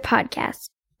get your podcasts.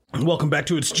 Welcome back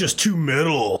to It's Just Too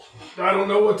Metal. I don't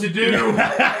know what to do.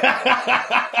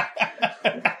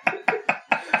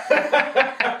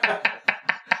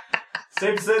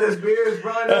 Six of this beer is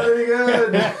probably not any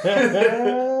good.